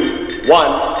 2, 1.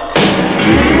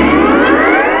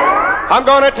 I'm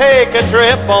gonna take a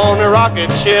trip on a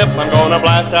rocket ship. I'm gonna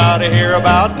blast out of here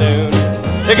about noon.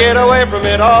 To get away from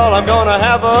it all, I'm gonna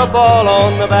have a ball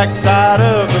on the backside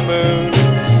of the moon.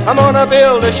 I'm gonna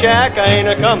build a shack, I ain't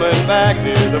a-coming back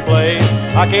to the place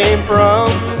I came from.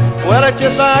 Well, it's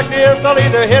just like this, I'll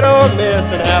either hit or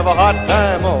miss and have a hot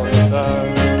time on the sun.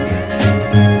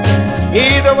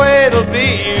 Either way it'll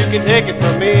be, you can take it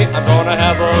from me, I'm gonna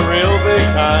have a real big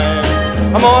time.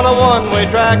 I'm on a one-way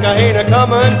track, I ain't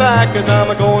a-coming back, 'cause I'm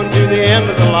a-going to the end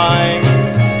of the line.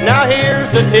 Now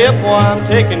here's the tip, why I'm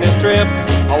taking this trip.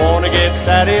 I wanna get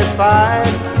satisfied,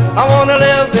 I wanna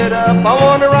live it up, I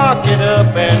wanna rock it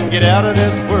up and get out of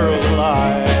this world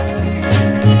alive.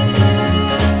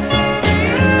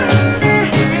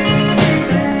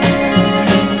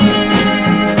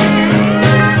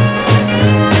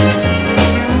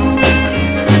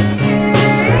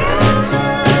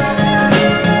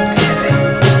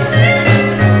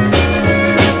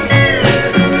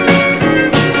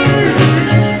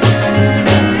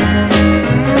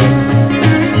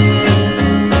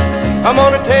 I'm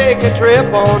gonna take a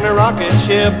trip on a rocket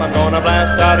ship. I'm gonna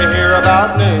blast out of here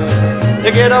about noon.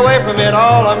 To get away from it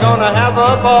all, I'm gonna have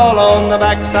a ball on the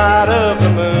backside of the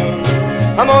moon.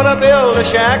 I'm gonna build a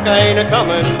shack, I ain't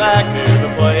a-coming back to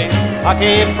the place I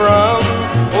came from.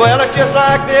 Well, it's just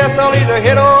like this, I'll either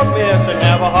hit or miss and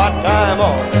have a hot time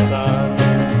on the sun.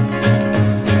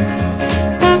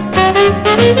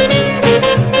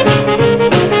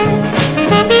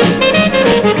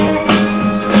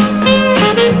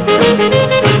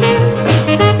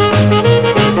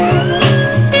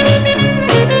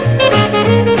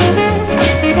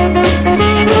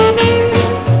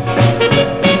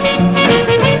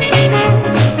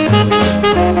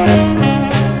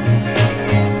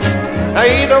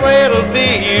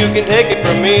 You can take it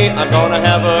from me, I'm gonna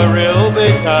have a real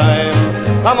big time.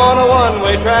 I'm on a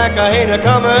one-way track, I ain't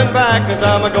a-coming back, 'cause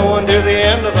I'm a-going to the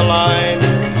end of the line.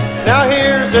 Now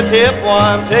here's a tip,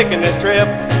 why I'm taking this trip.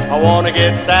 I wanna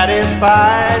get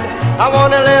satisfied, I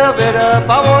wanna live it up,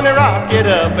 I wanna rock it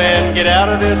up and get out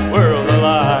of this world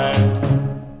alive.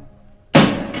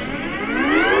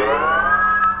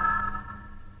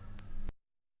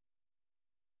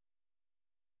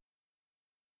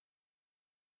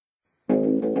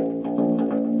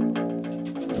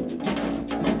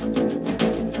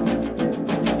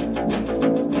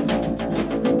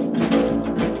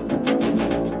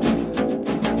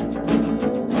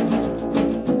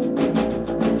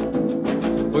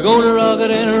 We're gonna rock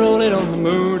it and roll it on the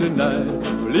moon tonight.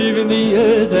 We're leaving the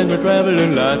earth and we're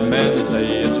traveling light. Man, they say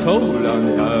it's cold on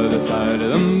the other side of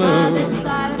the moon.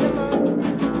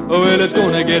 Oh, well, it's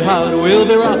gonna get hot. We'll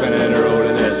be rocking and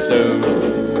rolling it soon.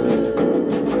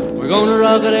 We're gonna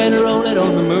rock it and roll it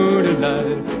on the moon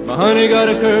tonight. My honey got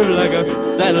a curve like a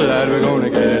satellite. We're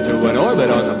gonna get into an orbit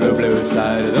on the blue, blue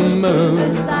side of the moon.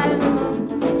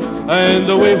 And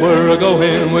the way we're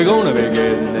going, we're gonna be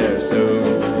getting there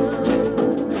soon.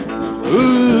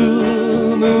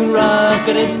 Ooh, moon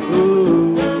rocket-it,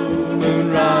 ooh, moon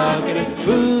rocket-it,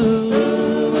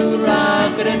 ooh, moon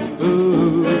rocket-it,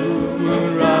 ooh,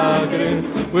 moon rocket-it.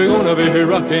 We're gonna be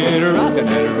rocking, rocking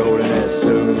and rolling it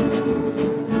soon.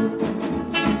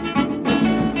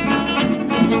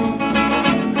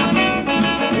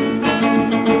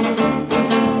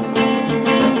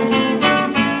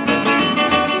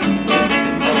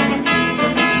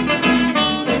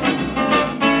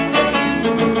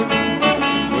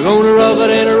 We're gonna rock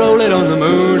it and roll it on the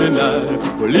moon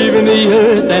tonight. We're leaving the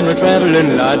earth and we're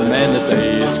traveling light. Man, they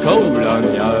say it's cold on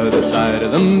the other side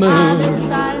of the moon.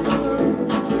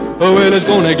 Oh, well, it's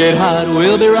gonna get hot.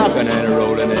 We'll be rocking and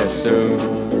rolling it soon.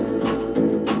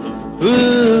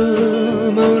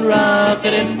 Ooh, moon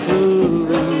rocket-it, ooh,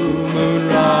 moon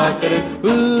rocket-it,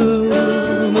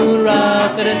 ooh, moon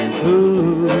rocket-it,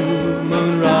 ooh,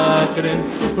 moon rocket-it.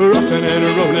 We're rocking and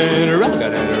rolling,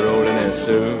 rocking and rolling it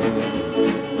soon.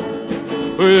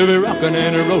 We'll be rocking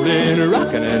and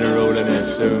rolling it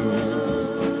soon.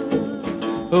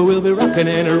 We'll be rocking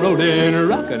and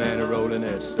rolling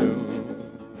it soon.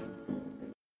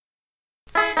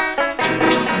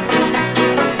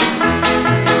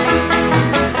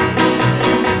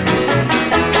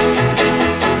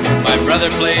 My brother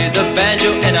played the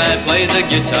banjo and I played the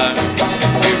guitar.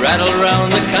 We rattled around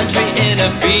the country in a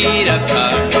beat-up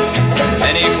car.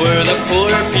 Many were the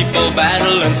poor people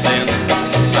battle and sin,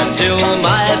 until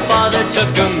my father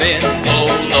took him in. Oh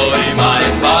Lordy, my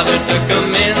father took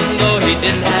him in, though he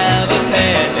didn't have a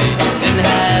penny, didn't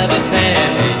have a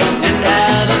penny, didn't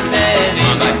have a penny.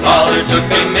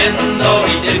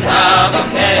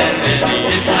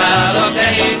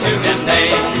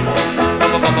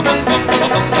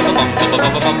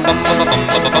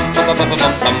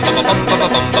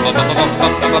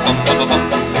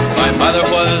 My mother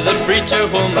was a preacher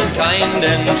woman, kind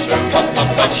and true,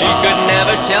 but she could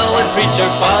never tell what preacher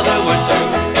father would do.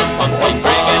 He'd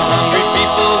bring in hungry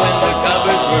people when the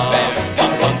cupboards were bare.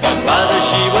 Mother,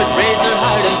 she would raise her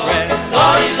heart in prayer.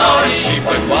 Lordy, Lordy, she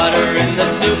put water in the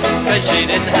soup, cause she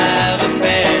didn't have a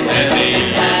penny.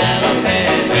 Didn't have a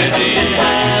penny. Didn't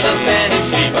have a penny.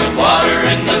 She put water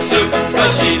in the soup,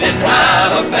 cause she didn't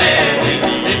have a penny.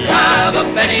 Didn't have a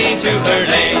penny to her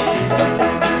name.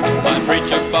 My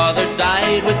preacher father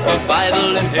died with the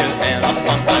Bible in his hand. I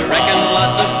reckon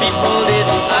lots of people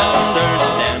didn't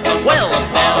understand. Well,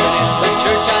 standing in the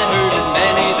church I heard it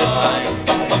many the time.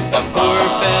 The poor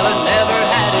fella never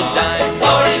had a dime.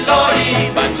 Lordy,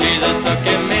 Lordy, but Jesus took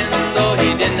him in, though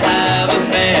he didn't have a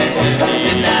penny. He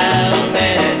didn't have a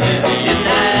penny. He didn't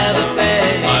have a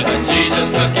penny. But Jesus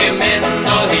took him in,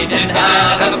 though he didn't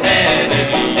have a penny.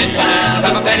 He didn't have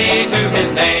a penny to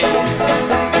his name.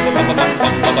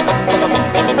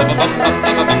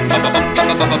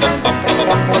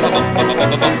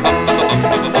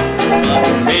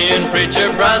 Me and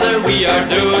preacher brother, we are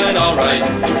doing all right.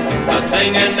 A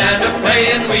singing and a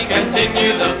praying, we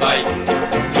continue the fight.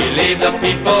 We leave the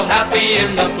people happy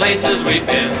in the places we've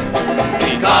been,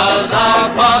 because our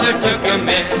Father took him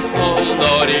in. Oh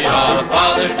Lordy, our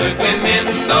Father took him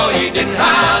in, though he didn't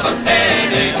have a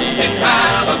penny. He didn't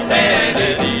have a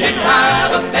penny. He didn't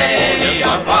have a penny.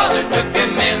 Our Father took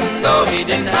him in, though he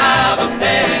didn't have a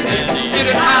penny. He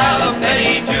didn't have a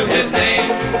penny to his name.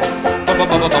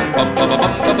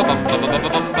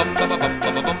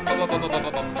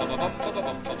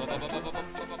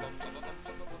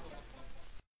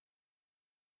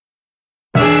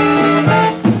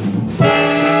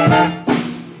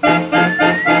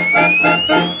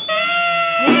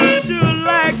 Would you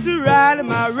like to ride in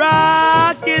my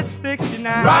Rocket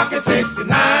 69? Rocket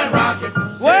 69, Rocket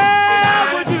 69.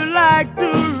 Well, would you like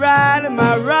to ride in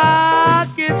my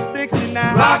Rocket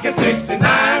 69? Rocket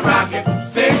 69, Rocket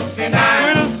 69.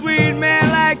 With a sweet man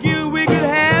like you, we could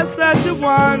have such a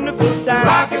wonderful time.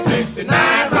 Rocket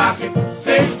 69, Rocket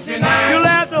 69. You'll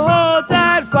have to hold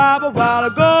tight, Papa, while I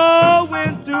go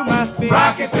into my spin.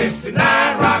 Rocket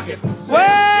 69, Rocket 69.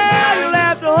 Well, you'll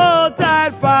have to hold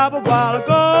tight, Papa, while I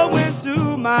go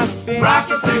into my spin.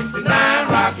 Rocket 69,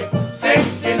 Rocket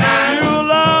 69. You'll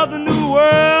love the new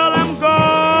world I'm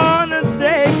gonna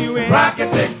take you in. Rocket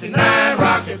 69,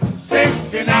 Rocket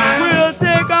 69. We'll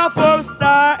take off for a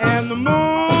star and the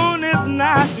moon is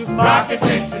not too far. Rocket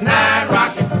 69,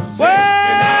 Rocket 69.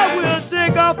 Well, we'll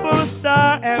take off for a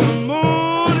star and the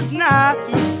moon is not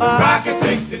too far. Rocket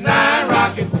 69,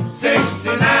 Rocket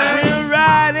 69. We'll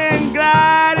ride and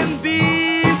glide and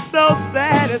be so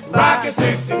satisfied. Rocket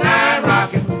 69,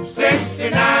 Rocket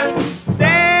 69.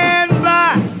 Stand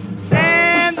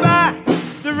by,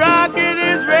 the rocket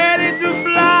is ready to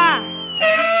fly.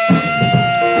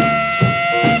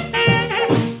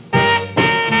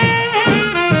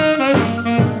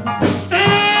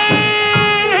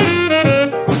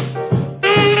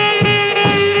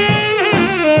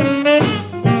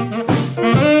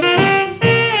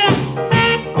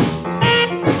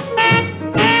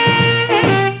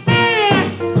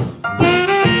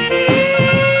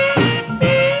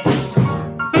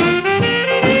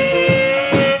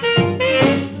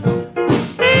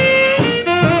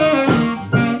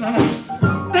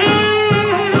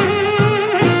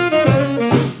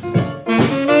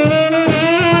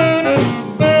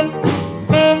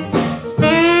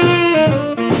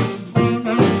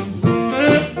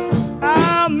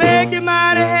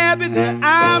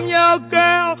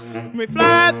 We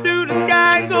fly through the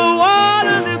sky and go all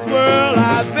of this world.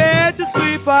 I bet you,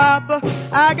 sweet Papa,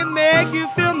 I can make you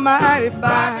feel mighty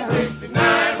fine. Rocket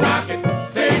 69, Rocket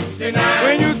 69.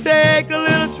 When you take a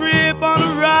little trip on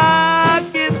a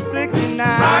Rocket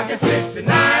 69. Rocket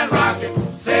 69,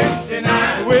 Rocket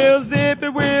 69. We'll zip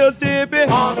it, we'll tip it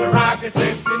on the Rocket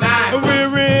 69. We'll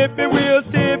rip it, we'll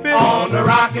tip it on the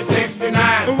Rocket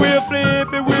 69. We'll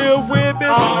flip it, we'll whip it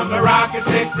on the Rocket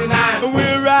 69.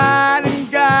 We'll ride and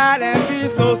guide and be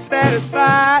so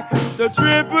satisfied. The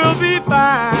trip will be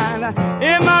fine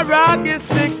in my Rocket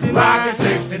 69. Rocket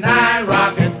 69,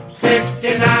 Rocket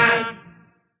 69.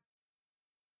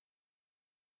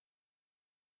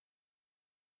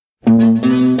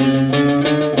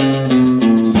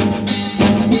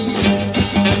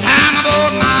 I'm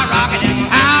aboard my rocket and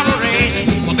power race.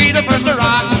 We'll be the first to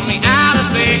rock on the outer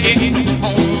space.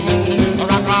 Oh,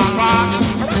 rock, rock, rock.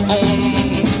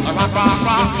 Oh, rock, rock,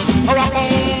 rock. Rock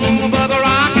on above the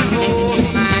rock and roll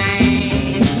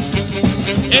tonight.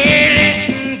 Hey,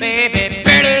 listen, baby,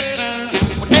 pretty soon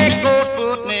we'll take old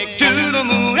Sputnik to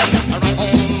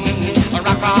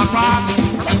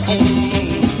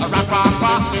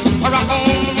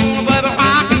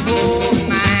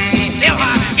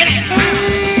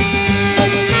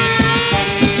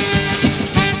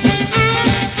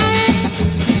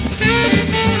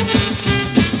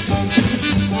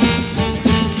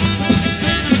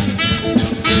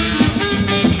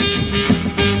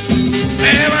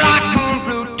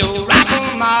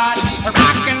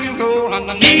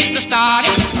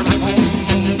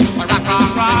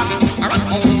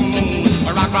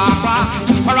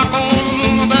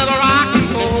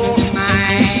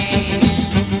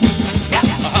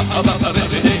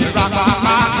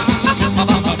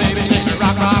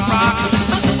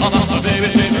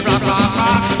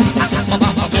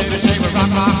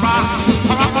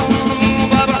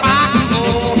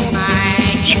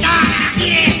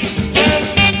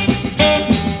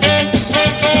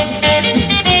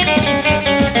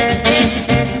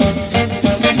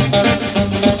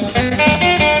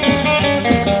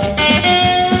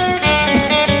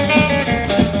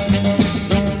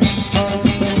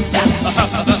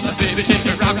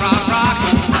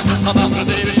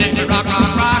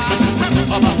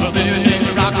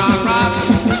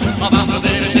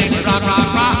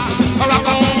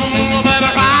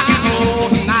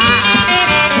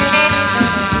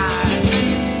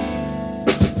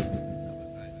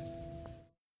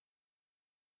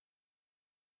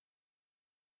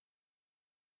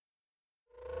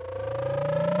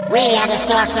the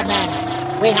Saucer Men.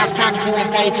 We have come to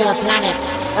invade your planet.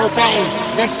 Obey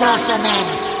the Saucer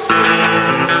Men.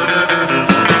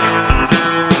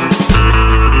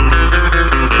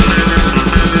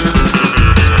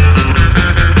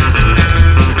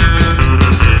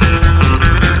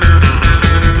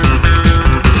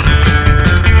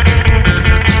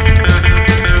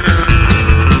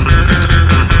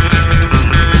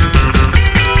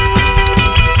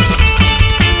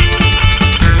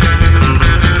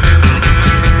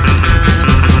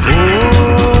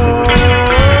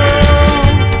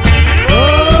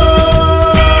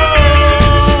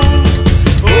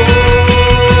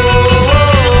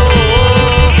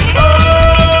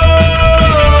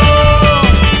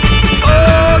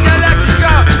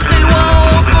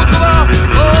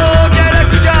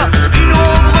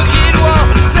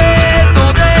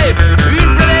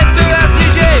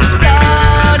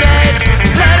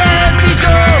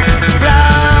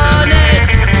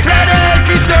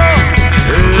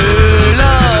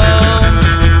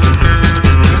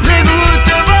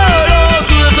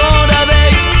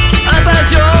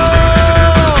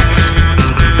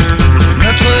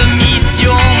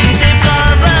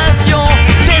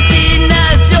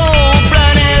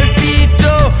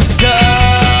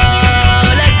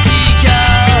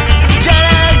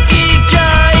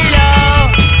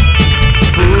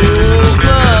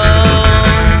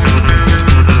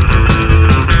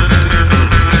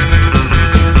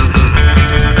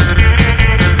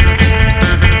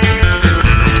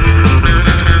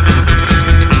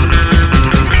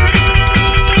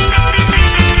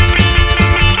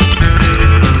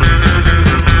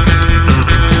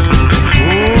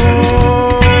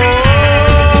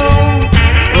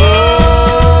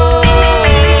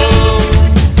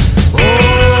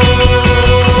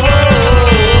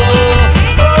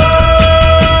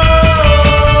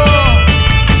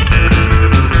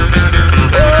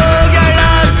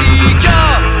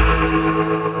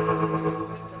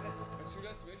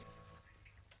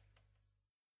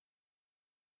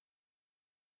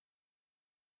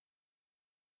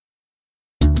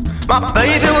 My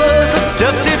baby was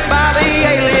abducted by the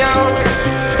alien.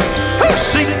 Oh,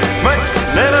 she might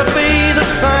never be the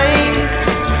same.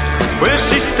 Will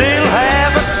she still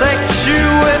have a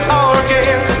sexual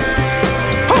organ,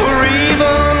 or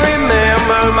even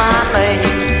remember my name?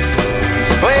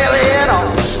 Well, it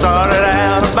all started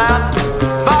out about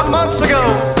 5 months ago,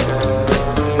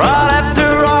 right after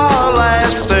our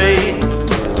last day.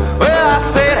 Well, I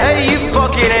said, hey, you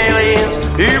fucking aliens,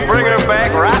 you bring her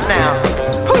back right now,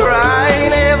 or I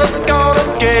ain't ever gonna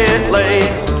get laid.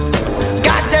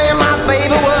 Goddamn, my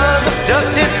baby was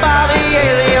abducted by the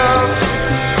aliens.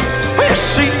 Well,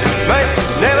 she may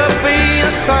never be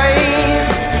the same.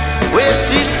 Will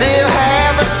she still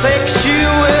have a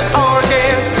sexual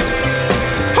organs,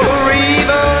 or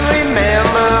even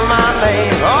remember my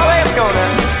name? Oh, let's go now.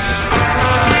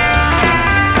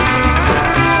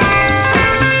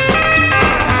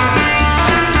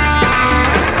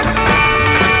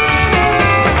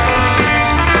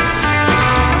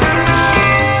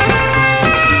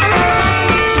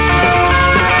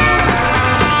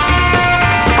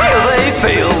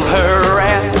 Filled her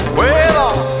ass with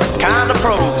all kind of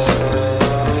probes,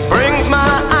 brings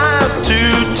my eyes to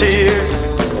tears.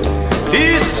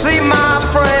 You see, my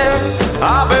friend,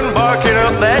 I've been barking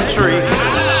up that tree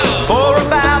for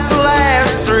about the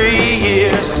last 3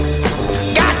 years.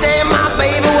 Goddamn, my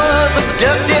baby was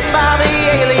abducted by the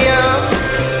aliens.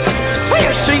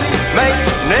 Well, she may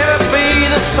never be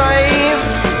the same.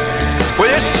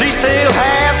 Will she still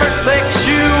have her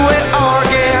sexual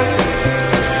organs,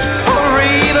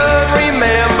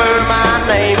 remember my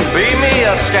name? Beat me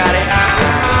up, Scotty.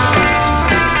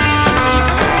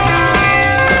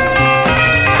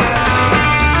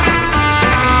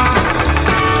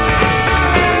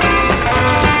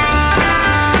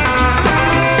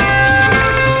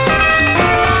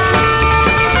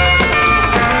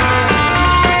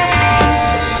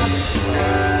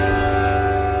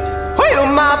 Well,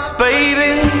 my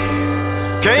baby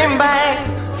came back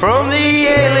from the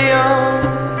alien.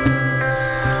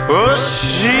 Well,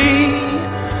 she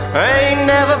ain't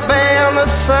never been the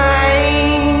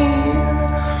same.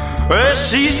 Well,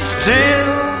 she still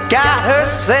got her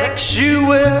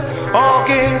sexual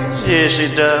organs, yeah,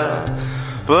 she does.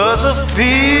 Plus a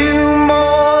few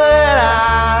more that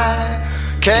I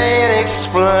can't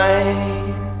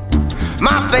explain.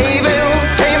 My baby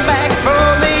came back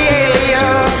from the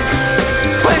aliens.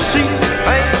 Well, she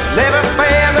ain't never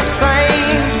been the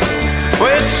same.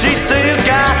 Well, she still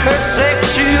got her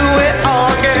sexual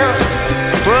organs,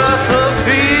 plus a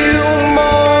few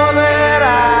more that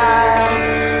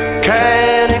I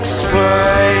can't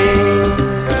explain.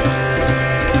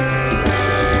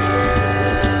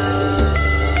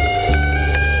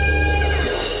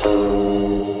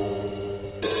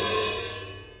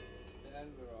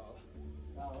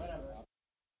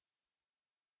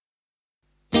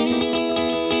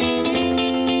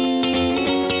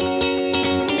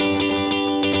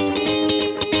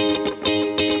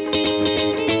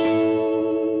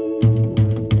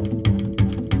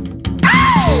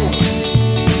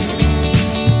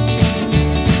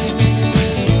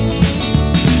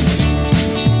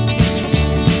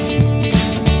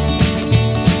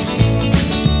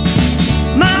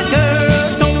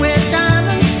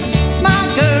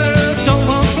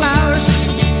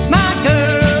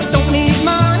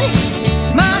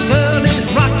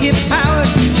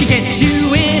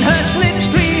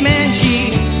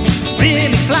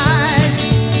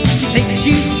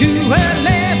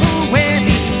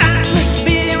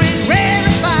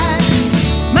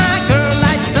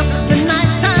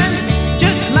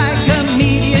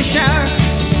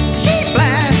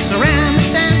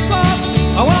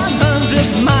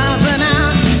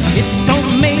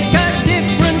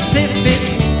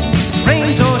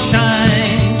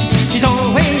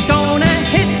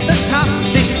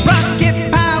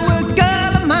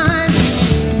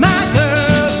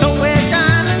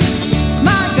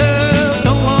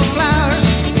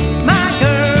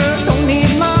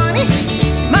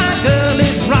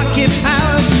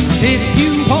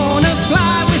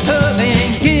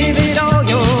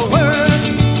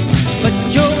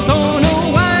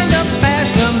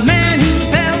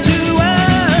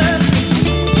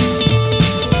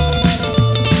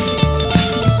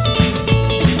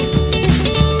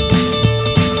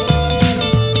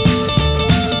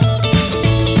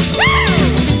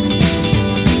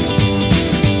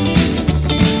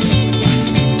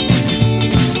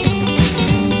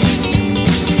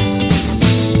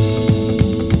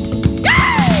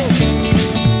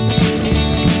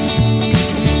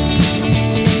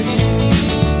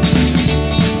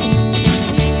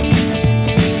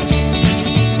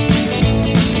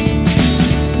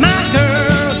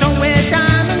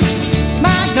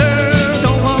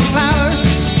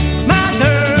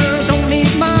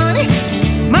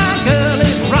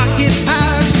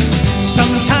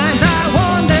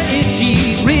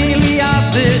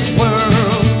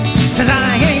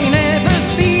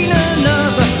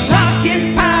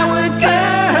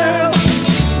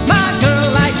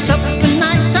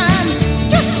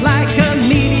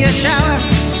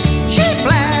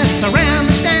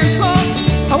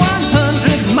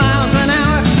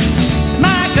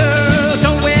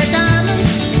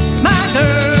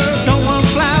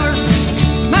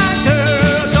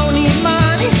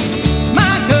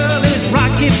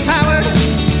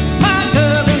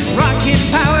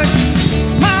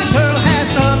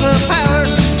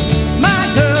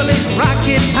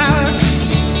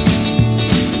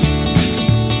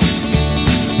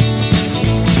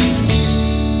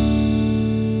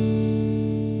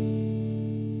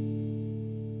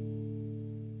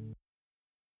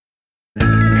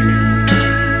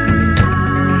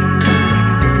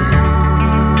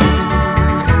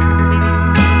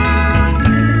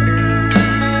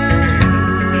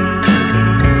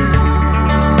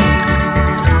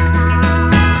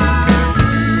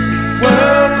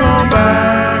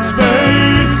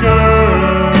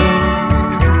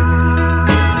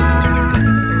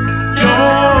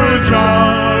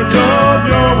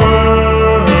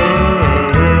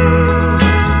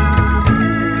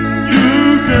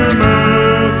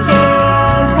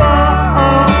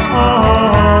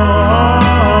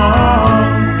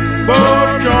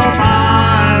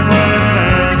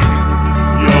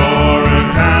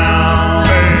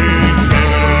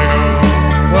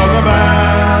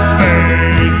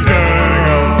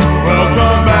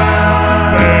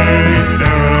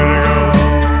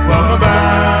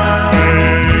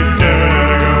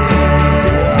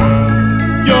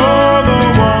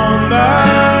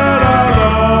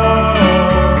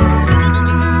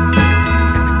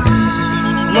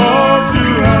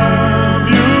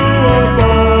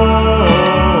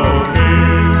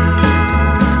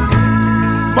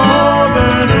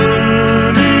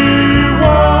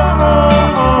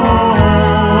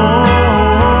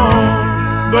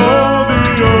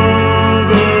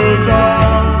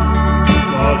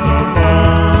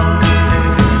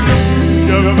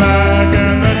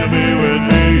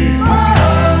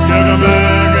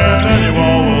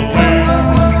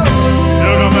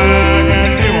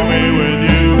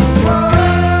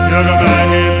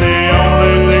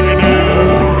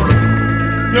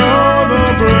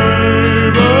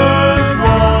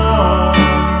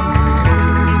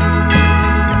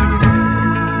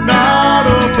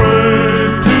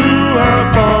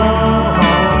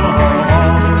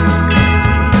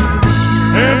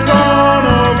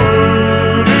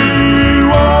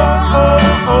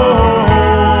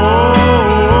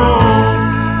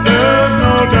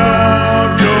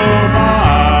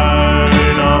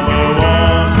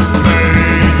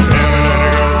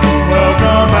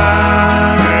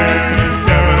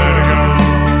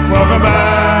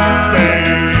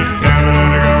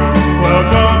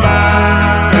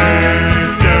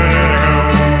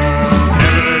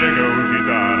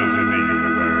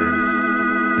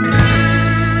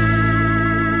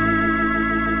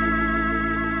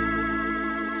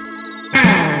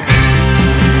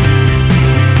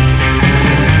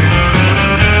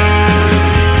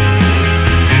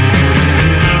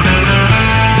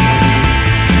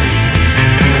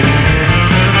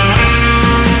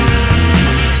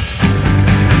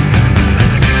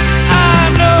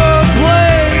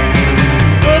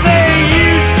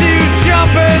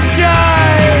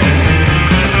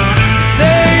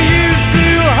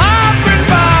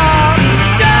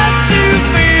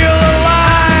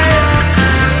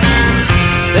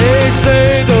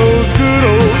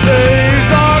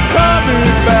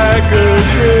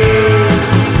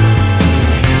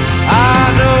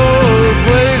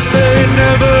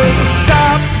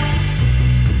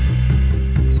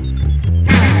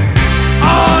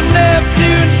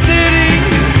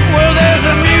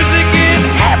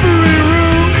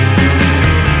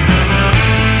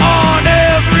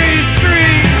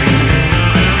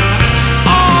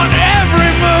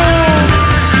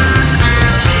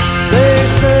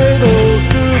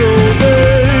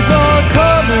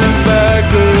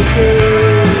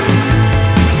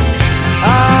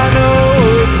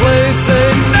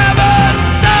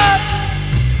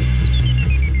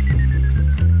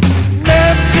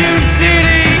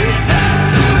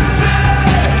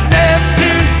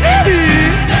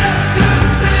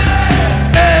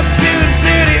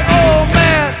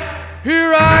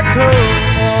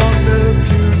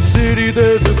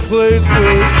 place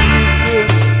where you can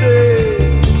stay.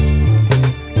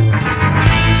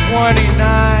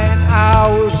 29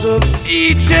 hours of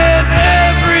each and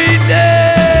every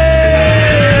day.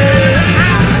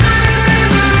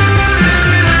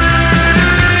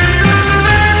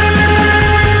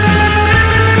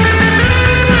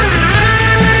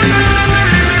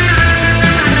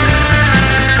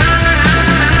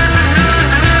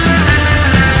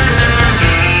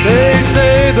 They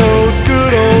say those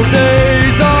good old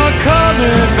days are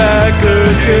coming back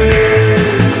again.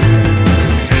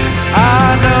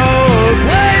 I know a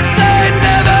place they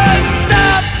never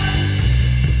stop.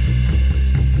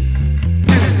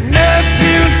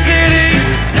 Neptune City,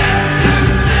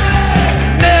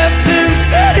 Neptune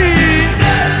City,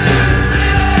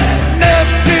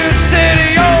 Neptune City.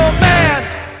 Oh man,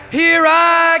 here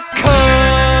I come.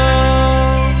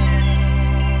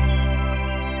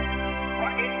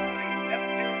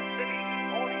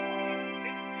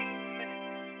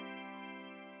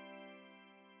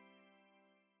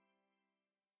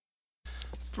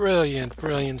 Brilliant,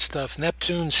 brilliant stuff.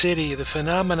 Neptune City, the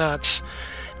Phenomenauts,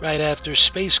 right after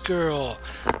Space Girl.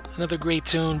 Another great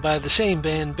tune by the same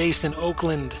band based in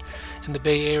Oakland in the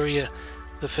Bay Area.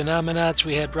 The Phenomenauts,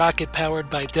 we had Rocket powered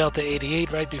by Delta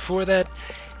 88 right before that.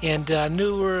 And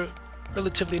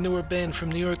relatively newer band from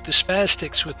New York, the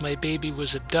Spastics with My Baby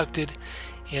Was Abducted.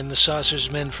 And the Saucers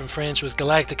Men from France with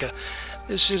Galactica.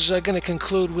 This is going to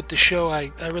conclude with the show.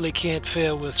 I really can't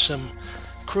fail with some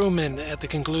crewmen at the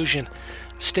conclusion.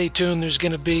 Stay tuned, there's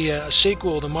going to be a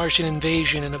sequel, The Martian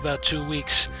Invasion, in about 2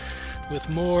 weeks with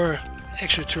more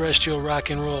extraterrestrial rock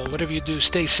and roll. Whatever you do,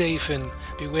 stay safe and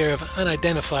beware of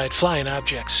unidentified flying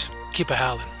objects. Keep a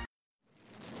howlin'.